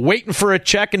 pounds of waiting for a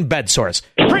check and bed sores.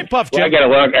 Cream puff, Jim. Well, I got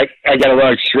a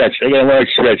long stretch.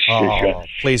 Oh,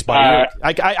 please, buddy.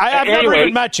 I've never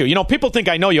even met you. People think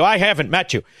I know you. I haven't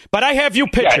met you, but I have you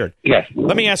pictured. Yeah.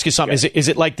 Let me ask you something. Is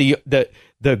it like the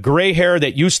gray hair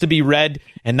that used to be red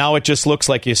and now it just looks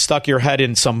like you stuck your head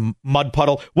in some mud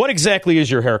puddle? What exactly is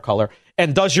your hair color?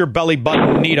 And does your belly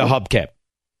button need a hubcap?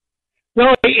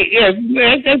 No,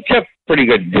 that's a pretty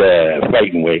good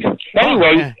fighting weight.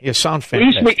 Anyway, you sound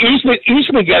fantastic.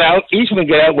 Eastman got out with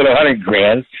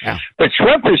 $100,000. Yeah. But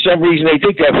Trump, for some reason, they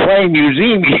think that flying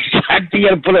museum, he got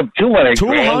to put up $200,000.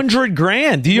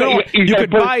 $200,000. Do you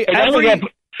could buy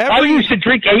I used to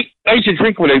drink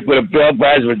with a Bill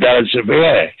Bosworth down in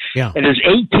Savannah. Yeah. And there's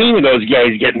 18 of those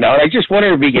guys getting out. I just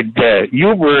wondered if we could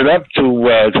Uber it up to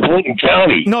Fulton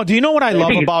County. No, do you know what I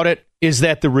love about it? Is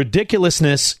that the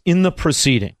ridiculousness in the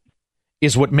proceeding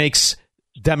is what makes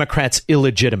Democrats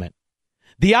illegitimate.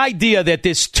 The idea that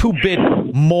this two-bit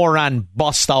moron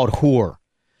bust-out whore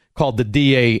called the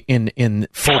DA in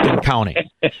Fulton County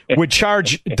would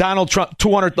charge Donald Trump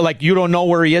 $200, like you don't know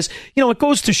where he is. It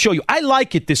goes to show you. I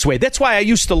like it this way. That's why I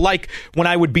used to like when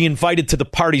I would be invited to the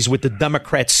parties with the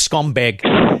Democrat scumbag.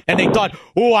 And they thought,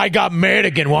 I got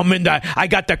Madigan, woman. I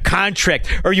got the contract.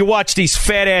 Or you watch these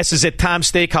fat asses at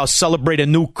Tom's Steakhouse celebrate a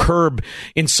new curb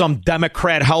in some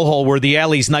Democrat hellhole where the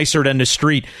alley's nicer than the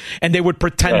street. And they would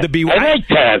pretend to be. I like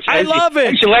that. I love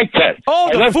it. I like that.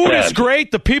 Oh, the food is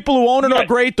great. The people who own it are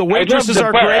great. The waitresses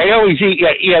are great. I always eat.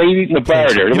 I eat in the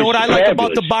bar there. You know what I like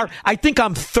about the bar? I think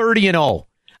I'm 30-0.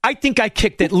 I think I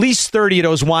kicked at least 30 of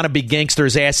those wannabe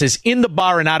gangsters' asses in the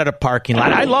bar and out of the parking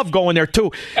lot. I love going there, too.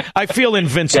 I feel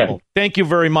invincible. Thank you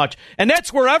very much. And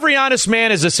that's where every honest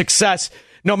man is a success,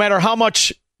 no matter how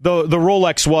much the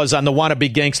Rolex was on the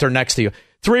wannabe gangster next to you.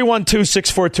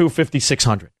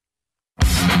 312-642-5600.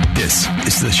 This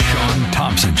is the Sean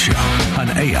Thompson Show on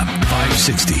AM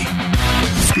 560.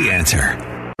 The Answer.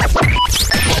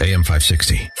 AM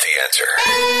 560. The Answer.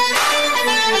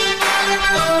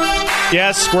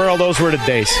 Yes, Squirrel, those were the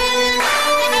days.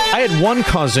 I had one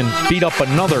cousin beat up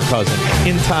another cousin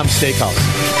in Tom's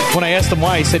Steakhouse. When I asked him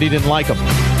why, he said he didn't like him.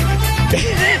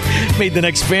 Made the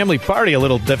next family party a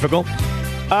little difficult.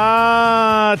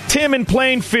 Tim in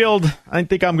Plainfield. I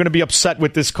think I'm going to be upset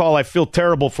with this call. I feel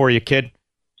terrible for you, kid.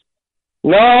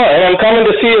 No, and I'm coming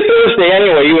to see you Thursday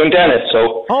anyway, you and Dennis,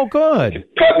 so... Oh, good.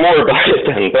 Talk more about it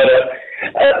then, but,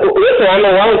 listen, I'm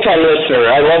a long-time listener.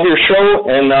 I love your show,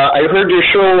 and I heard your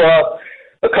show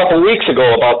a couple weeks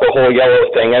ago about the whole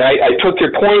yellow thing, and I took your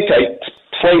point. I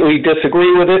slightly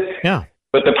disagree with it. Yeah.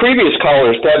 But the previous caller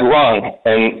is dead wrong,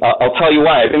 and I'll tell you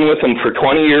why. I've been with him for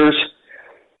 20 years.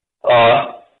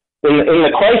 In the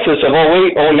crisis of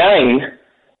 08, 09...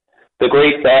 the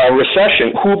Great Recession,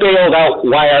 who bailed out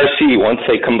YRC once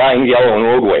they combined Yellow and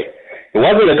Roadway? It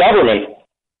wasn't the government.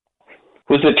 It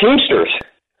was the Teamsters.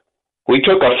 We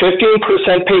took a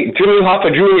 15% pay. Jimmy Hoffa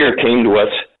Jr. came to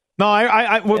us. No,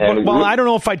 I don't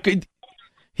know if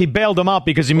he bailed him out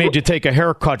because he made you take a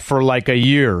haircut for like a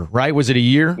year, right? Was it a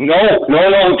year? No,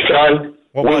 Sean.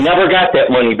 We never got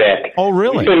that money back. Oh,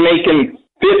 really? We've been making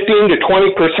 15 to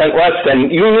 20% less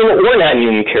than union or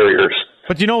non-union carriers.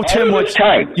 But you know, Tim, what's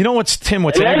aggravating? Then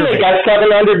they got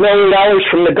 $700 million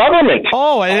from the government.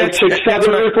 Oh, and 6-7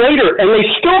 years later, and they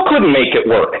still couldn't make it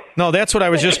work. No, that's what I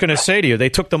was just going to say to you. They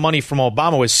took the money from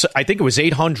Obama. I think it was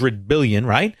 $800 billion,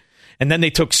 right? And then they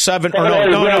took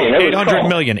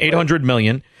 $800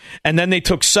 million. And then they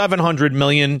took $700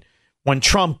 million when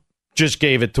Trump just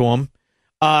gave it to them.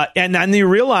 And then you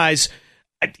realize,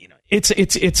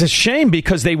 it's a shame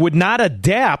because they would not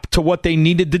adapt to what they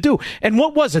needed to do. And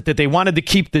what was it that they wanted to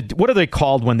keep what are they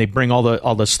called when they bring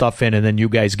all the stuff in and then you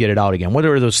guys get it out again? What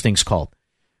are those things called?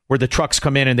 Where the trucks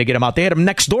come in and they get them out. They had them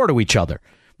next door to each other.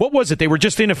 What was it? They were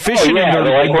just inefficient. They're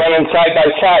like running side by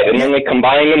side, and then they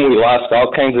combined them. We lost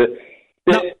all kinds of.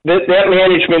 That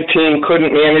management team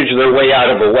couldn't manage their way out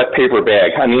of a wet paper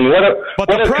bag. I mean, But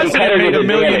the president made $1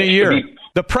 million a year.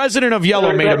 The president of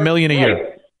Yellow made $1 million a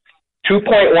year.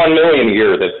 $2.1 million a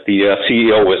year that the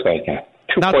CEO was making.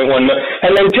 $2.1 million,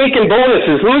 and then taking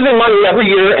bonuses, losing money every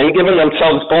year, and giving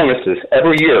themselves bonuses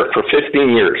every year for 15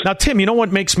 years. Now, Tim, you know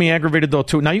what makes me aggravated though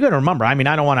too? Now you got to remember. I mean,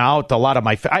 I don't want to out a lot of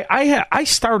my. I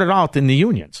started out in the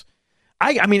unions.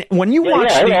 I mean, when you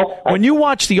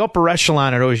watch the upper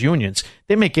echelon of those unions,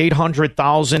 they make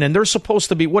 $800,000, and they're supposed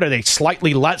to be, what are they,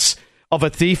 slightly less of a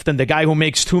thief than the guy who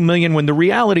makes $2 million? When the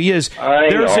reality is,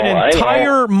 there's an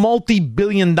entire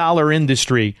multi-billion-dollar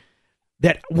industry.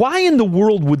 Why in the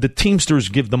world would the Teamsters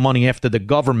give the money after the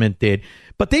government did?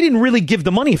 But they didn't really give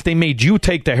the money if they made you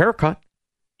take the haircut.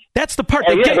 That's the part.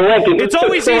 It's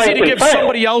always easy to give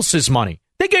somebody else's money.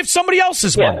 They gave somebody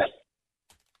else's money.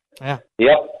 Yeah.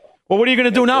 Yep. Well, what are you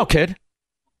going to do now, kid?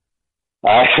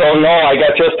 I don't know. I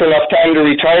got just enough time to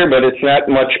retire, but it's not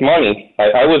much money.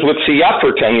 I was with CF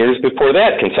for 10 years before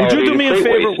that. Would you do me a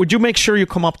favor? Would you make sure you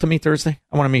come up to me Thursday?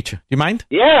 I want to meet you. Do you mind?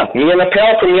 Yeah, me and a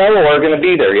pal from Yellow are going to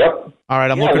be there. Yep. All right,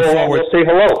 I'm looking forward. We'll say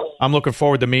hello. I'm looking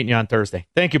forward to meeting you on Thursday.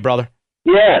 Thank you, brother.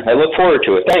 Yeah, I look forward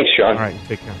to it. Thanks, Sean. All right,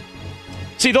 take care.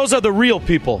 See, those are the real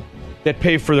people that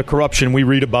pay for the corruption we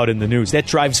read about in the news. That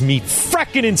drives me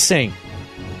frickin' insane.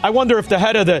 I wonder if the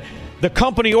head of the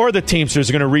company or the Teamsters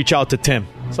are going to reach out to Tim.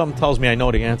 Something tells me I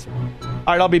know the answer. All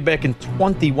right, I'll be back in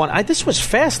 21. This was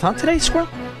fast, huh, today, Squirrel?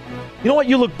 You know what?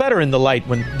 You look better in the light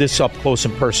when this up close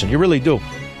in person. You really do.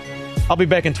 I'll be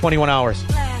back in 21 hours.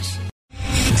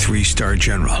 3-star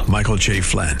General Michael J.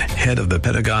 Flynn, head of the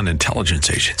Pentagon Intelligence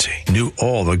Agency, knew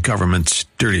all the government's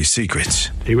dirty secrets.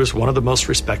 He was one of the most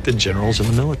respected generals in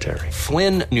the military.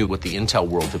 Flynn knew what the intel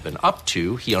world had been up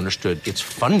to. He understood its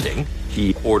funding.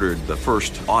 He ordered the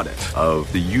first audit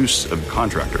of the use of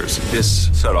contractors. This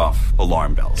set off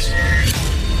alarm bells.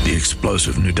 The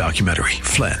explosive new documentary,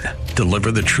 Flynn,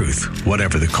 Deliver the Truth,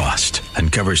 Whatever the Cost,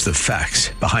 uncovers the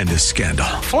facts behind this scandal.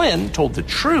 Flynn told the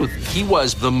truth. He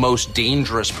was the most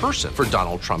dangerous person for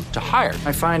Donald Trump to hire.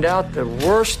 I find out the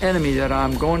worst enemy that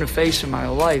I'm going to face in my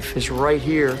life is right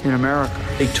here in America.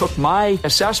 They took my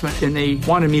assessment and they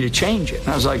wanted me to change it. And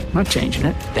I was like, I'm not changing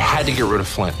it. They had to get rid of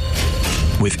Flynn.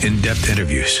 With in-depth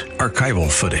interviews, archival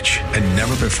footage, and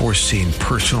never-before-seen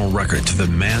personal records of the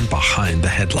man behind the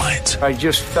headlines. I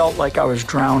just felt like I was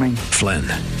drowning. Flynn,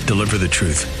 Deliver the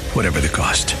Truth, Whatever the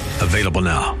Cost. Available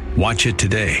now. Watch it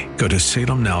today. Go to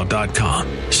salemnow.com.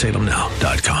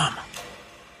 salemnow.com.